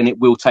rebuild, and it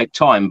will take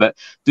time. But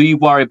do you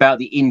worry about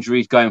the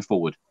injuries going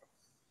forward?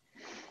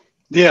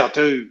 Yeah, I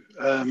do,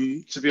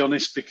 to be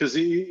honest, because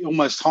it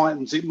almost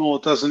heightens it more,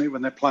 doesn't it,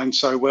 when they're playing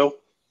so well?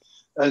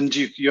 And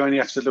you only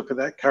have to look at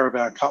that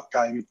Carabao Cup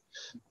game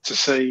to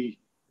see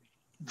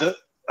that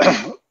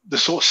the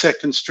sort of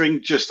second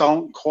string just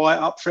aren't quite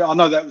up for it. I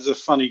know that was a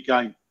funny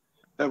game.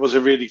 That was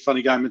a really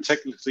funny game. And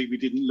technically we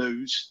didn't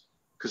lose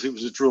because it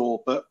was a draw,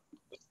 but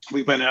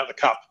we went out of the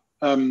cup.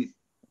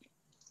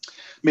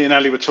 Me and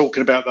Ali were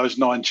talking about those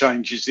 9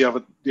 changes the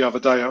other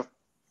day.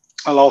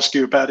 I'll ask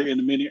you about it in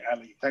a minute,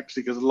 Ali,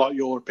 actually, because I'd like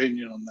your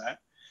opinion on that.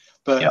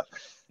 But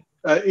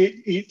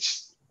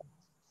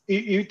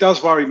it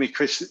does worry me,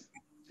 Chris.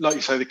 Like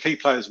you say, the key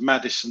players,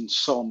 Maddison,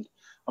 Son.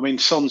 I mean,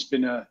 Son's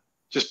been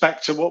just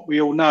back to what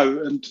we all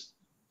know. And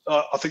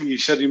I think you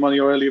said in one of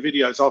your earlier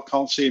videos, I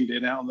can't see him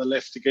being out on the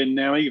left again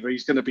now either.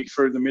 He's going to be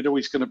through the middle.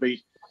 He's going to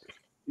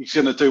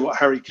do what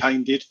Harry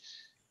Kane did.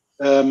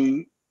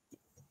 And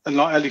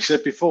like Ali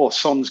said before,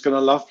 Son's going to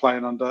love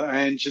playing under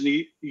Ange, and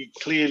he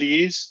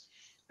clearly is.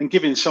 And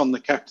giving Son the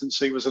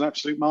captaincy was an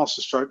absolute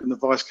masterstroke, and the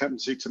vice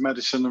captaincy to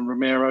Maddison and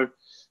Romero,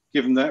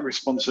 given that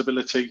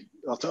responsibility.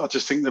 I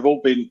just think they've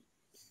all been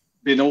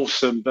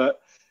awesome. But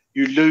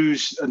you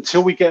lose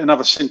until we get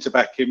another centre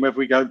back in. Whether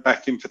we go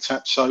back in for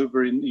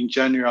Tapsoba in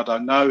January, I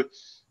don't know.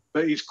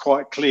 But it's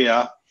quite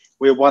clear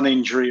we're one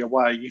injury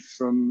away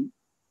from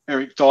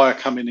Eric Dyer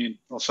coming in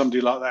or somebody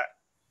like that.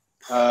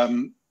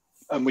 And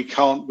we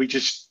can't. We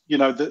just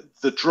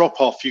the drop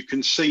off. You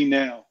can see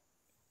now.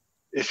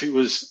 If it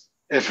was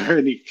ever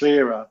any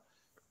clearer,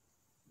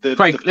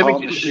 Craig,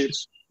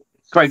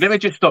 let me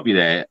just stop you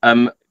there.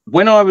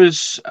 When I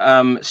was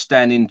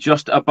standing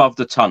just above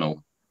the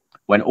tunnel,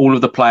 when all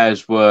of the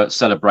players were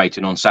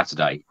celebrating on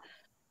Saturday,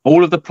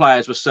 all of the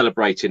players were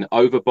celebrating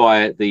over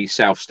by the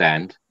south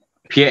stand.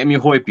 Pierre-Emile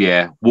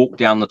Højbjerg walked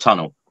down the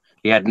tunnel.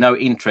 He had no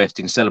interest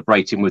in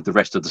celebrating with the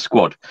rest of the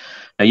squad.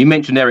 Now, you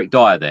mentioned Eric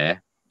Dyer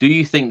there. Do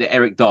you think that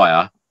Eric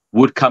Dyer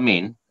would come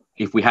in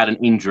if we had an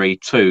injury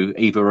to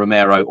either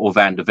Romero or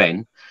Van de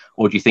Ven?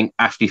 Or do you think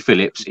Ashley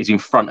Phillips is in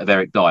front of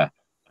Eric Dyer?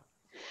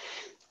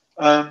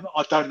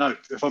 I don't know.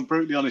 If I'm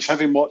brutally honest,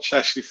 having watched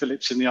Ashley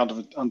Phillips in the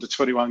under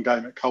 21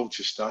 game at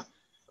Colchester,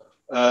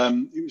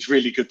 it was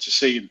really good to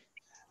see him.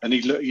 And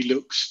he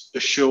looks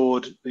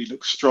assured. He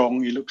looks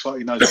strong. He looks like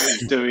he knows what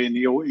he's doing.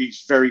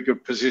 He's very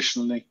good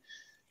positionally.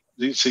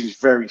 He seems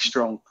very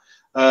strong.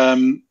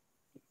 He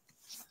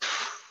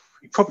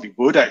probably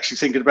would, actually,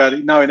 thinking about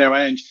it, knowing how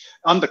Ange,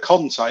 under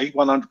Conte,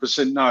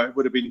 100% no, it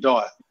would have been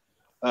Dyer.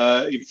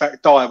 In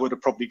fact, Dyer would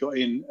have probably got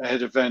in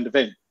ahead of Van de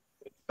Ven.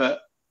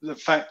 But the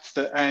fact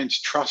that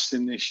Ange trusts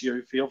in this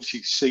youth, he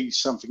obviously sees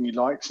something he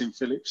likes in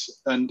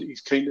Phillips, and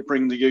he's keen to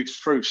bring the youth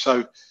through.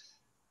 So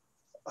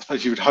I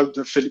suppose you would hope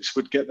that Phillips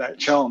would get that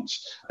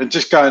chance. And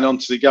just going on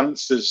to the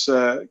youngsters,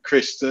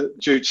 Chris,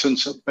 Jude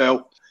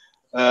Soonsup-Bell,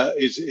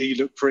 he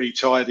looked pretty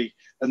tidy.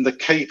 And the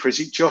keeper, is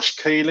it Josh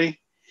Keeley?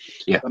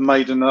 Yeah. And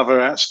made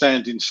another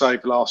outstanding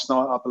save last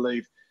night, I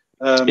believe.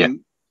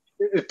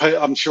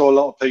 I'm sure a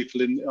lot of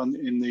people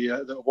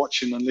that are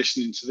watching and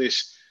listening to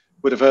this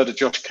would have heard of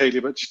Josh Keeley,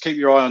 but just keep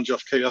your eye on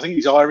Josh Keeley. I think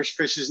he's Irish,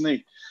 Chris, isn't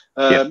he?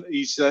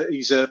 He's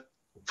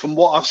from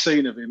what I've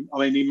seen of him, I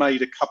mean, he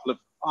made a couple of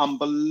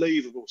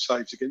unbelievable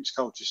saves against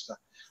Colchester.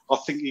 I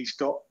think he's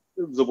got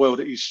the world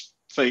at his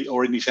feet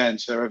or in his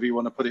hands, however you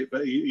want to put it,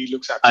 but he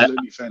looks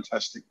absolutely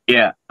fantastic.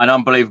 Yeah, an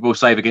unbelievable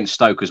save against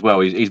Stoke as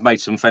well. He's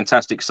made some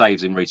fantastic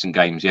saves in recent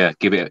games. Yeah,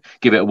 give it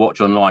a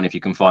watch online if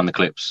you can find the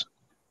clips.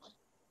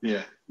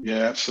 Yeah,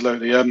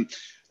 absolutely.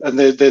 And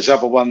there's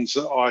other ones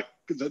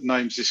that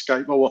names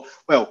escape. Well,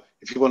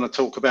 if you want to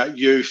talk about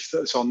youth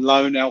that's on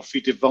loan,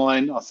 Alfie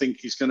Devine, I think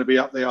he's going to be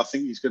up there. I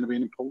think he's going to be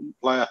an important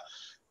player,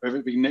 whether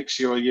it be next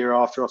year or a year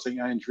after. I think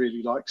Ange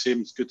really likes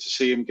him. It's good to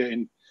see him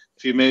getting a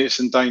few minutes.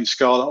 And Dane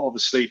Scarlett,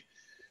 obviously,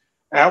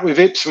 out with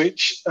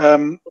Ipswich,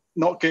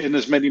 not getting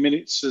as many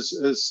minutes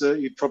as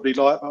you'd probably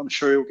like, but I'm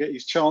sure he'll get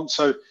his chance.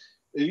 So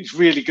it's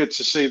really good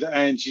to see that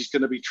Ange is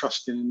going to be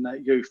trusting in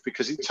that youth,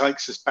 because it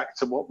takes us back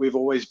to what we've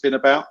always been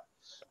about.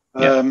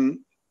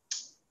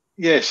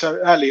 Yeah,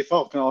 so Ali, if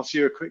I can ask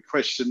you a quick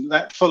question.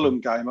 That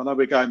Fulham game, I know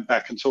we're going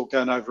back and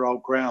going over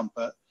old ground,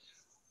 but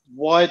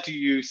why do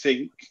you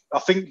think, I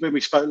think when we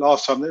spoke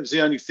last time, that was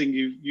the only thing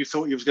you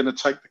thought he was going to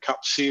take the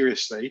cup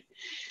seriously.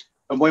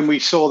 And when we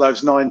saw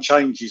those 9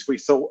 changes, we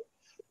thought,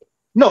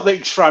 not that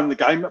he's thrown the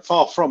game,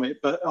 far from it,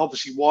 but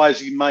obviously, why has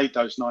he made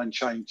those 9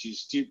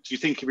 changes? Do you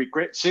think he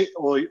regrets it,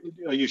 or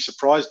are you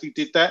surprised he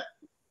did that?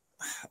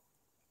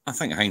 I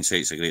think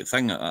hindsight's a great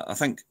thing. I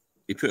think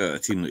he put out a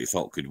team that he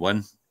thought could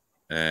win.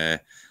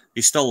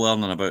 He's still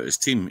learning about his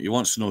team. He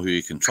wants to know who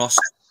he can trust.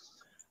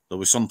 There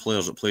were some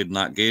players that played in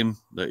that game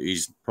that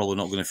he's probably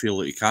not going to feel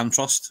that he can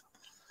trust.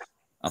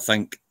 I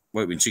think,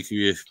 what we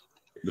cheeky,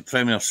 the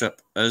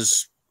Premiership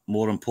is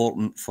more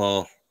important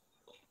for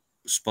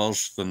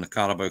Spurs than the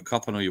Carabao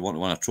Cup. I know you want to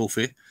win a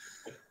trophy.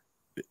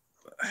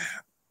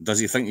 Does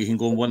he think he can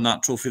go and win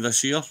that trophy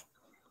this year?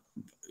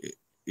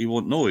 He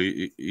won't know.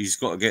 He's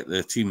got to get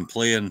the team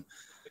playing.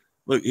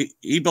 Look,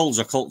 he builds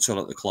a culture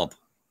at the club,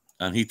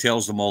 and he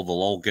tells them all they'll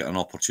all get an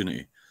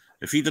opportunity.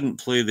 If he didn't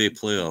play the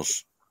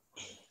players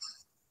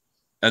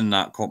in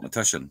that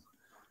competition,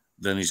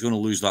 then he's going to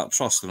lose that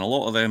trust. And a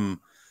lot of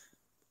them,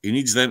 he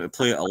needs them to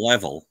play at a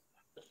level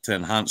to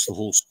enhance the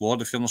whole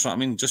squad, if you understand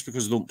what I mean. Just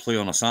because they don't play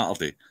on a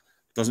Saturday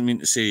doesn't mean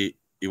to say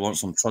he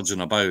wants them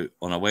trudging about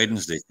on a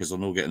Wednesday because they're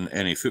not getting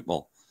any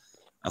football.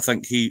 I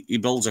think he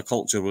builds a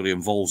culture where he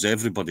involves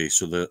everybody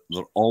so that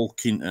they're all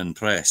keen to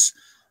impress.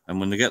 And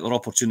when they get their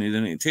opportunity, they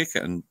need to take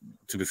it. And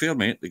to be fair,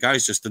 mate, the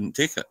guys just didn't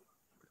take it.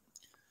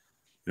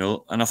 You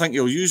know, and I think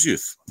he'll use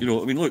youth. You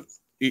know, I mean, look,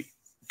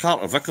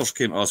 Carter Vickers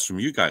came to us from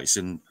you guys,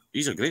 and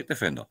he's a great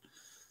defender.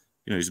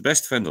 You know, he's the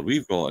best defender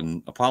we've got,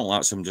 and apparently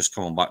that's him just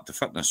coming back to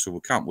fitness, so we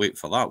can't wait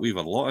for that. We've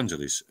had a lot of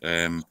injuries.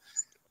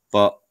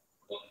 But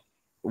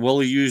will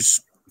he use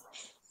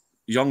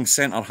young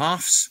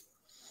centre-halves?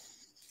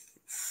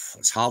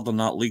 It's hard in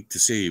that league to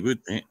say he would,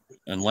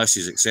 unless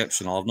he's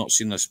exceptional. I've not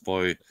seen this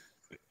boy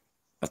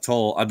at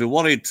all. I'd be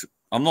worried.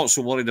 I'm not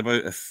so worried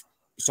about if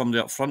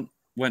somebody up front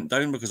went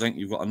down, because I think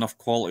you've got enough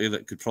quality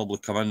that could probably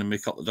come in and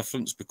make up the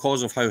difference.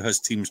 Because of how his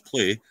teams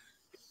play,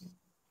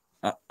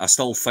 I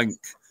still think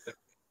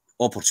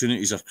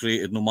opportunities are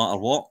created no matter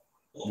what.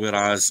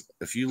 Whereas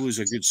if you lose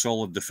a good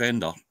solid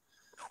defender,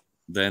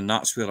 then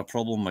that's where a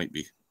problem might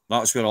be.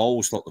 That's where I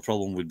always thought the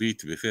problem would be,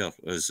 to be fair,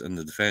 is in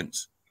the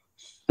defence.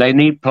 They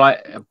need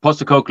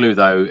Postecoglou,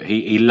 though.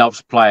 He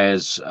loves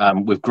players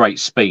with great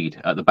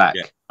speed at the back,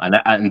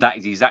 and that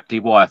is exactly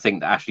why I think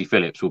that Ashley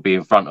Phillips will be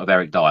in front of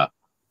Eric Dyer.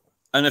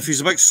 And if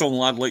he's a big strong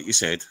lad, like you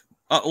said,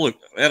 look,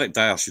 Eric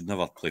Dyer should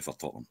never play for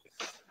Tottenham.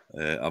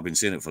 I've been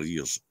saying it for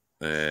years.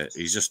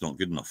 He's just not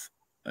good enough.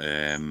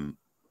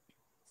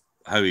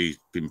 How he's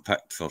been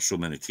picked for so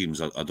many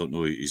teams, I don't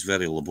know. He's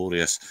very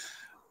laborious.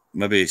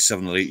 Maybe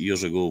 7 or 8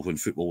 years ago, when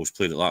football was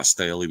played at that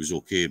style, he was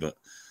okay, but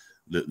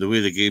the way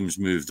the game's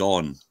moved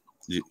on,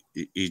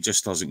 he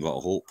just hasn't got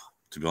a hope,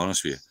 to be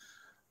honest with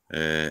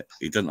you.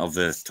 He didn't have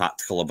the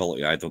tactical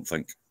ability, I don't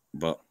think.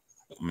 But,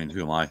 I mean,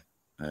 who am I?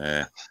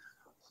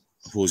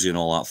 Jose and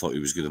all that thought he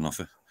was good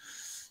enough.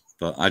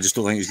 But I just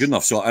don't think he's good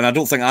enough. So, and I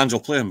don't think Ange will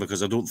play him,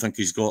 because I don't think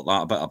he's got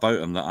that bit about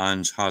him that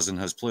Ange has in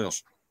his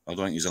players. I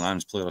don't think he's an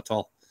Ange player at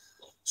all.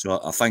 So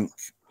I think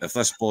if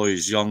this boy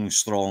is young,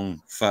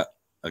 strong, fit,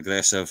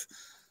 aggressive,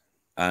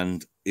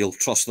 and he'll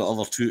trust the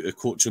other two to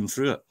coach him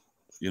through it.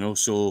 You know,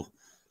 so,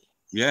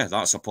 yeah,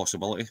 that's a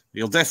possibility.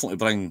 He'll definitely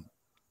bring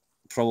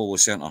probably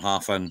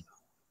centre-half in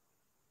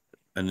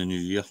the new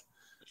year,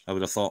 I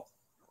would have thought.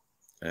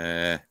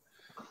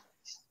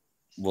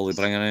 Will he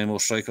bring in any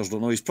more strikers?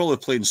 Don't know. He's probably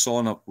playing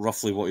Son up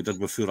roughly what he did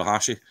with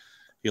Furuhashi.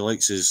 He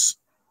likes his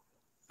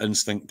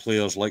instinct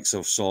players, likes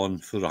of Son,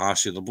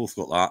 Furuhashi. They've both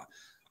got that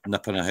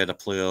nipping ahead of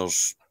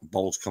players,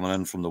 balls coming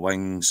in from the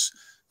wings,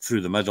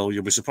 through the middle.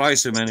 You'll be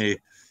surprised how many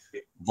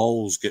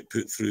balls get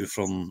put through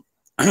from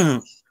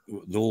the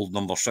old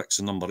number 6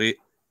 and number 8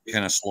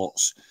 kind of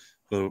slots,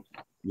 where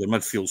the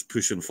midfield's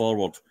pushing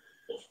forward,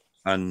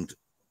 and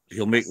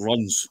he'll make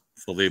runs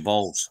for the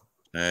balls.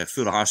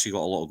 Furuhashi got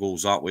a lot of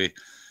goals that way.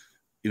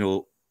 You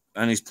know,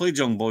 and he's played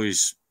young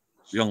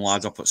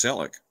lads up at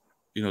Celtic.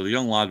 You know, the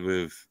young lad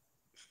we've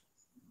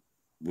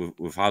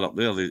had up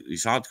there,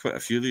 he's had quite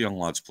a few of the young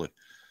lads play.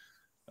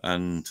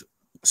 And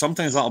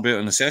sometimes that'll be out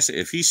of necessity.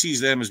 If he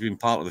sees them as being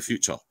part of the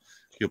future,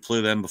 he'll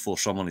play them before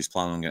someone he's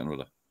planning on getting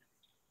rid of,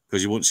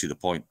 because you won't see the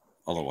point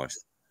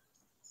otherwise.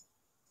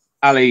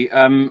 Ali,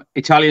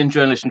 Italian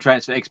journalist and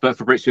transfer expert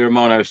Fabrizio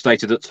Romano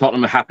stated that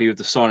Tottenham are happy with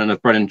the signing of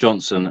Brennan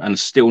Johnson and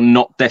still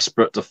not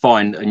desperate to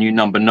find a new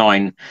number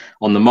 9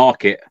 on the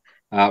market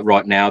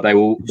right now. They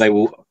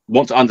will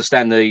want to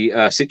understand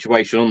the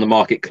situation on the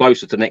market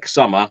closer to next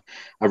summer,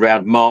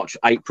 around March,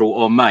 April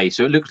or May.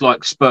 So it looks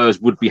like Spurs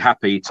would be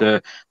happy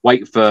to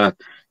wait for,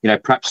 you know,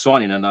 perhaps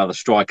signing another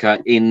striker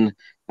in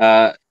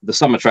the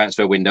summer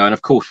transfer window. And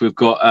of course, we've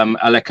got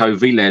Aleko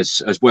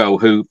Viles as well,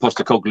 who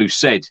Postecoglou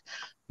said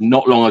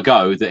not long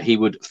ago that he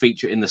would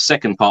feature in the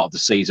second part of the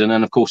season.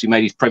 And of course, he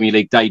made his Premier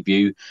League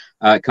debut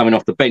coming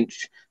off the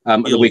bench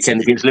at the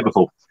weekend against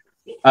Liverpool.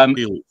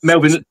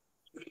 Melvyn,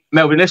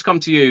 let's come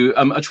to you.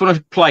 I just want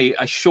to play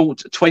a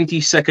short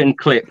 20-second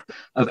clip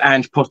of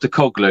Ange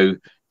Postecoglou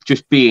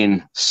just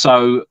being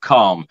so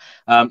calm.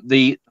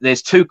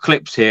 There's two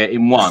clips here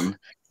in one.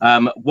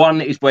 One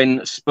is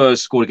when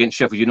Spurs scored against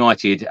Sheffield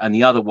United, and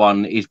the other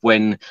one is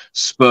when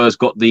Spurs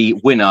got the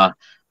winner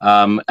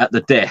at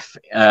the death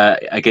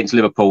against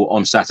Liverpool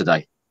on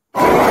Saturday.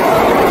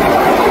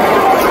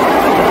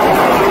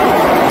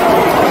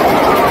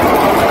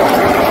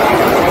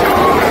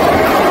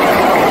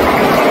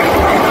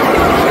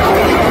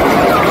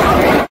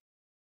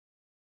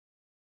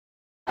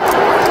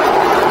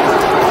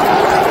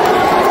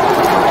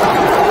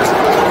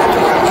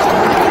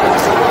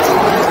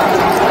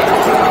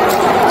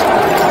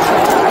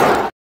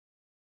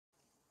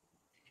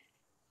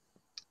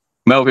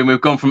 Melvyn,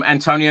 we've gone from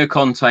Antonio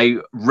Conte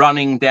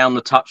running down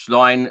the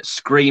touchline,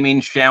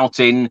 screaming,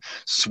 shouting,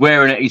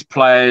 swearing at his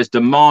players,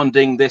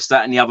 demanding this,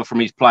 that and the other from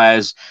his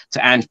players,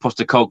 to Ange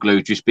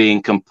Postecoglou just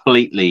being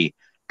completely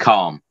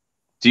calm.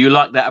 Do you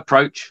like that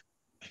approach?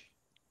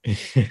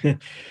 I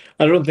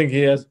don't think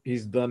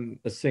he's done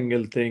a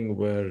single thing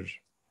where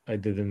I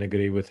didn't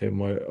agree with him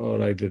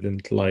or I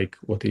didn't like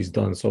what he's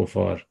done so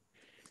far.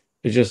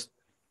 It's just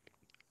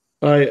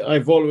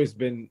I've always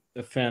been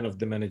a fan of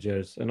the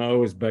managers, and I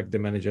always back the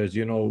managers.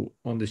 You know,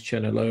 on this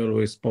channel, I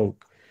always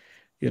spoke,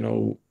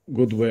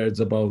 good words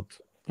about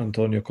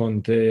Antonio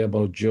Conte,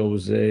 about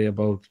Jose,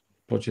 about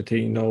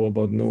Pochettino,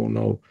 about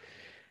Nuno.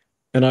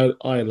 And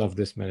I love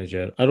this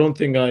manager. I don't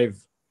think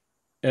I've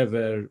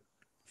ever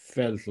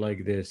felt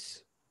like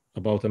this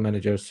about a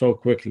manager so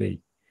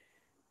quickly.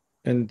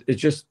 And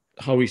it's just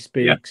how he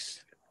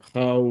speaks,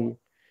 how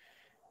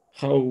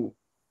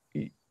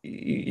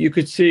you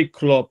could see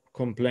Klopp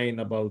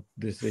complain about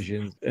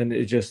decisions, and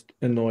it just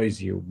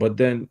annoys you. But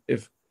then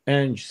if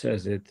Ange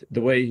says it,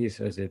 the way he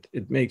says it,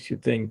 it makes you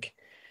think.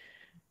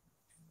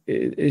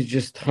 It's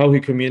just how he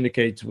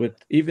communicates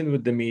even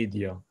with the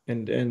media,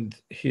 and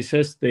he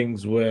says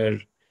things where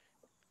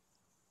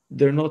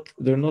they're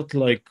not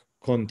like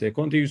Conte.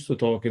 Conte used to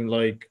talk in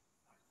like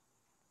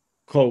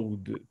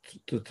code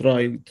to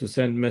try to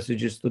send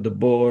messages to the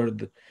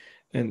board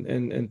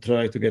and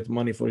try to get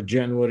money for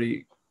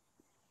January.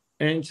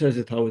 Ange says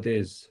it how it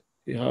is.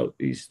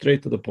 He's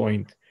straight to the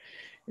point,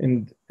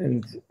 and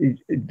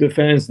the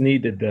fans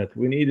needed that.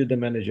 We needed the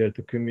manager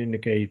to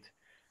communicate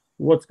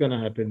what's going to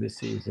happen this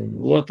season,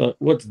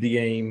 what's the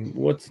aim,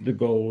 what's the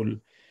goal,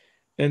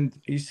 and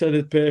he said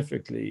it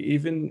perfectly.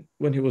 Even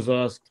when he was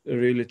asked a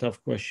really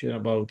tough question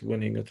about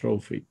winning a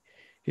trophy,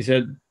 he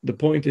said the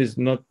point is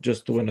not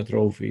just to win a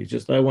trophy. It's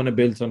just I want to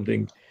build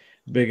something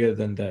bigger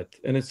than that,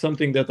 and it's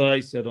something that I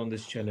said on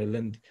this channel,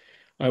 and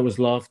I was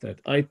laughed at.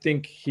 I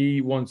think he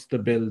wants to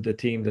build a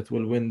team that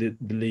will win the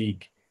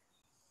league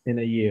in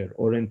a year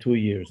or in 2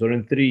 years or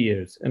in 3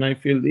 years. And I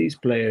feel these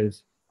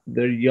players,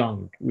 they're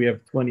young. We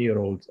have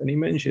 20-year-olds. And he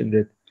mentioned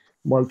it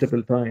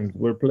multiple times.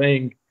 We're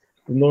playing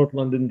the North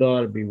London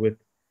Derby with,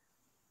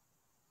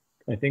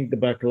 I think, the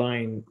back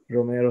line,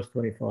 Romero's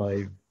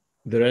 25.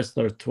 The rest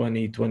are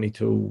 20,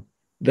 22.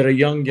 They're a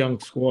young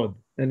squad.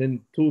 And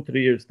in 2-3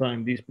 years'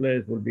 time, these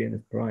players will be in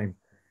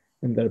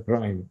their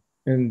prime.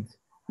 And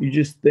you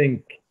just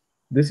think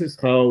this is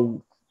how,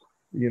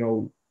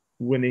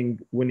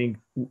 winning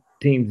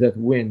teams that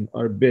win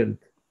are built.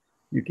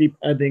 You keep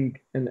adding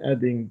and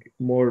adding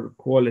more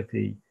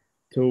quality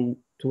to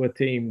a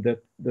team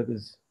that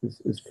is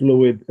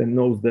fluid and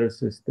knows their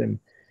system.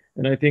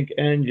 And I think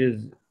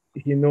Ange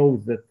he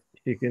knows that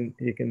he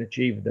can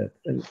achieve that.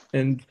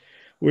 And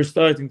we're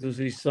starting to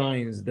see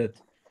signs that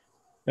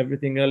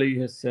everything Ali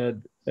has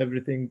said,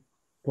 everything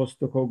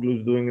Postecoglou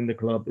is doing in the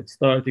club, it's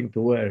starting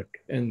to work.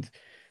 And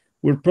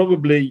we're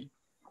probably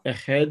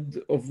ahead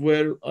of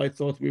where I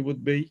thought we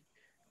would be.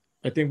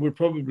 I think we're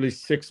probably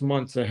 6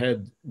 months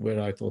ahead where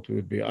I thought we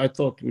would be. I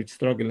thought we'd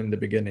struggle in the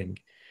beginning,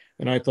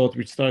 and I thought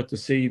we'd start to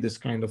see this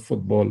kind of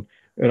football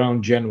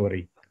around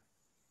January.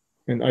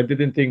 And I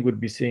didn't think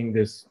we'd be seeing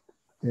this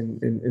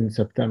in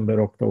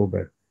September,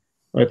 October.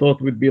 I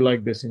thought we'd be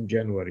like this in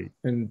January.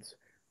 And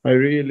I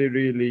really,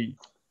 really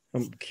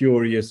am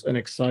curious and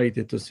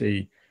excited to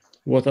see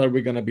what are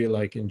we going to be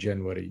like in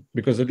January.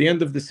 Because at the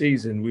end of the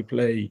season, we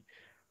play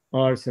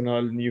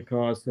Arsenal,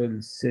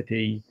 Newcastle,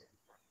 City,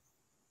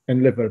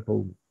 and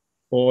Liverpool,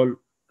 all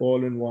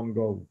in one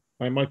go.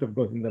 I might have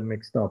gotten them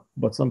mixed up,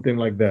 but something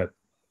like that.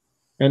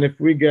 And if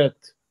we get,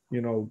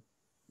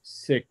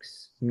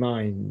 6,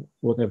 9,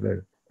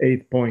 whatever,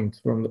 8 points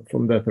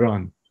from that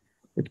run,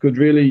 it could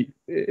really,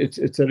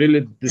 it's a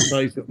really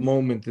decisive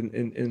moment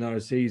in our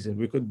season.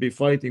 We could be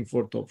fighting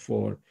for top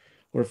 4,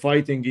 or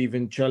fighting,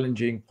 even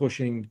challenging,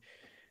 pushing.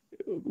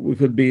 We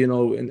could be,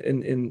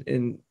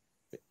 in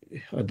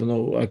I don't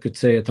know, I could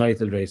say a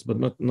title race, but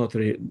not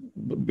really,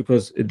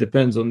 because it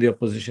depends on the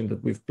opposition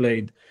that we've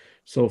played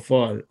so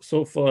far.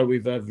 So far,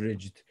 we've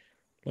averaged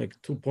like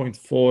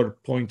 2.4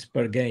 points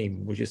per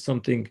game, which is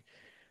something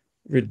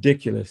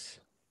ridiculous.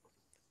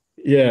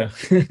 Yeah.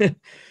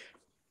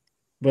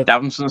 But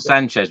Davinson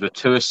Sanchez with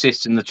 2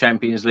 assists in the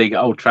Champions League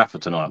at Old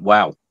Trafford tonight.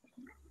 Wow.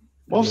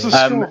 What was the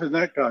score in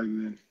that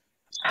game then?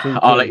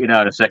 I'll let you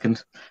know in a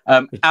second.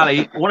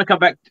 Ali, I want to come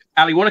back.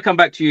 Ali, want to come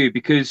back to you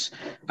because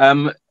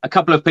a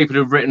couple of people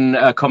have written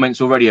comments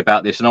already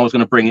about this, and I was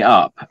going to bring it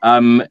up.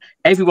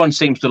 Everyone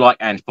seems to like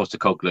Ange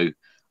Postecoglou.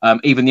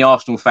 Even the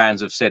Arsenal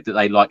fans have said that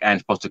they like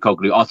Ange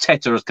Postecoglou.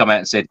 Arteta has come out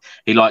and said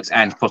he likes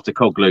Ange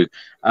Postecoglou.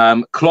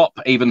 Klopp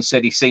even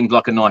said he seemed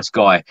like a nice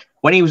guy.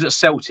 When he was at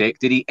Celtic,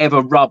 did he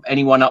ever rub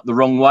anyone up the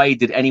wrong way?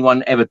 Did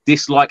anyone ever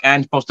dislike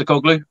Ange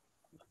Postecoglou?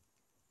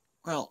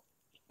 Well,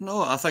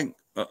 no, I think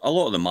a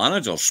lot of the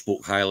managers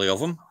spoke highly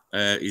of him.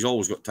 He's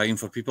always got time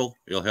for people.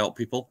 He'll help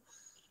people.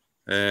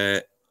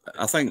 I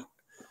think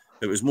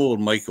it was more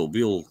Michael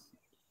Beale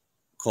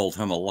called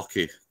him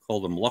lucky,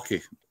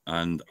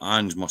 and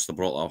Ange must have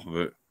brought that up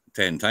about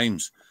 10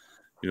 times.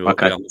 You know,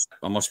 okay.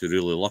 I must be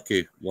really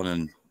lucky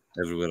winning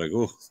everywhere I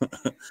go.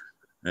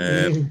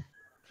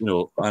 You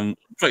know, I'm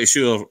pretty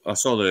sure I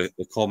saw the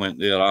comment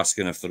there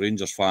asking if the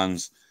Rangers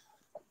fans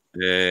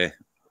were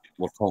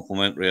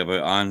complimentary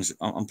about Ange.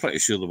 I'm pretty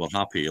sure they were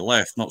happy he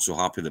left, not so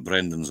happy that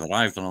Brendan's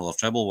arrived, another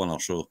treble winner.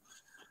 So,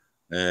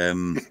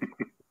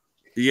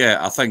 yeah,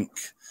 I think,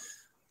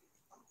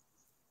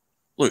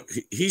 look,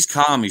 he's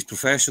calm, he's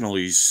professional,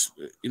 he's,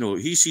 you know,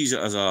 he sees it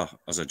as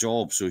a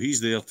job, so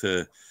he's there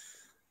to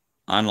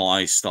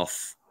analyse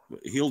stuff.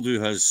 He'll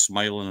do his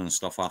smiling and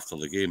stuff after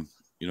the game.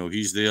 You know,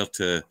 he's there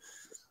to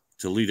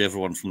lead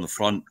everyone from the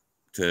front,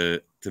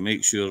 to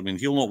make sure. I mean,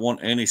 he'll not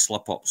want any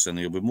slip-ups, and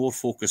he'll be more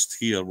focused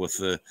here with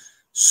the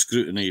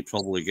scrutiny he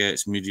probably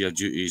gets, media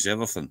duties,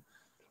 everything.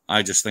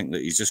 I just think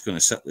that he's just going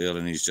to sit there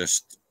and he's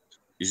just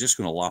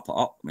going to lap it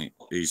up, mate.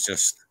 He's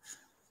just,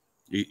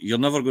 you're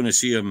never going to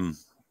see him.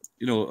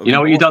 You know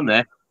what you've done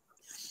there.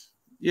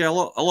 Yeah, a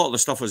lot of the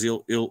stuff is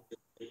he'll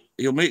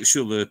make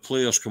sure the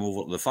players come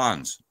over to the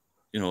fans.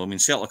 You know, I mean,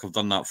 Celtic have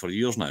done that for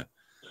years now,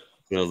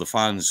 where the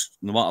fans,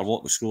 no matter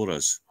what the score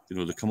is, you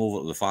know, they come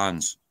over to the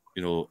fans,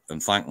 you know,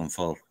 and thank them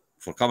for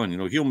coming. You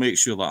know, he'll make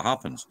sure that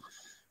happens.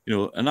 You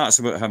know, and that's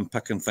about him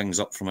picking things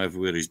up from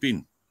everywhere he's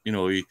been. You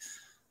know,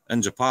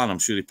 in Japan, I'm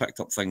sure he picked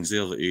up things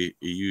there that he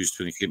used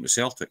when he came to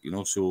Celtic. You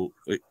know, so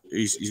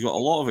he's got a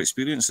lot of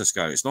experience. This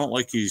guy. It's not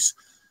like he's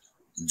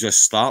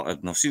just started.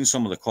 And I've seen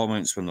some of the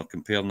comments when they're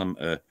comparing him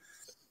to,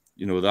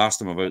 you know, they asked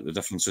him about the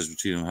differences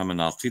between him and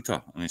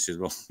Arteta, and he said,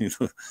 "Well, you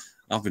know,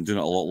 I've been doing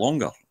it a lot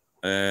longer,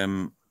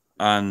 and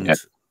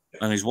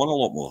he's won a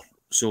lot more."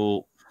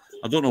 So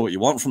I don't know what you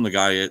want from the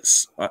guy.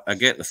 I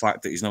get the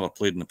fact that he's never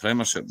played in the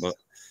Premiership, but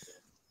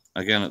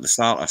again, at the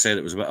start, I said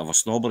it was a bit of a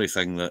snobbery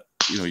thing that,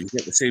 you know, you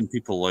get the same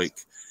people like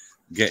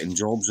getting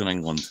jobs in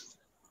England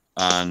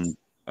and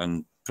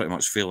pretty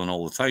much failing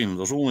all the time.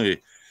 There's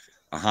only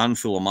a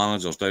handful of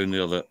managers down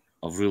there that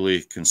have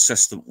really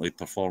consistently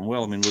performed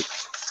well. I mean, look,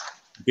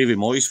 Davy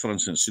Moyes, for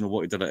instance, you know,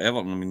 what he did at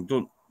Everton. I mean,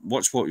 don't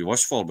watch what you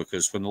wish for,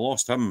 because when they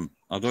lost him,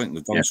 I don't think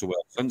they've done so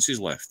well since he's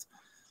left,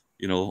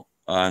 you know,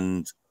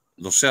 and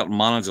there's certain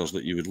managers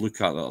that you would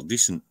look at that are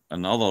decent,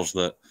 and others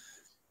that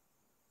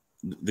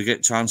they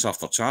get chance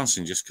after chance,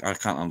 and I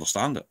can't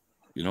understand it,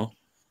 you know.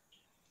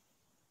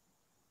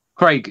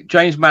 Craig,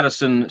 James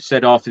Maddison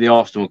said after the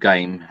Arsenal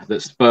game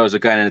that Spurs are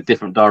going in a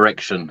different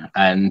direction,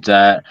 and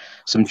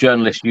some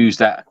journalists used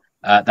that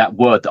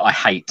word that I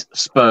hate,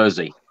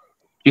 Spursy.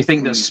 Do you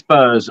think that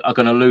Spurs are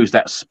going to lose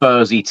that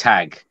Spursy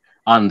tag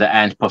under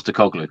Ange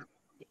Postecoglou?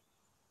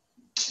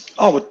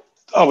 I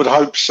would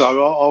hope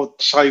so. I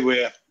would say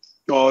I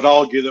would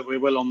argue that we're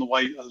well on the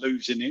way to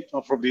losing it.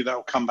 Probably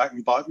that'll come back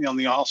and bite me on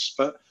the arse.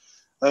 But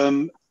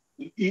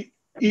you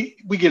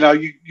know,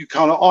 you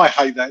can't. I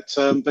hate that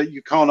term, but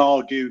you can't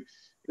argue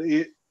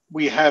that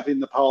we have in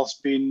the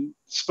past been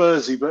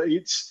Spursy. But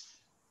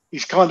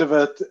it's kind of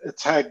a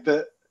tag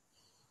that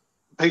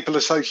people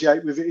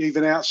associate with it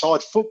even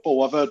outside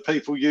football. I've heard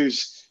people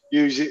use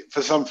it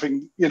for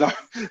something, you know,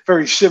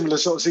 very similar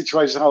sort of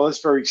situation. Oh,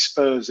 that's very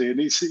Spursy, and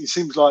it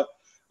seems like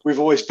we've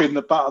always been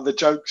the butt of the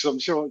jokes. I'm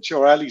sure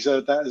Ali's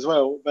heard that as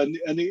well. And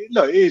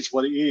look, it is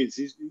what it is.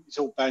 It's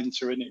all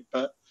banter in it.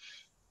 But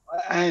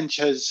Ange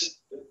has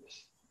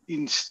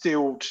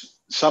instilled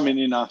something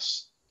in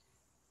us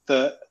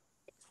that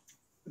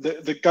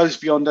goes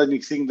beyond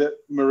anything that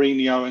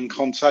Mourinho and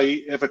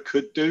Conte ever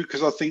could do.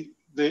 Because I think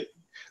that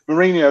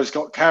Mourinho's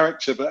got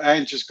character, but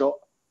Ange has got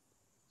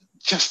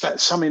just that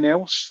something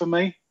else for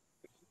me.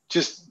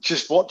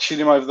 Just watching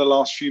him over the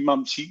last few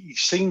months, he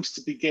seems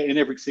to be getting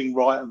everything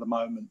right at the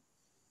moment.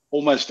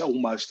 Almost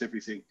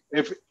everything.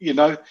 You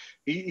know,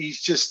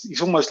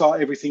 he's almost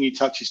like everything he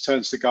touches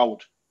turns to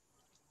gold.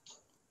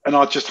 And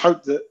I just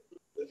hope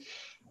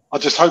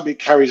it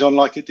carries on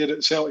like it did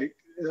at Celtic,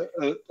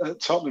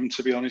 at Tottenham,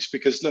 to be honest.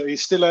 Because look,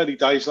 it's still early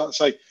days. Like I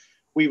say,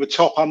 we were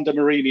top under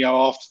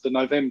Mourinho after the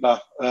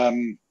November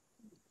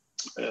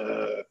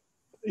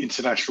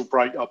international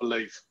break, I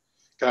believe,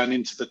 going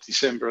into the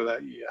December of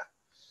that year.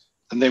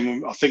 And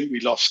then I think we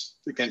lost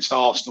against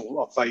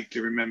Arsenal. I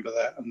vaguely remember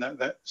that, and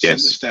that sent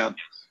us down.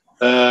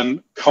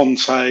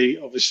 Conte,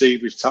 obviously,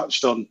 we've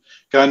touched on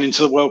going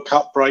into the World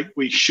Cup break.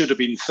 We should have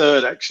been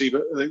third, actually,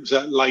 but it was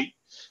that late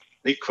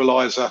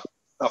equaliser.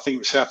 I think it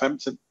was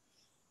Southampton.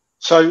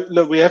 So,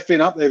 look, we have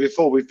been up there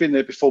before. We've been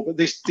there before. But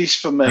this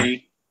for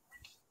me,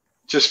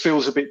 just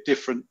feels a bit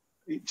different.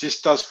 It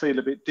just does feel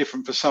a bit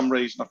different for some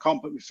reason. I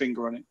can't put my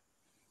finger on it.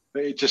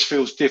 But it just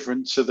feels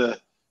different to the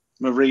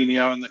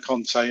Mourinho and the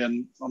Conte.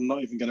 And I'm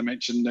not even going to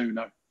mention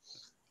Nuno.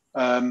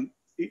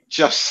 It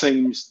just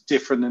seems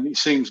different, and it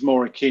seems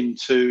more akin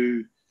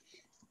to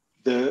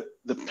the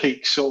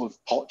peak sort of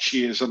Poch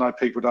years. I know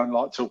people don't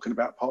like talking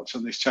about Poch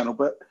on this channel,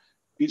 but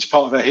it's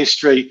part of our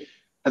history,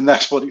 and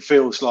that's what it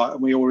feels like.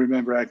 And we all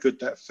remember how good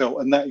that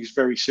felt, and that is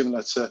very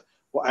similar to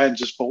what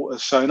Ange has brought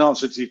us. So, in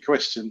answer to your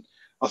question,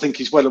 I think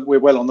we're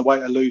well on the way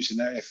to losing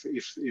that,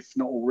 if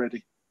not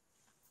already.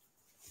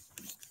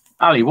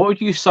 Ali, what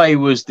would you say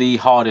was the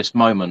hardest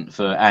moment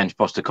for Ange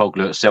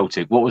Postecoglou at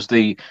Celtic? What was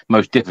the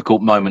most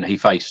difficult moment he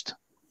faced?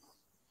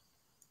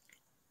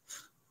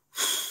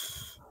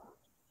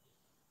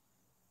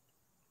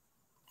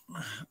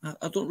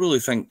 I don't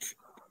really think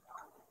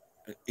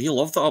he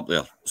loved it up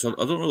there. So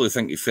I don't really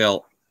think he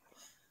felt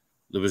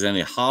there was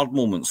any hard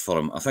moments for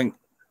him. I think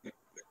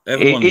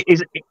everyone...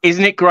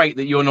 Isn't it great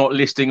that you're not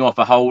listing off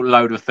a whole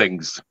load of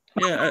things?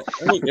 Yeah,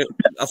 look,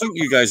 I think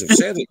you guys have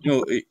said it.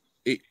 You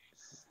know,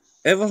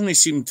 everything he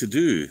seemed to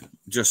do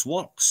just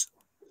works.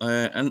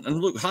 And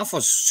look, half of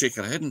us shake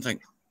our head and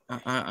think,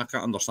 I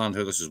can't understand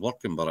how this is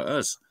working, but it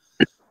is.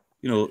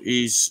 You know,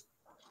 he's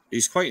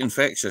quite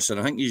infectious, and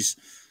I think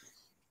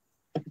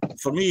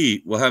for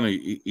me, with him,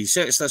 he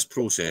sets this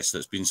process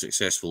that's been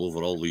successful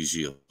over all these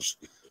years,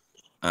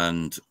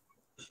 and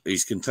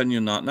he's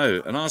continuing that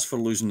now. And as for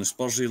losing the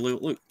Spurs,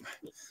 look,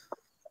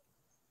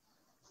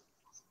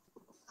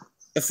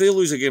 if they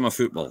lose a game of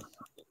football,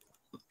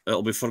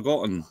 it'll be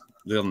forgotten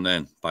there and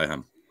then by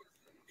him.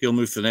 He'll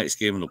move to the next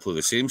game and they'll play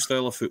the same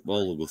style of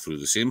football. They'll go through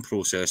the same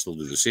process. They'll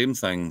do the same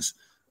things.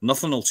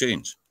 Nothing will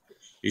change.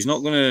 He's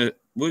not going to...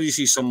 Where you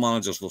see some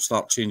managers, they'll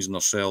start changing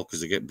their style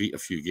because they get beat a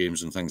few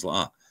games and things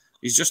like that.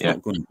 He's just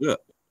not going to do it,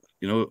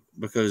 you know,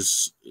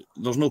 because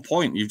there's no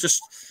point. You've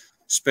just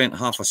spent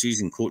half a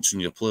season coaching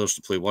your players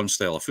to play one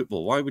style of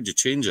football. Why would you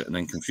change it and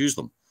then confuse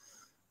them?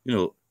 You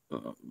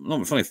know,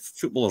 not funny,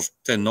 footballers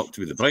tend not to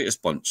be the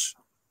brightest bunch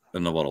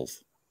in the world.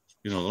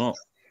 You know, they're not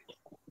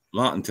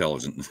that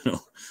intelligent, you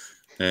know.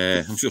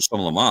 I'm sure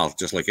some of them are,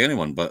 just like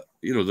anyone, but,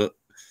 you know,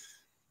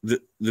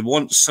 they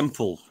want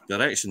simple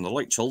direction. They're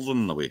like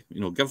children in a way.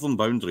 You know, give them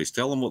boundaries,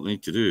 tell them what they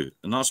need to do,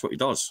 and that's what he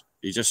does.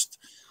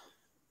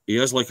 He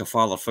is like a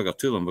father figure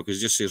to them, because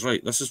he just says,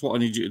 right, this is what I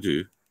need you to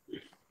do.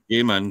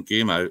 Game in,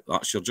 game out,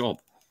 that's your job.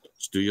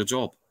 Just do your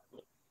job.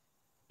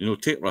 You know,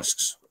 take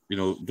risks. You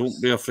know,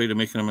 don't be afraid of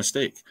making a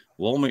mistake.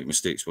 We'll all make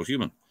mistakes. We're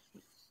human.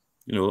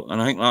 You know,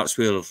 and I think that's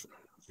where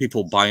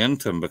people buy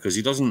into him, because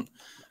he doesn't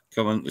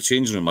come into the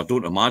changing room. I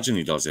don't imagine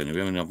he does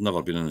anyway. I mean, I've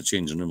never been in the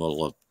changing room,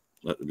 although it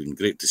would have been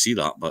great to see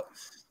that. But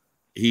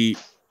he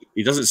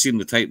doesn't seem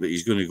the type that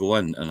he's going to go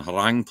in and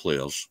harangue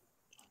players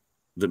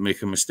that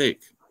make a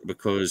mistake,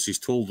 because he's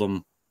told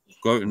them,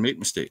 go out and make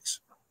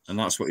mistakes. And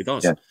that's what he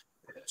does. Yeah.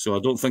 So I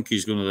don't think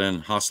he's going to then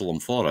hassle them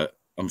for it.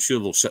 I'm sure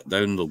they'll sit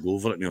down, they'll go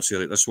over it, and he'll say,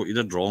 right, this is what you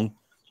did wrong.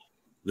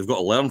 They've got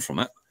to learn from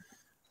it.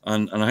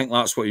 And I think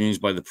that's what he means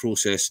by the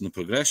process and the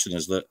progression,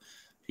 is that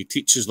he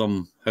teaches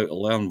them how to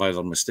learn by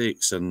their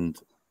mistakes. And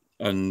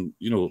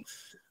you know,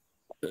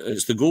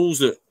 it's the goals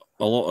that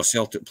a lot of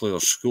Celtic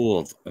players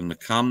scored and the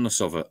calmness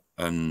of it.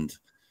 And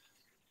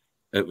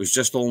it was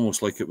just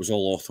almost like it was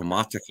all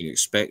automatic and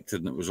expected,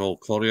 and it was all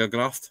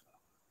choreographed,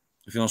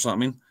 if you know what I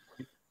mean.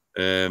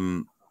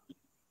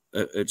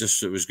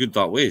 It was good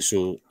that way.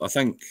 So I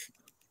think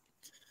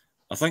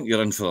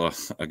you're in for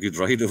a good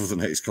ride over the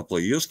next couple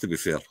of years, to be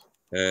fair.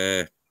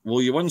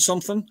 Will you win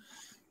something?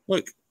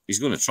 Look, he's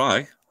going to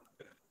try,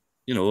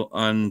 you know,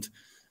 and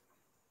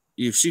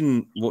you've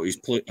seen what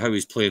how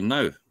he's playing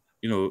now.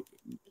 You know,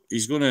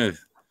 he's going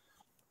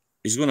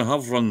to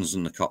have runs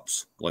in the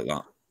cups like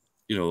that.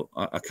 You know,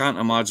 I can't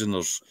imagine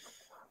there's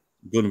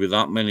going to be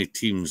that many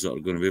teams that are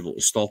going to be able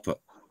to stop it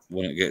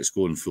when it gets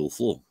going full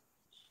flow.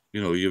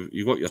 You know,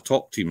 you've got your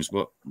top teams,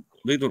 but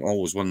they don't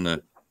always win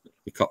the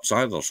cups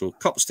either. So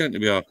cups tend to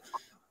be a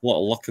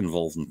lot of luck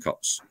involved in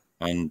cups.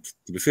 And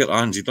to be fair to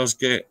Ange, he does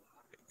get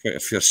quite a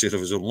fair share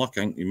of his own luck.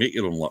 I think you make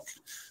your own luck.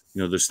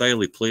 You know, the style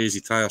he plays, he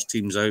tires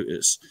teams out.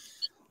 It's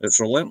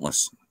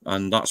relentless.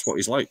 And that's what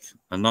he's like.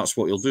 And that's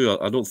what he'll do.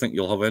 I don't think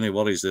you'll have any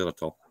worries there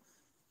at all.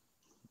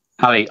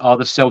 Ali, are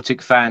the Celtic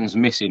fans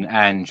missing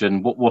Ange,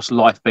 and what's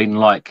life been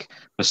like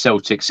for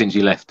Celtic since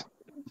he left?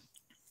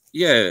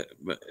 Yeah,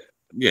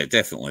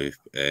 definitely.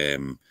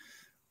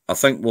 I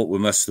think what we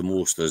miss the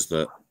most is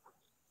that,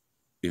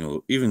 you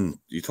know, even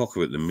you talk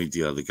about the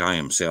media, the guy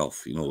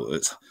himself, you know,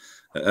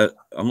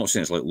 I'm not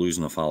saying it's like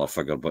losing a father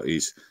figure, but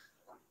he's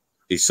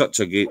such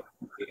a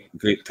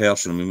great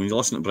person. I mean, when you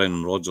listen to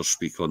Brendan Rodgers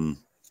speak on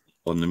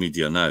the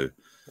media now,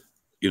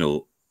 you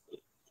know,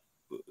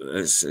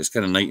 it's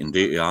kind of night and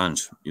day to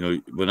Ange. You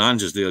know, when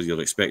Ange is there,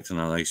 you're expecting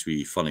a nice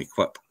wee funny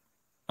quip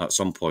at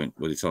some point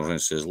where he turns around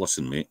and says,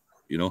 "Listen, mate,"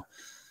 you know.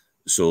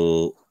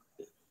 So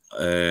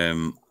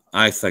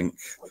I think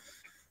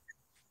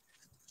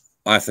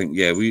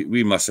yeah,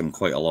 we miss him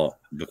quite a lot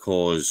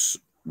because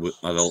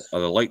I'd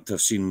have liked to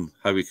have seen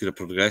how we could have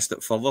progressed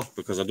it further,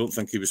 because I don't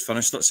think he was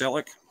finished at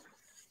Celtic.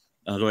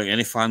 And I don't think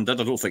any fan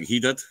did. I don't think he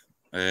did.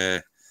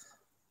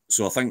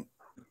 So I think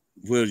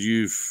where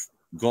you've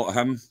got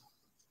him,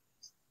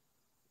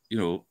 you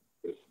know,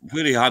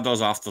 where he had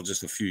us after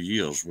just a few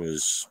years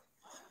was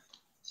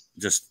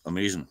just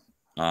amazing.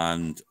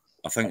 And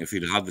I think if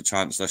he'd had the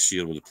chance this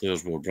year with the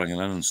players we were bringing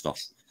in and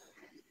stuff,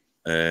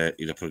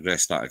 he'd have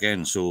progressed that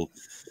again. So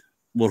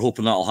we're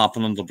hoping that'll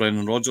happen under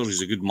Brendan Rodgers.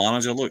 He's a good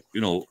manager. Look,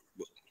 you know,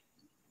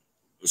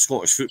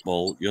 Scottish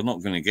football, you're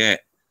not going to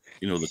get,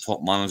 you know, the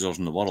top managers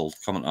in the world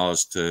coming to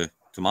us to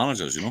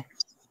manage us, you know.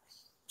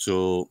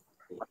 So,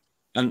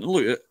 and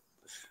look,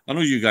 I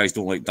know you guys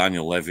don't like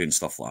Daniel Levy and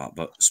stuff like that,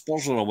 but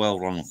Spurs are a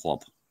well-run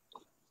club.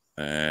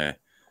 They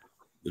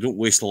don't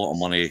waste a lot of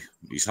money.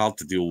 He's hard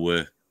to deal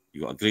with.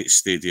 You've got a great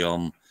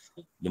stadium.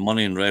 The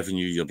money and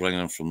revenue you're bringing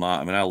in from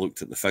that. I mean, I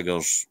looked at the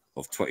figures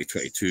of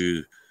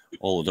 2022,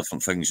 all the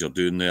different things you're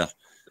doing there.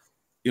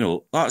 You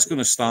know, that's going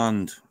to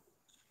stand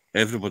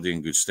everybody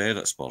in good stead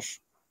at Spurs.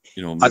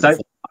 You know,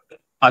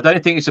 I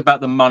don't think it's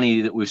about the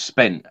money that we've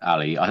spent,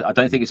 Ali. I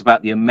don't think it's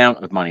about the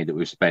amount of money that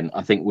we've spent.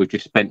 I think we've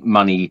just spent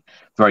money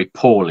very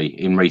poorly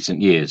in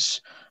recent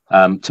years.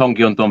 Tongi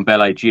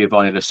Ndombele,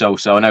 Giovanni Lo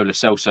Celso. I know Lo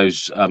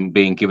Celso's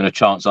being given a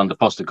chance under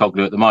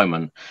Postecoglou at the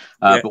moment.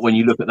 But when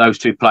you look at those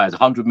two players,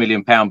 £100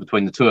 million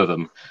between the two of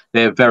them,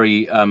 they're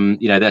very,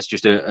 you know, that's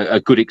just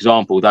a good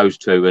example, those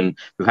two. And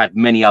we've had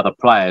many other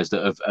players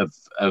that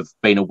have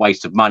been a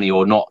waste of money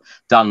or not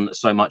done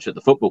so much at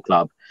the football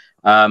club.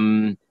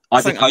 I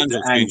think Ange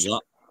will change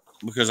that,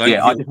 because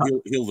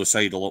he'll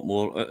decide a lot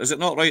more. Is it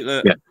not right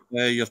that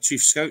your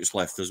chief scout's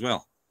left as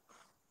well?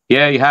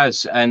 Yeah, he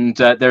has, and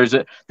there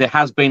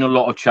has been a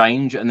lot of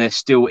change, and there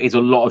still is a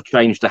lot of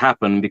change to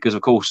happen because,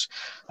 of course,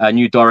 a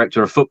new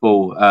director of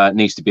football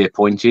needs to be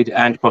appointed.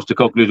 And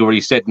Postecoglou has already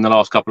said in the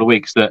last couple of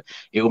weeks that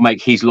it will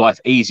make his life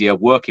easier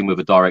working with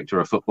a director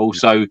of football.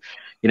 So,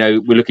 you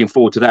know, we're looking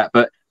forward to that.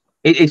 But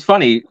it's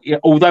funny,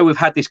 although we've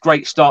had this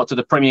great start to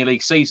the Premier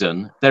League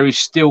season, there is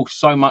still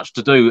so much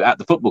to do at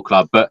the football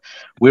club. But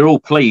we're all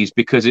pleased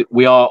because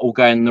we are all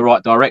going in the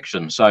right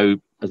direction. So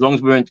as long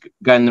as we're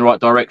going in the right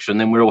direction,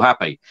 then we're all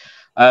happy.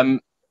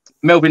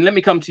 Melvyn, let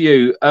me come to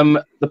you.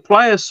 The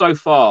players so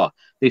far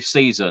this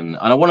season,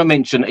 and I want to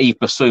mention Yves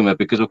Bissouma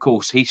because, of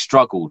course, he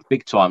struggled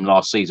big time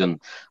last season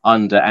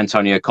under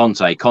Antonio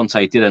Conte.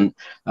 Conte didn't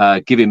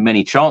give him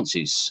many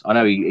chances. I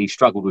know he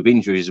struggled with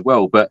injuries as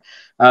well. But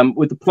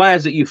with the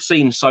players that you've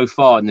seen so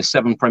far in the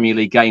 7 Premier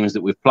League games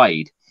that we've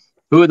played,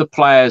 who are the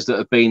players that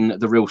have been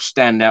the real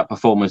standout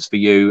performers for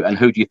you, and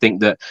who do you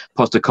think that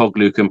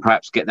Postecoglou can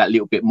perhaps get that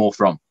little bit more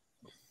from?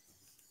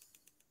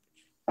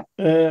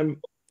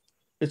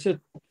 It's a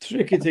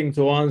tricky thing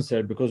to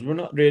answer because we're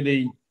not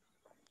really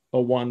a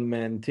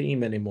one-man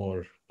team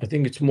anymore. I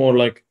think it's more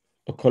like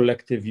a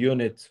collective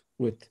unit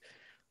with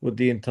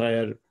the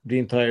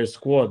entire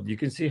squad. You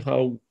can see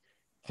how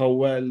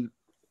well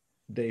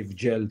they've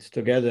gelled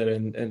together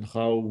and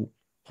how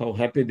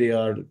happy they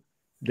are.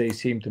 They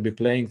seem to be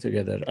playing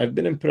together. I've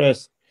been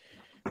impressed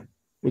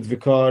with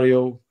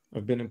Vicario.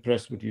 I've been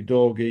impressed with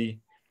Udogie.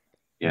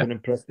 I've been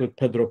impressed with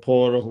Pedro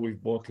Porro, who we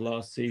bought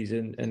last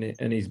season,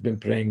 and he's been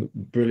playing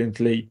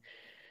brilliantly.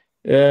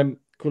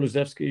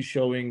 Kulusevski is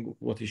showing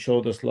what he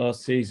showed us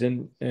last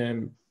season.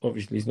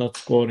 Obviously, he's not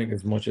scoring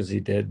as much as he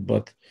did,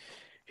 but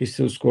he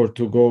still scored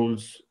 2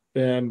 goals.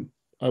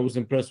 I was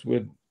impressed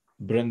with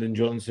Brendan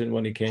Johnson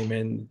when he came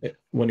in,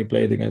 when he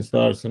played against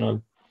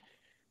Arsenal.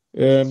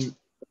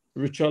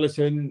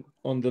 Richarlison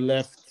on the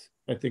left,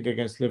 I think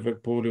against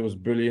Liverpool, he was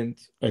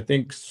brilliant. I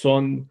think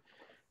Son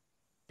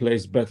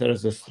plays better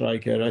as a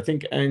striker. I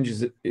think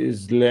Ange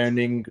is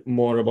learning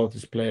more about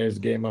his players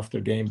game after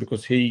game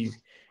because he's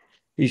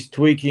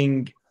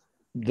tweaking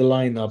the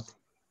lineup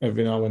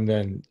every now and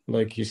then.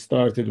 Like he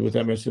started with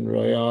Emerson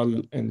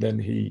Royal, and then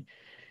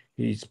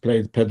he's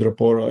played Pedro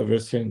Porro ever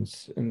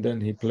since, and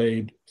then he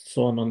played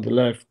Son on the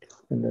left,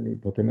 and then he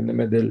put him in the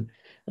middle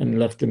and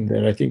left him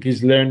there. I think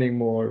he's learning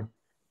more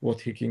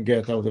what he can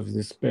get out of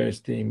the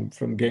Spurs team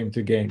from game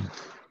to game.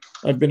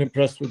 I've been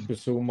impressed with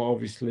Bissouma,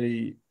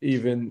 obviously.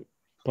 Even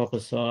Papa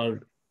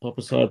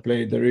Sarr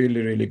played a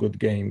really, really good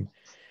game,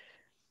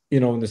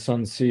 in the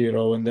San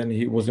Siro, and then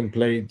he wasn't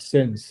played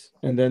since.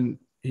 And then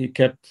he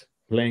kept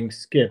playing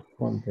Skip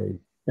Conte,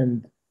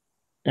 and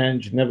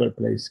Ange never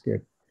plays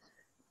Skip.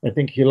 I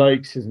think he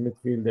likes his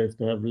midfielders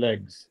to have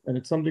legs, and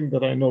it's something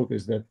that I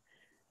noticed that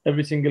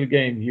every single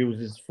game he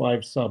uses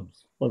 5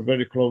 subs, or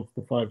very close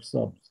to 5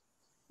 subs.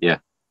 Yeah.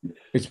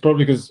 It's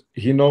probably because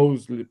he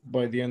knows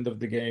by the end of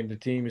the game the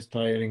team is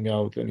tiring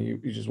out, and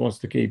he just wants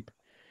to keep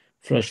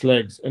fresh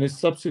legs. And his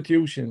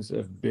substitutions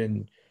have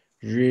been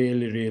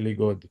really, really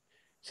good.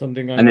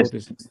 Something I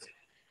noticed.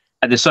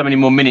 And there's so many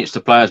more minutes to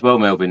play as well,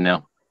 Melvyn,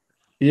 now.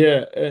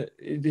 Yeah,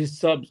 these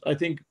subs. I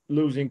think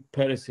losing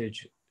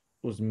Perisic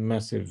was a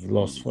massive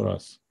loss for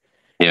us.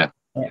 Yeah,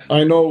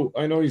 I know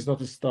he's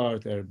not a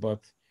starter, but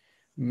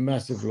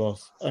massive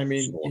loss. I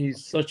mean,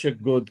 he's such a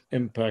good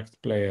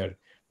impact player.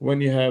 When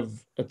you have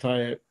a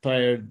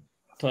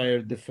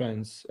tired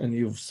defense and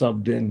you've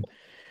subbed in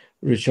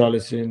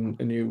Richarlison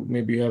and you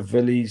maybe have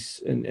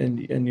Velis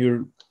and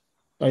you're,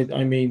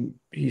 I mean,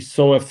 he's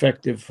so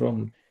effective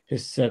from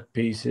his set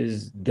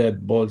pieces,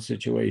 dead ball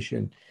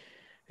situation.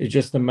 It's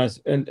just a mess,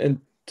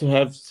 and to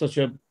have such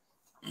a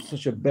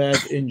bad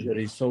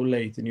injury so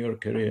late in your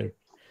career.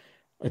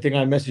 I think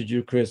I messaged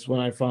you, Chris, when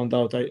I found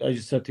out. I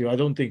just said to you, I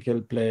don't think he'll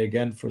play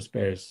again for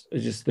Spurs. I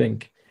just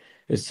think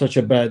it's such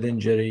a bad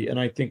injury, and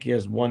I think he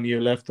has 1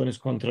 year left on his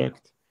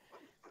contract.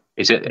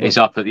 it's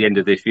up at the end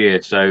of this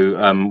year.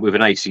 So with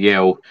an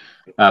ACL,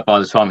 by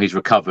the time he's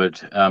recovered,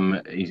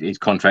 his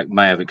contract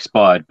may have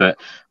expired. But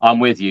I'm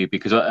with you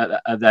because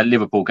at that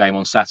Liverpool game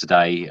on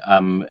Saturday,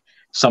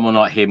 someone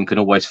like him can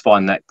always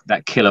find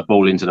that killer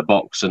ball into the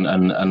box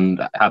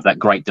and have that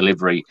great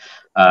delivery,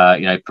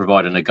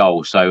 providing a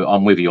goal. So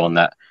I'm with you on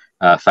that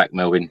fact,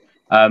 Melvyn.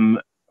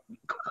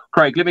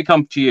 Craig, let me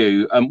come to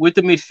you. With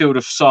the midfield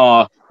of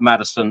Sarr,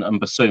 Maddison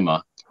and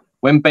Basuma,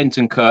 when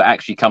Bentancur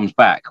actually comes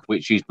back,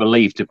 which is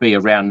believed to be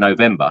around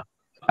November,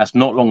 that's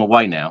not long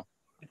away now,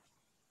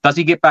 does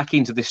he get back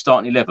into this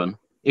starting 11?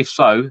 If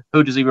so,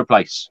 who does he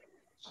replace?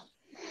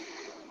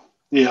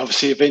 Yeah,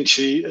 obviously,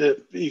 eventually,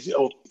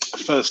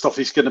 first off,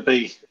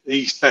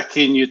 he's back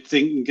in, you'd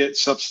think, and get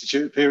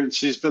substitute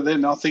appearances. But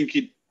then I think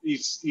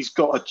he's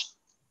got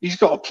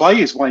to play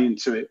his way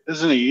into it,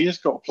 hasn't he? He's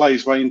got to play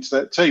his way into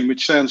that team,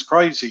 which sounds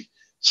crazy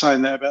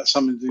saying that about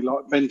somebody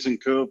like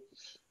Bentancur.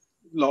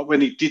 Like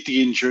when he did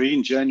the injury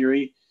in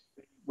January,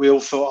 we all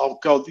thought, oh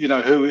God,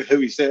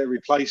 who is there to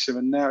replace him?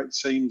 And now it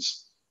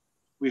seems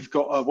we've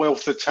got a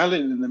wealth of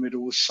talent in the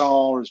middle.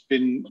 Sarr has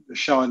been a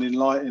shining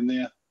light in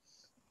there.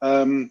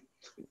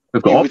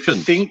 We've got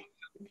options.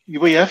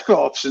 We have got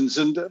options,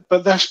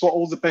 but that's what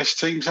all the best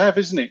teams have,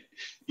 isn't it?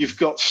 You've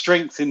got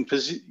strength in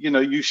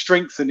you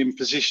strengthen in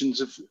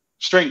positions of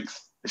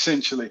strength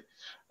essentially,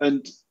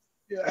 and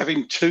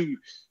having 2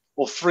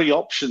 or 3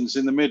 options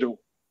in the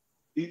middle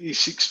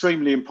is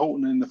extremely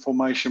important in the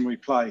formation we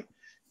play.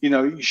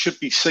 You should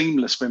be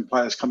seamless when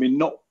players come in,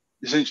 not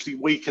essentially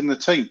weaken the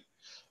team.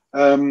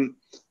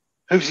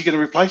 Who's he going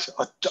to replace?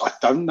 I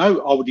don't know.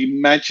 I would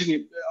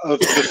imagine of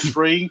the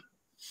 3,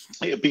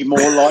 it would be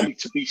more likely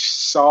to be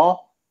Sarr.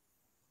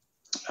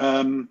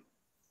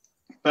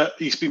 But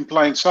he's been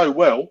playing so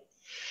well,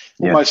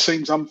 almost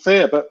seems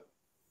unfair, but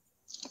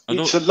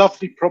it's a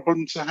lovely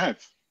problem to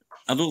have.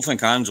 I don't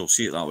think Ange will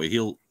see it that way.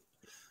 He'll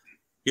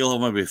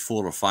have maybe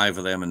 4 or 5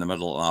 of them in the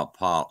middle of that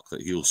park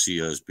that he'll see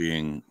as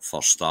being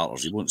first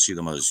starters. He won't see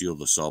them as you're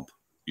the sub,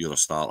 you're a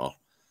starter.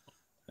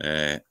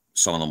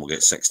 Some of them will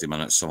get 60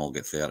 minutes, some will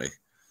get 30.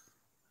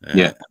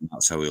 And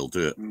that's how he'll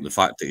do it. The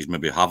fact that he's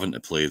maybe having to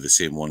play the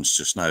same ones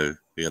just now,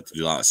 he had to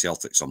do that at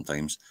Celtic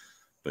sometimes,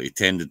 but he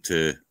tended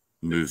to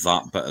move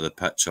that bit of the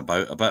pitch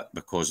about a bit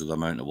because of the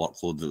amount of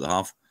workload that they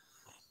have.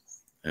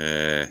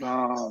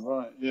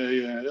 Right.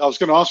 Yeah. I was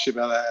going to ask you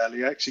about that,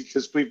 Ali, actually,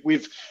 because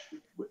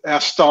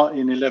our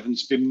starting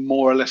 11's been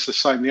more or less the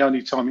same. The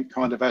only time it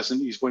kind of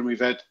hasn't is when we've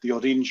had the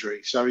odd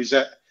injury. So is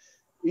that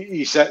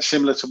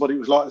similar to what it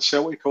was like at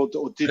Celtic, or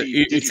did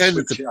he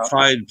tended to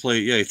try and play?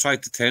 Yeah, he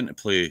tried to tend to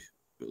play.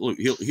 Look,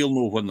 he'll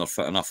know when they're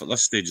fit enough. At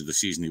this stage of the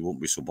season, he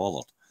won't be so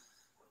bothered.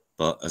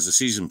 But as the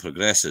season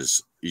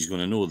progresses, he's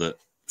going to know that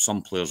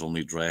some players will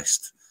need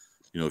rest.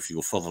 If you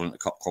go further into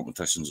cup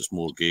competitions, it's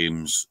more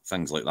games,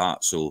 things like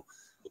that. So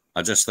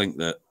I just think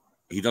that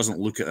he doesn't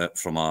look at it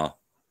from a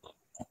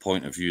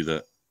point of view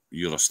that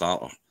you're a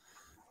starter.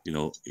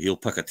 He'll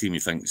pick a team he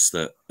thinks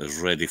that is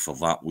ready for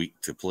that week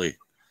to play.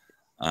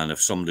 And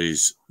if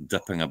somebody's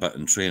dipping a bit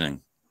in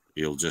training,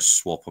 he'll just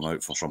swap them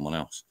out for someone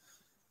else.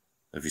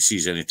 If he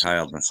sees any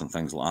tiredness and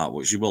things like that,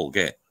 which he will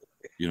get,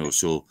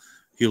 so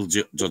he'll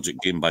judge it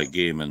game by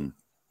game, and,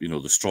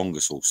 the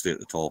strongest will stay at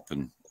the top,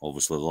 and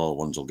obviously the other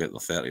ones will get the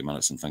 30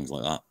 minutes and things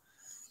like that.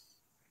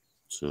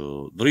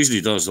 So the reason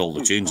he does all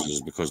the changes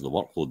is because of the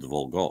workload they've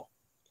all got,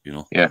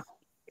 Yeah.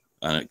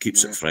 And it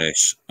keeps it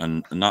fresh.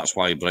 And that's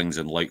why he brings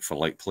in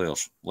like-for-like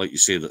players. Like you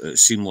say, that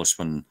it's seamless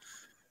when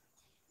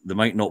they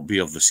might not be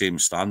of the same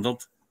standard,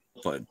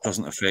 but it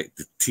doesn't affect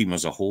the team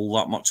as a whole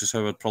that much, is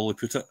how I'd probably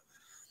put it.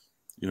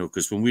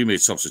 Because when we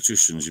made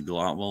substitutions, you'd be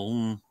like,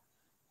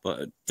 but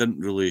it didn't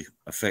really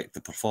affect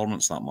the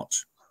performance that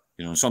much.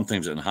 And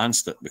sometimes it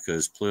enhanced it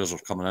because players are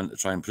coming in to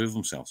try and prove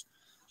themselves.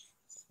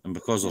 And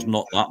because there's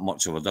not that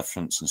much of a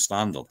difference in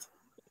standard,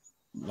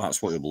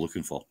 that's what you'll be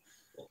looking for.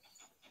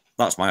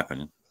 That's my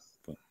opinion.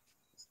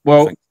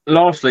 But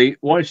lastly, I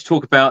wanted to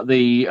talk about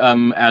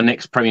our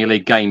next Premier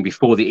League game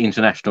before the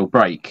international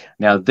break.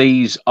 Now,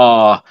 these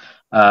are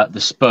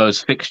the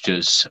Spurs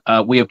fixtures.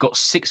 We have got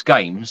 6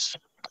 games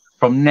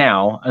from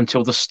now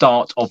until the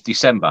start of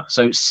December.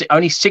 So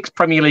only 6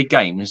 Premier League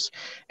games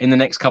in the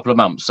next couple of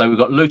months. So we've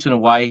got Luton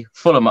away,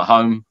 Fulham at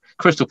home,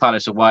 Crystal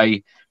Palace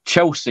away,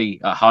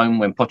 Chelsea at home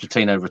when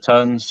Pochettino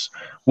returns,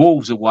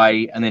 Wolves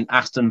away, and then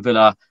Aston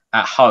Villa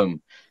at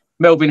home.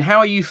 Melvyn, how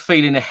are you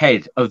feeling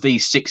ahead of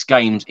these 6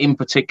 games, in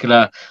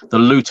particular the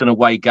Luton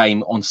away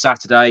game on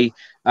Saturday?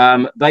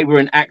 They were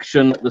in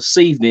action this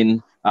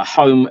evening at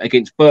home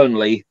against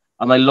Burnley,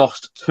 and they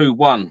lost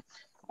 2-1.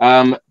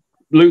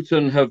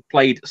 Luton have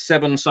played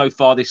 7 so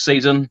far this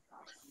season,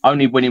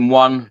 only winning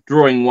 1,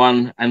 drawing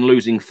 1, and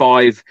losing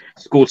 5.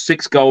 Scored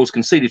 6 goals,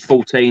 conceded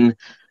 14,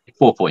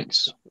 4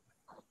 points.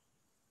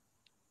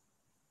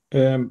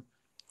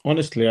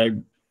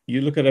 Honestly,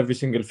 you look at every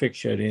single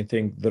fixture and you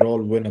think they're all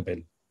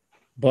winnable,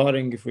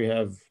 barring if we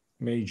have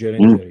major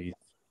injuries.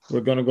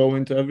 We're going to go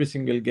into every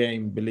single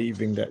game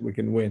believing that we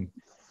can win,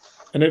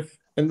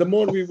 and the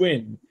more we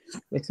win,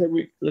 let's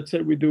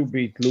say we do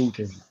beat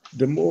Luton,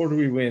 the more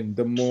we win,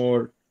 the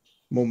more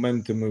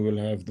momentum we will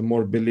have, the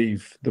more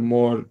belief, the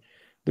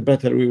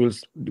better we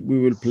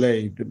will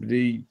play,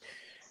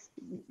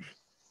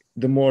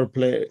 the more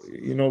play.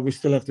 We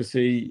still have to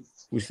see.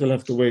 We still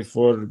have to wait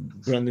for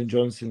Brendan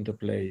Johnson to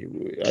play.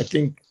 I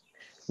think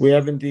we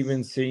haven't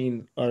even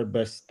seen our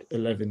best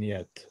 11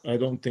 yet. I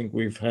don't think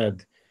we've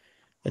had.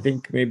 I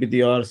think maybe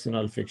the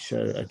Arsenal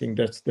fixture, I think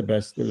that's the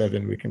best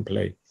 11 we can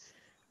play.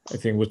 I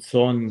think with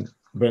Son,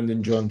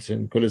 Brendan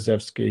Johnson,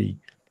 Kulusevski,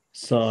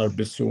 Sarr,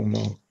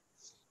 Bissouma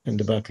in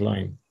the back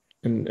line.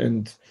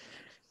 And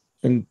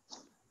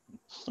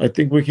I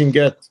think we can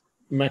get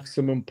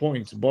maximum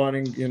points,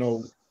 barring,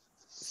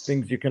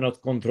 things you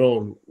cannot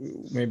control,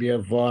 maybe a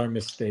VAR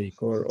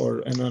mistake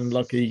or an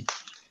unlucky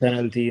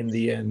penalty in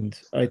the end.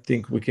 I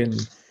think we can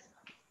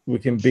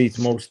beat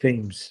most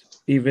teams,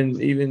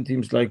 even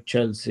teams like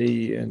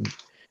Chelsea and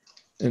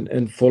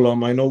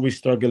Fulham. I know we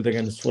struggled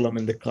against Fulham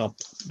in the cup,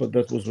 but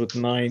that was with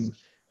nine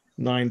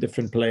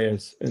different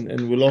players,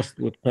 and we lost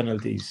with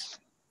penalties.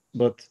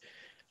 But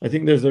I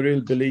think there's a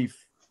real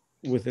belief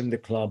within the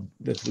club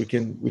that we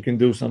can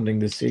do something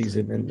this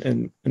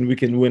season, and we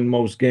can win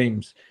most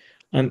games.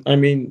 And I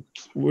mean,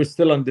 we're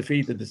still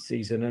undefeated this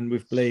season, and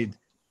we've played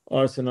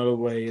Arsenal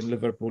away and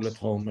Liverpool at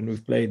home, and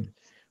we've played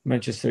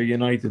Manchester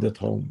United at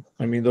home.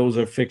 I mean, those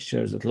are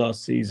fixtures at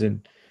last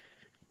season.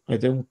 I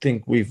don't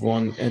think we've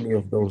won any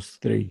of those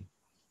 3.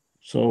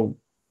 So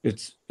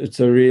it's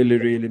a really,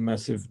 really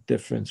massive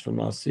difference from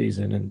last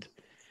season,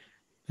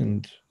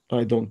 and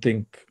I don't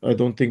think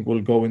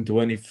we'll go into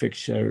any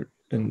fixture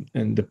and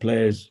the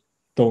players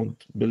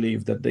don't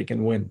believe that they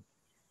can win.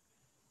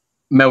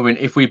 Melvyn,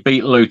 if we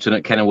beat Luton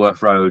at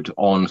Kenilworth Road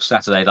on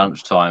Saturday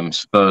lunchtime,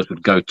 Spurs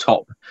would go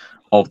top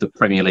of the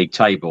Premier League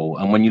table.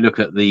 And when you look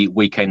at the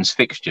weekend's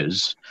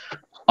fixtures,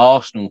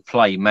 Arsenal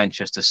play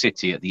Manchester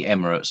City at the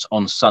Emirates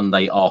on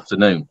Sunday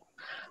afternoon.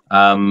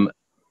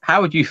 How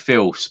would you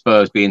feel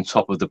Spurs being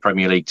top of the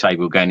Premier League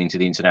table going into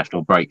the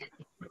international break?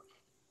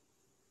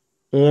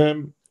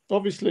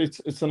 Obviously,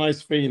 it's a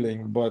nice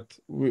feeling, but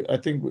I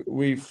think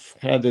we've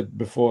had it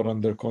before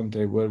under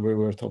Conte where we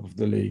were top of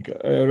the league.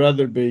 I'd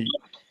rather be,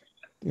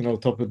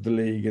 top of the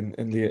league in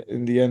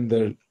the end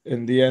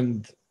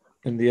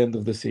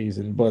of the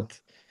season. But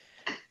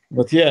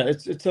yeah,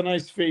 it's a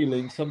nice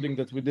feeling, something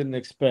that we didn't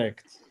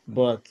expect.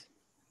 But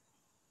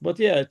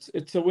yeah,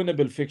 it's a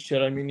winnable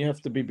fixture. I mean, you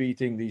have to be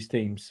beating these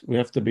teams. We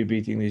have to be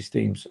beating these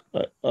teams.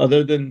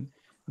 Other than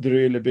the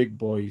really big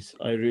boys,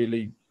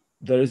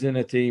 there isn't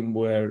a team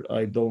where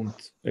I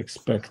don't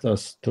expect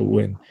us to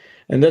win.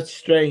 And that's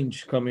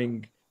strange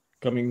coming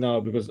now,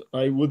 because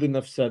I wouldn't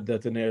have said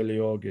that in early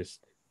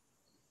August.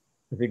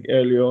 I think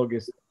early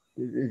August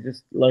is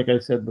just like I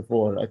said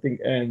before. I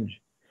think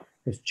Ange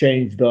has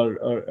changed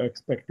our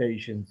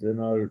expectations and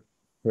our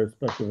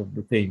perspective of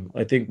the team.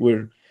 I think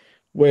we're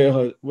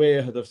way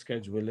ahead of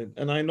schedule.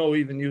 And I know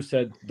even you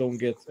said don't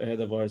get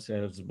ahead of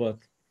ourselves, but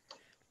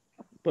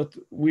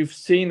we've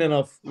seen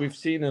enough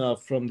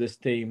from this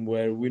team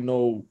where we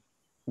know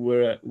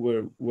where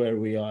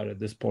we are at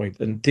this point.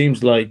 And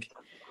teams like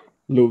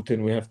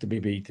Luton, we have to be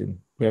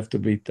beaten. We have to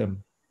beat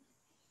them.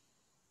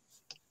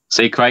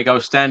 See, Craig, I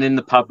was standing in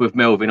the pub with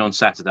Melvyn on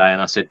Saturday and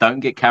I said,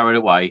 don't get carried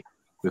away.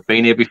 We've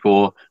been here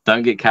before.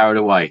 Don't get carried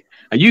away.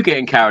 Are you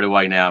getting carried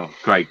away now,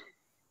 Craig?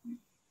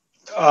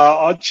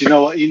 Do you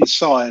know what?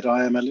 Inside,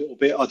 I am a little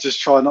bit. I just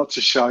try not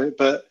to show it.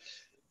 But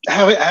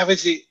how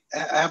is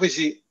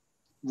it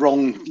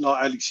wrong,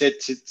 like Ali said,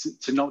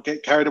 to not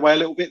get carried away a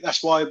little bit?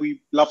 That's why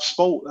we love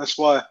sport. That's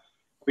why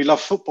we love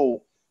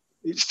football.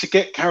 It's to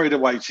get carried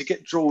away, to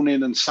get drawn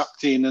in and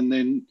sucked in, and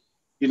then,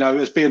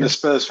 as being a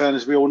Spurs fan,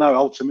 as we all know,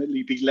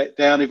 ultimately be let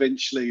down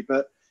eventually.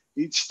 But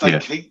they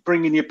keep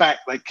bringing you back.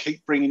 They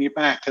keep bringing you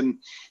back, and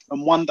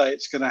one day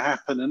it's going to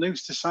happen. And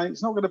who's to say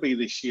it's not going to be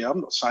this year?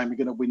 I'm not saying we're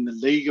going to win the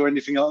league or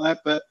anything like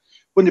that, but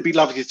wouldn't it be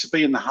lovely to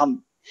be in the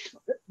hunt?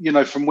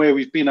 From where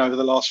we've been over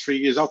the last 3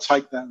 years, I'll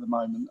take that at the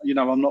moment.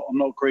 I'm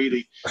not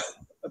greedy,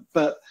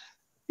 but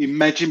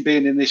imagine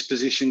being in this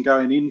position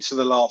going into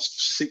the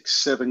last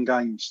 6-7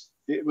 games.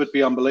 It would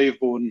be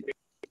unbelievable, and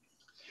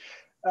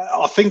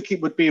I think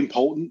it would be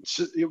important.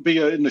 It would be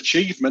an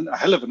achievement, a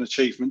hell of an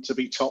achievement, to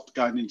be top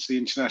going into the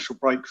international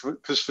break.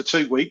 Because for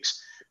 2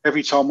 weeks,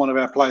 every time one of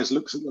our players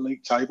looks at the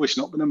league table, it's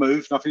not going to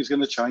move. Nothing's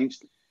going to change.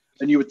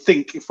 And you would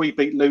think if we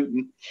beat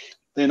Luton,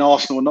 then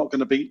Arsenal are not going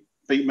to beat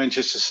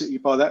Manchester City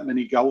by that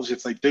many goals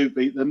if they do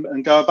beat them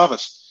and go above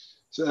us.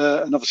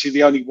 And obviously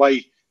the only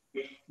way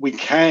we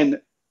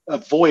can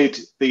avoid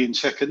being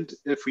second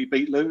if we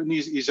beat Luton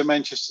is a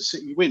Manchester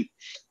City win.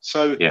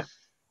 So yeah.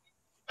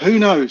 Who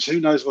knows?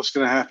 Who knows what's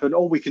going to happen?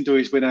 All we can do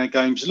is win our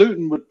games.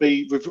 Luton would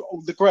be, with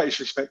all the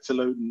greatest respect to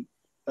Luton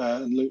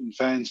and Luton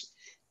fans,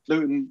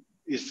 Luton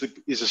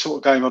is a sort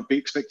of game I'd be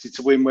expected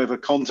to win, whether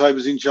Conte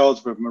was in charge,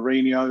 whether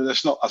Mourinho.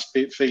 That's not us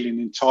feeling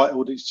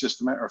entitled. It's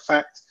just a matter of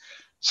fact.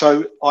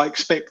 So I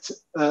expect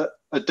a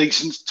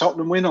decent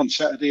Tottenham win on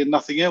Saturday and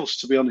nothing else,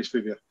 to be honest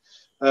with you.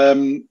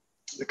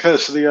 The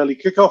curse of the early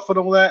kickoff and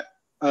all that,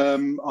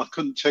 I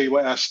couldn't tell you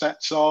what our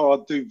stats are. I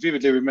do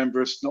vividly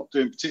remember us not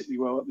doing particularly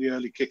well at the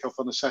early kickoff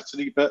on a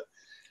Saturday, but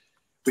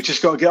we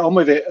just got to get on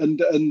with it,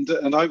 and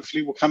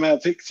hopefully we'll come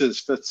out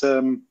victors. But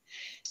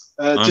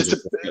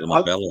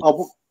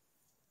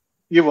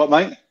you what,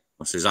 mate?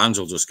 I says Ange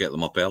will just get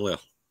them up earlier.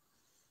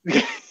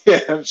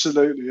 Yeah,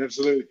 absolutely.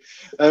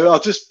 I'll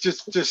just like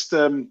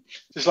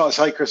to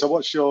say, Chris, I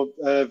watched your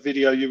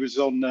video. You was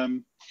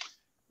on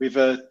with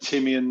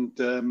Timmy and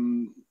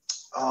the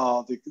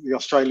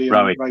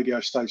Australian radio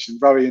station,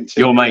 Rowie and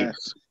Timmy. Your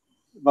mates.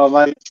 My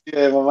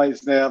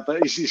mates now.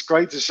 But it's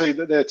great to see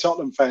that they're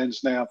Tottenham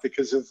fans now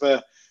because of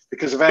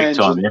Ange.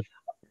 Time, yeah.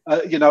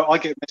 I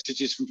get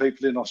messages from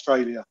people in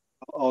Australia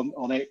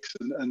on X,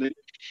 and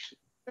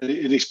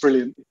it's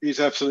brilliant. It's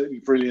absolutely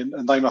brilliant,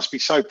 and they must be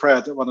so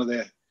proud that one of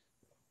their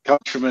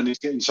countrymen is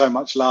getting so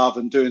much love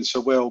and doing so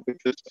well,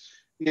 because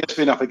he has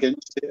been up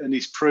against it and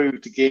he's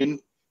proved again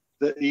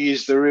that he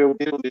is the real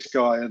deal, this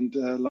guy, and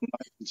long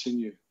may it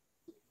continue.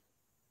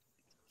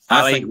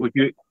 I think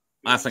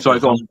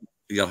sorry, go on.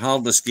 Your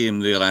hardest game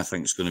there, I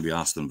think, is going to be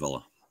Aston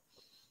Villa.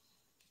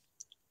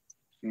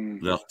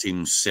 Their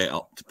team's set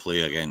up to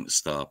play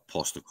against a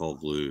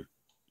Postecoglou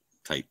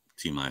type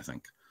team, I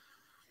think.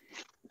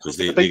 Because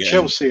they beat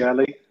Chelsea,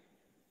 Ali.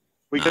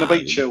 We're going to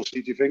beat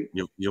Chelsea, do you think?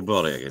 You're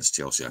brought it against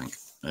Chelsea, I think.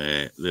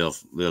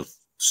 They're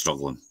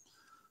struggling.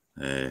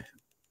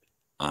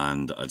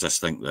 And I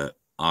just think that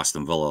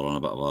Aston Villa are on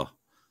a bit of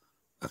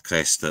a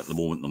crest at the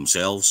moment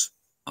themselves.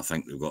 I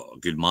think they've got a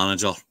good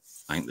manager.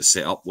 I think they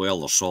set up well.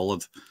 They're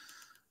solid.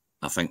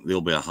 I think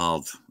they'll be a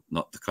hard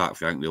nut to crack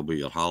for you. I think they'll be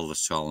your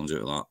hardest challenge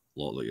out of that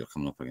lot that you're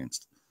coming up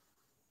against.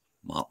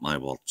 Mark my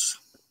words.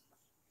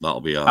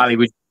 That'll be a...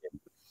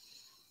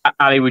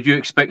 Ali, would you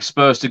expect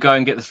Spurs to go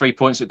and get the 3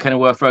 points at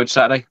Kenilworth Road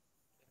Saturday?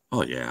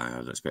 Oh, yeah,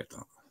 I'd expect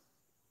that.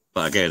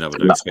 But again, I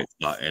would expect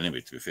that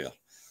anyway, to be fair.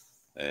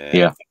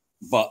 Yeah.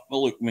 But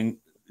look, I mean,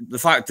 the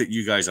fact that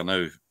you guys are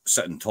now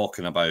sitting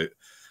talking about,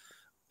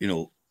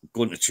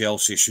 going to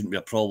Chelsea shouldn't be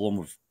a problem.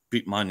 We've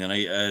beat Man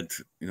United.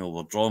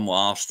 We're drawing with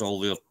Arsenal.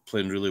 They're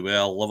playing really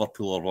well.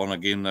 Liverpool are on a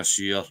game this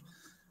year.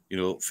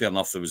 Fair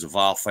enough, there was a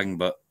VAR thing,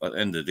 but at the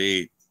end of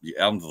the day, you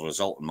earned the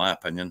result, in my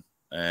opinion.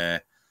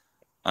 I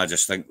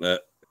just think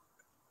that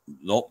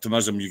the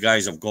optimism you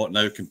guys have got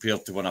now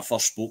compared to when I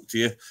first spoke to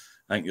you,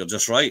 I think you're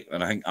just right.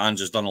 And I think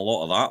Ange has done a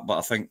lot of that. But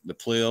I think the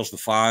players, the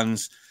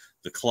fans,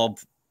 the club,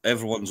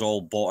 everyone's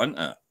all bought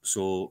into it.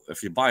 So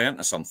if you buy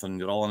into something,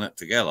 you're all in it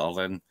together,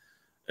 then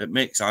it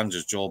makes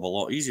Ange's job a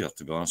lot easier,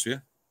 to be honest with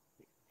you.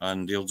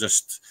 And he'll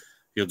just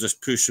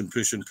push and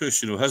push and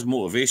push. His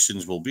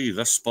motivations will be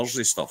this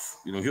Spursy stuff.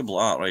 He'll be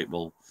like, right,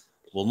 we'll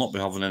not be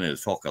having any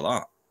talk of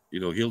that.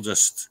 He'll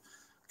just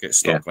get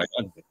stuck right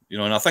in.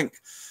 And I think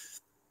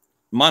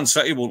Man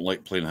City won't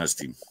like playing his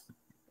team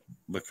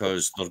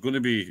because you're going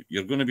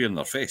to be in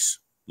their face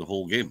the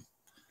whole game,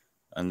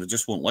 and they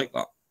just won't like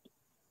that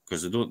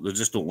because they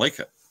just don't like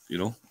it.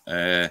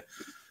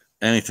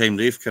 Anytime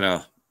they've kind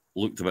of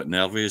looked a bit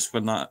nervous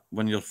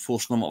when you're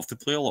forcing them off to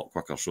play a lot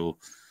quicker. So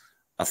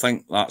I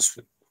think that's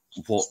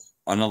what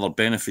another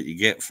benefit you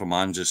get from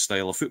Ange's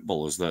style of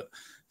football is that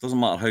it doesn't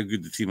matter how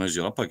good the team is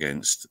you're up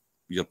against,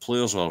 your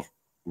players are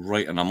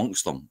right in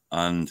amongst them.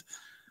 And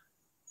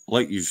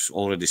like you've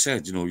already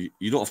said, you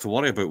don't have to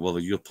worry about whether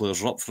your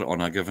players are up for it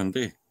on a given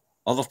day.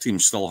 Other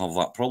teams still have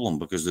that problem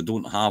because they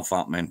don't have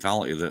that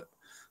mentality that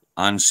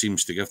Ange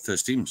seems to give to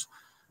his teams.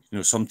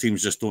 Some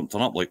teams just don't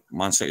turn up, like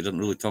Man City didn't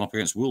really turn up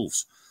against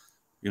Wolves.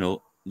 They're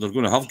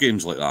going to have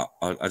games like that.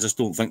 I just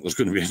don't think there's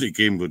going to be any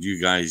game where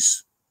you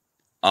guys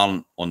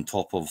aren't on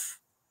top of,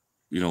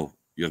 your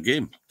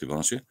game, to be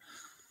honest with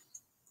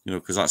you.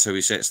 Because that's how he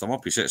sets them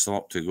up. He sets them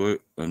up to go out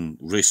and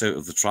race out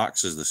of the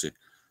tracks, as they say.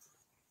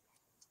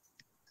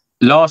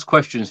 Last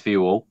questions for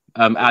you all.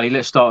 Ali,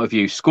 let's start with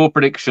you. Score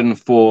prediction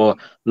for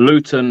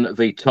Luton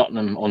v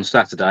Tottenham on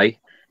Saturday.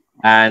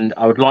 And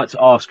I would like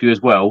to ask you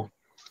as well,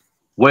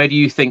 where do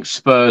you think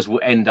Spurs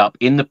will end up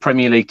in the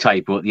Premier League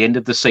table at the end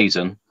of the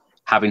season,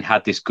 having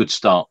had this good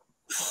start?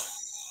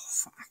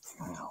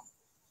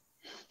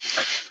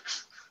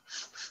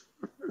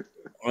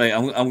 Right,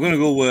 I'm going to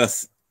go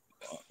with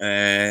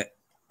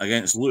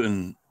against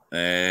Luton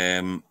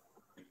 4-1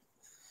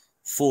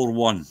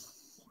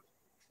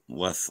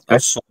 with a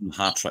Son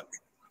hat-trick.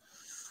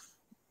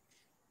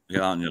 Get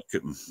that on your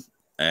keeping.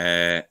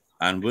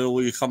 And where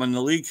will you come in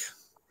the league?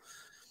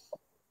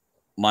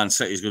 Man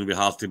City is going to be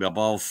hard to be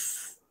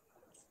above.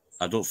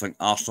 I don't think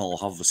Arsenal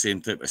will have the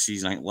same type of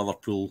season. I think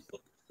Liverpool,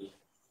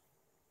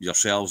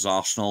 yourselves,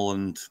 Arsenal,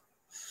 and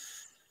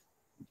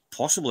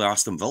possibly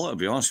Aston Villa, to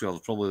be honest with you,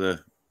 are probably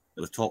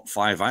the top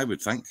 5, I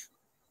would think,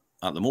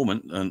 at the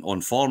moment, and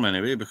on form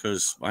anyway,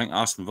 because I think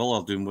Aston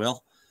Villa are doing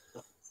well.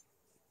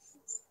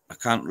 I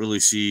can't really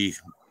see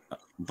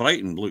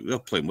Brighton. Look, they're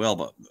playing well,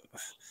 but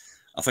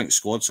I think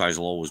squad size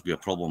will always be a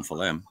problem for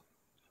them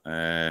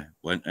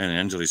when any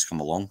injuries come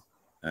along.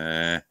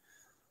 Yeah,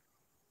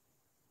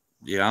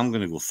 I'm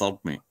going to go third,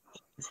 mate.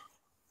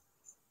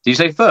 Do you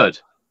say third?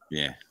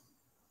 Yeah.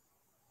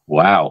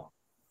 Wow.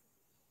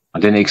 I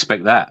didn't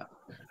expect that.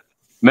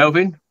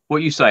 Melvyn, what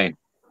are you saying?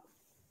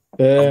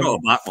 I've got to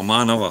back my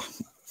man over.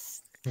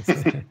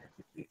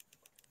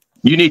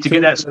 You need to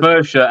get that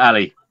Spurs shirt,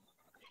 Ali.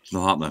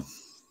 Not happening.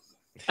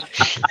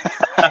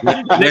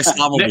 West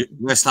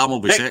Ham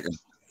will be second.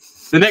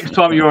 The next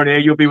time you're on here,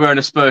 you'll be wearing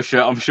a Spurs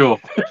shirt, I'm sure.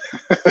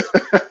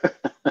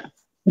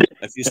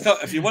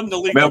 If you win the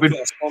league, Melvyn, I'll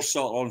put a Spurs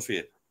shirt on for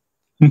you.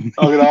 I'm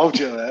going to hold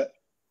you to that.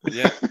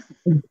 Yeah.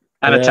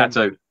 And a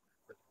tattoo.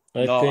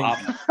 I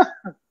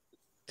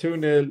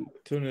think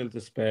 2-0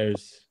 to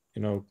Spurs.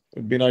 You know,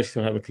 it'd be nice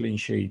to have a clean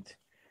sheet.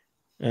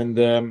 And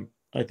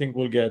I think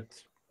we'll get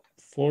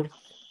fourth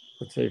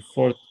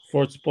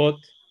spot.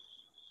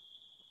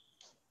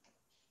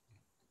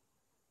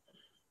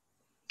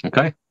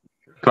 Okay.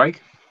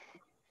 Craig?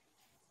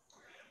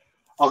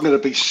 I'm going to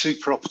be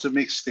super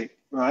optimistic,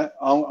 right?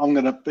 I'm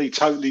going to be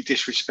totally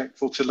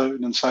disrespectful to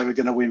Luton and say we're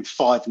going to win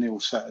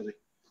 5-0 Saturday.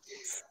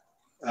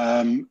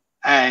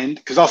 And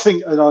because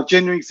I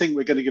genuinely think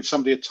we're going to give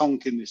somebody a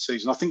tonking this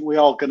season. I think we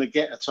are going to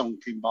get a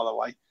tonking, by the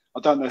way. I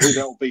don't know who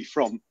that will be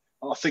from.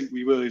 I think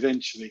we will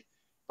eventually.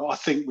 But I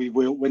think we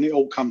will when it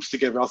all comes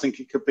together. I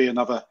think it could be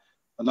another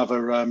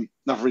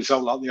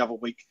result like the other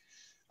week.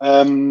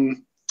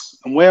 And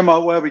where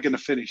are we going to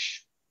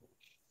finish?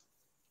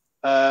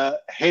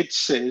 Head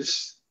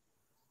says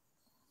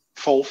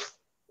fourth,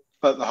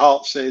 but the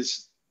heart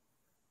says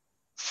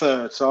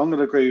third. So I'm going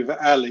to agree with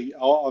Ali.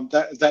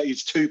 That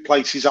is 2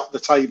 places up the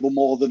table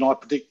more than I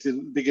predicted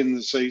at the beginning of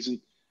the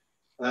season.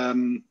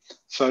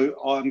 So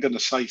I'm going to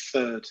say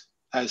third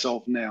as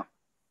of now.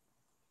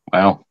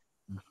 Wow.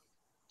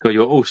 God,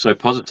 you're all so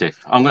positive.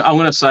 I'm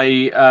going to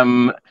say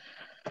 2-0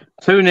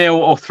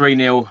 or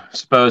 3-0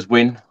 Spurs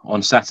win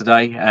on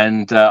Saturday,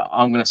 and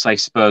I'm going to say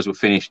Spurs will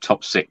finish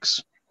top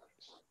 6.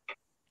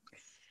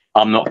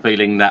 I'm not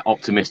feeling that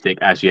optimistic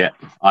as yet.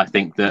 I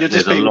think that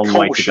there's a long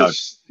way to go.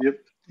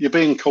 You're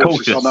being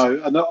cautious.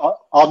 I know.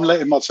 I'm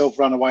letting myself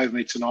run away with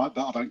me tonight,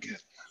 but I don't care.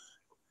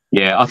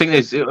 Yeah, I think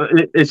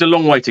there's a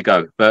long way to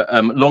go, but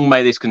long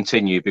may this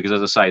continue, because,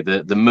 as I say,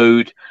 the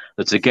mood,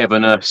 the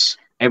togetherness,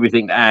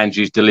 everything that Ange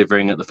is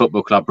delivering at the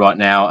football club right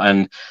now,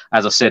 and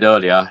as I said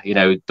earlier, you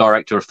know,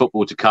 director of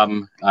football to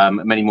come,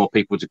 many more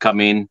people to come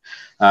in,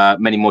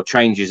 many more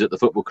changes at the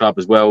football club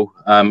as well.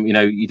 You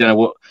know, you don't know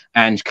what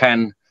Ange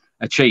can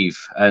achieve,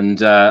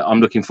 and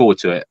I'm looking forward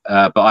to it.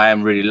 But I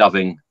am really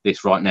loving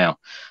this right now.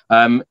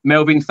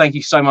 Melvyn, thank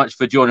you so much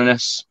for joining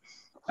us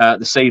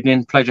this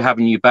evening. Pleasure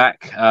having you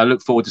back.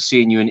 Look forward to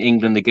seeing you in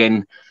England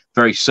again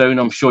very soon.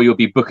 I'm sure you'll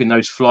be booking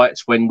those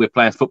flights when we're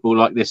playing football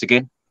like this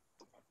again.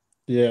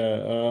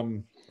 Yeah,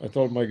 I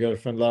told my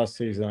girlfriend last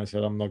season, I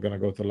said, I'm not going to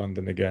go to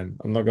London again.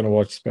 I'm not going to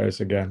watch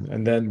Spurs again.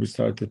 And then we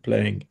started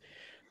playing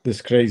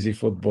this crazy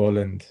football,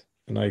 and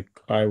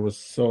I was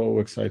so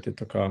excited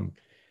to come.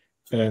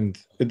 And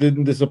it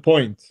didn't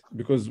disappoint,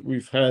 because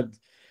we've had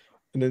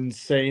an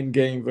insane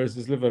game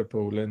versus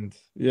Liverpool. And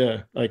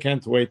yeah, I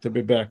can't wait to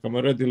be back. I'm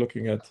already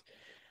looking at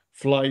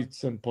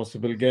flights and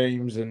possible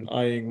games, and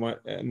eyeing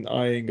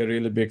a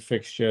really big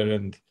fixture,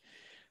 and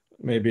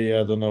maybe,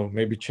 I don't know,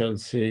 maybe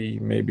Chelsea,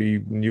 maybe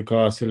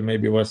Newcastle,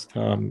 maybe West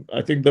Ham.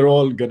 I think they're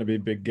all going to be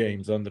big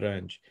games on the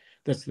range.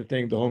 That's the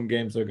thing. The home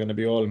games are going to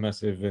be all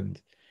massive,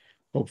 and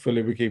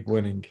hopefully we keep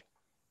winning.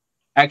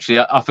 Actually,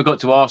 I forgot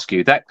to ask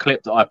you, that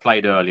clip that I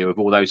played earlier with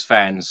all those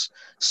fans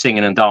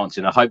singing and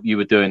dancing, I hope you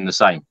were doing the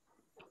same.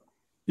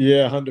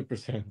 Yeah,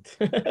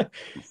 100%.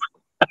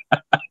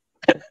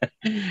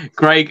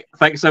 Craig,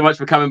 thanks so much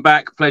for coming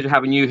back. Pleasure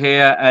having you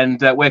here.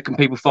 And where can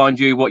people find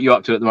you? What are you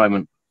up to at the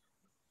moment?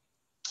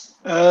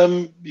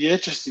 Yeah,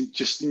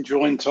 just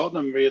enjoying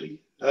Tottenham,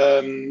 really.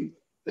 And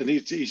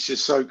it's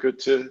just so good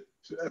to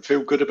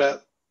feel good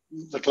about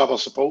the club I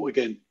support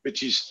again,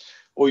 which is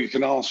all you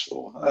can ask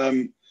for.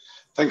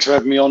 Thanks for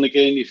having me on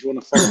again. If you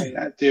want to follow me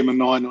at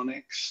Dearman9 on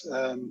X,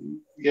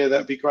 yeah,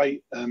 that'd be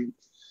great.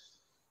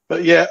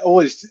 But yeah,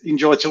 always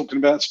enjoy talking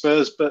about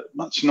Spurs, but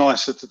much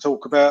nicer to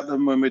talk about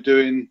them when we're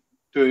doing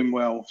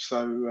well.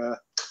 So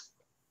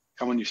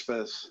come on, you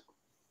Spurs.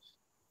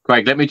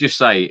 Craig, let me just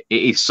say,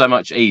 it is so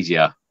much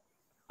easier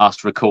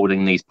us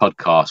recording these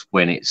podcasts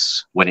when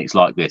it's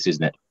like this,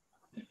 isn't it?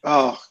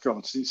 Oh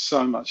God, it's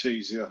so much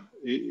easier.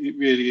 It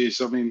really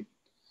is. I mean,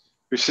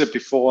 we've said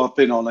before, I've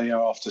been on here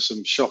after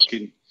some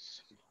shocking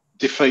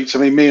defeats. I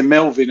mean, me and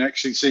Melvyn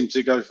actually seem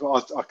to go.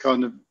 I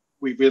kind of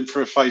we went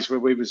through a phase where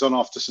we was on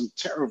after some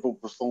terrible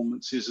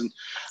performances, and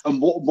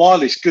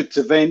while it's good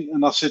to vent,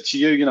 and I said to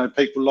you, you know,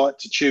 people like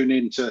to tune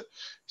in to,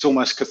 it's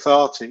almost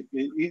cathartic.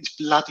 It's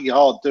bloody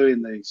hard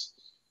doing these,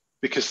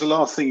 because the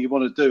last thing you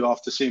want to do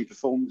after seeing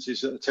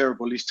performances that are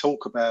terrible is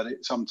talk about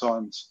it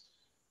sometimes.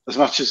 As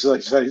much as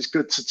they say it's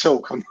good to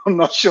talk, I'm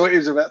not sure it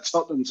is about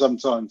Tottenham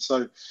sometimes.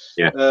 So,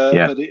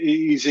 but it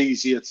is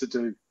easier to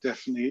do,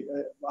 definitely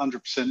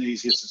 100%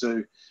 easier to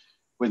do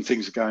when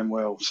things are going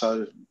well.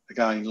 So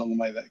again, long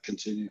may that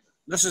continue.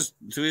 This is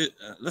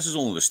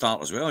only the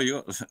start as well.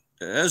 It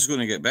is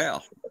going to get better,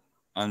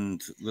 and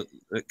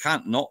it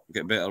can't not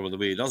get better with the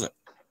way he does it.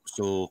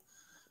 So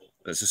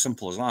it's as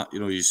simple as that. You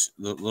know,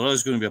 there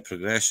is going to be a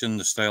progression.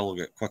 The style will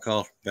get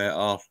quicker,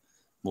 better,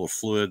 more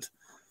fluid.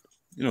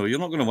 You know, you're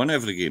not going to win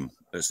every game.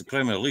 It's the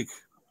Premier League.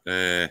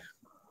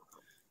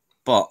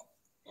 But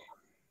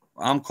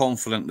I'm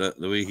confident that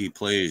the way he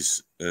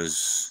plays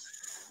is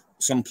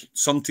some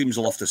teams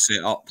will have to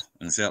set up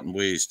in certain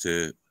ways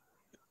to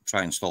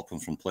try and stop him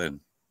from playing.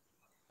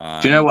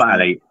 Do you know what,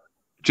 Ali?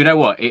 Do you know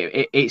what?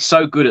 It's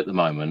so good at the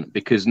moment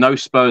because no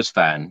Spurs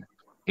fan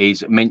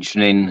is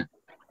mentioning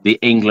the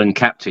England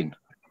captain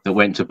that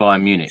went to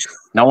Bayern Munich.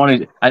 No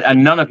one,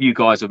 and none of you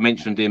guys have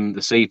mentioned him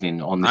this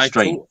evening on the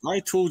stream. I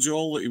told you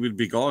all that he would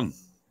be gone.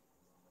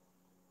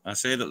 I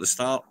said at the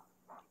start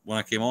when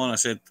I came on, I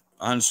said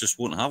Ange just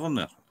won't have him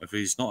there. If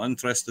he's not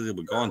interested, he'll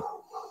be gone.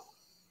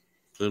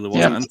 Clearly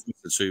wasn't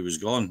interested, so he was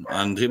gone,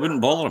 and he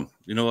wouldn't bother him.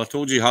 You know, I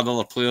told you he had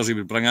other players he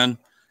would bring in.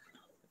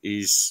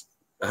 His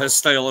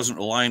style isn't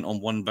reliant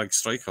on one big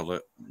striker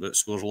that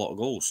scores a lot of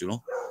goals. You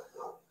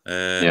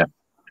know,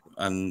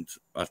 and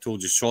I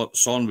told you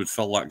Son would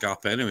fill that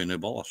gap anyway, no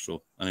bother.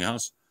 So, and he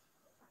has.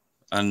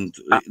 And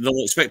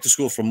they'll expect to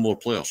score from more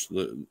players.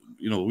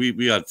 You know,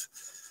 we had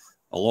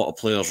a lot of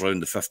players around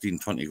the 15,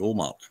 20 goal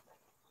mark.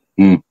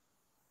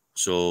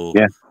 So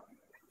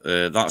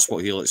that's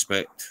what he'll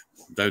expect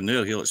down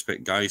there. He'll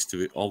expect guys to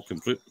be all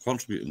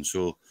contributing.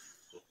 So,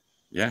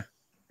 yeah.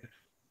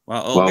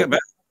 Well, it'll get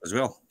better as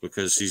well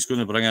because he's going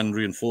to bring in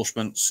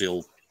reinforcements.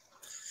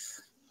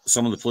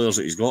 Some of the players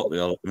that he's got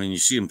there, I mean, you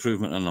see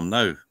improvement in them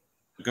now.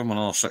 Give them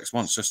another 6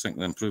 months, just think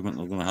the improvement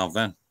they're going to have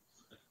then.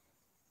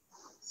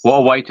 What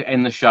a way to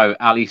end the show.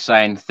 Ali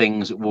saying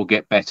things will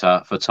get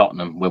better for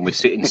Tottenham when we're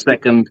sitting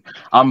second,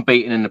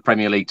 unbeaten in the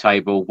Premier League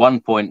table, 1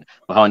 point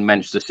behind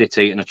Manchester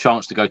City and a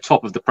chance to go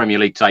top of the Premier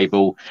League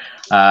table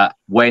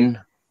when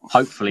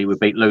hopefully we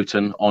beat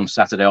Luton on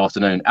Saturday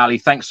afternoon. Ali,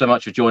 thanks so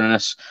much for joining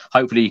us.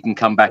 Hopefully you can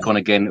come back on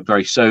again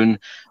very soon.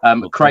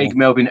 Craig,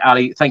 Melvyn,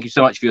 Ali, thank you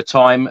so much for your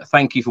time.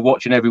 Thank you for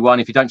watching, everyone.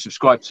 If you don't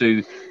subscribe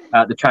to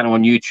the channel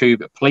on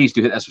YouTube, please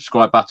do hit that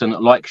subscribe button,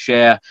 like,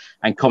 share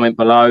and comment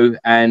below.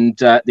 And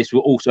this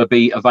will also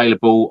be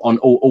available on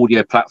all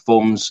audio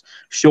platforms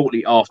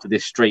shortly after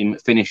this stream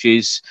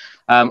finishes.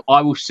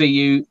 I will see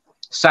you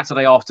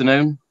Saturday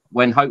afternoon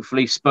when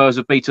hopefully Spurs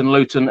have beaten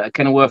Luton at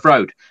Kenilworth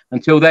Road.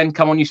 Until then,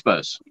 come on you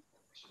Spurs.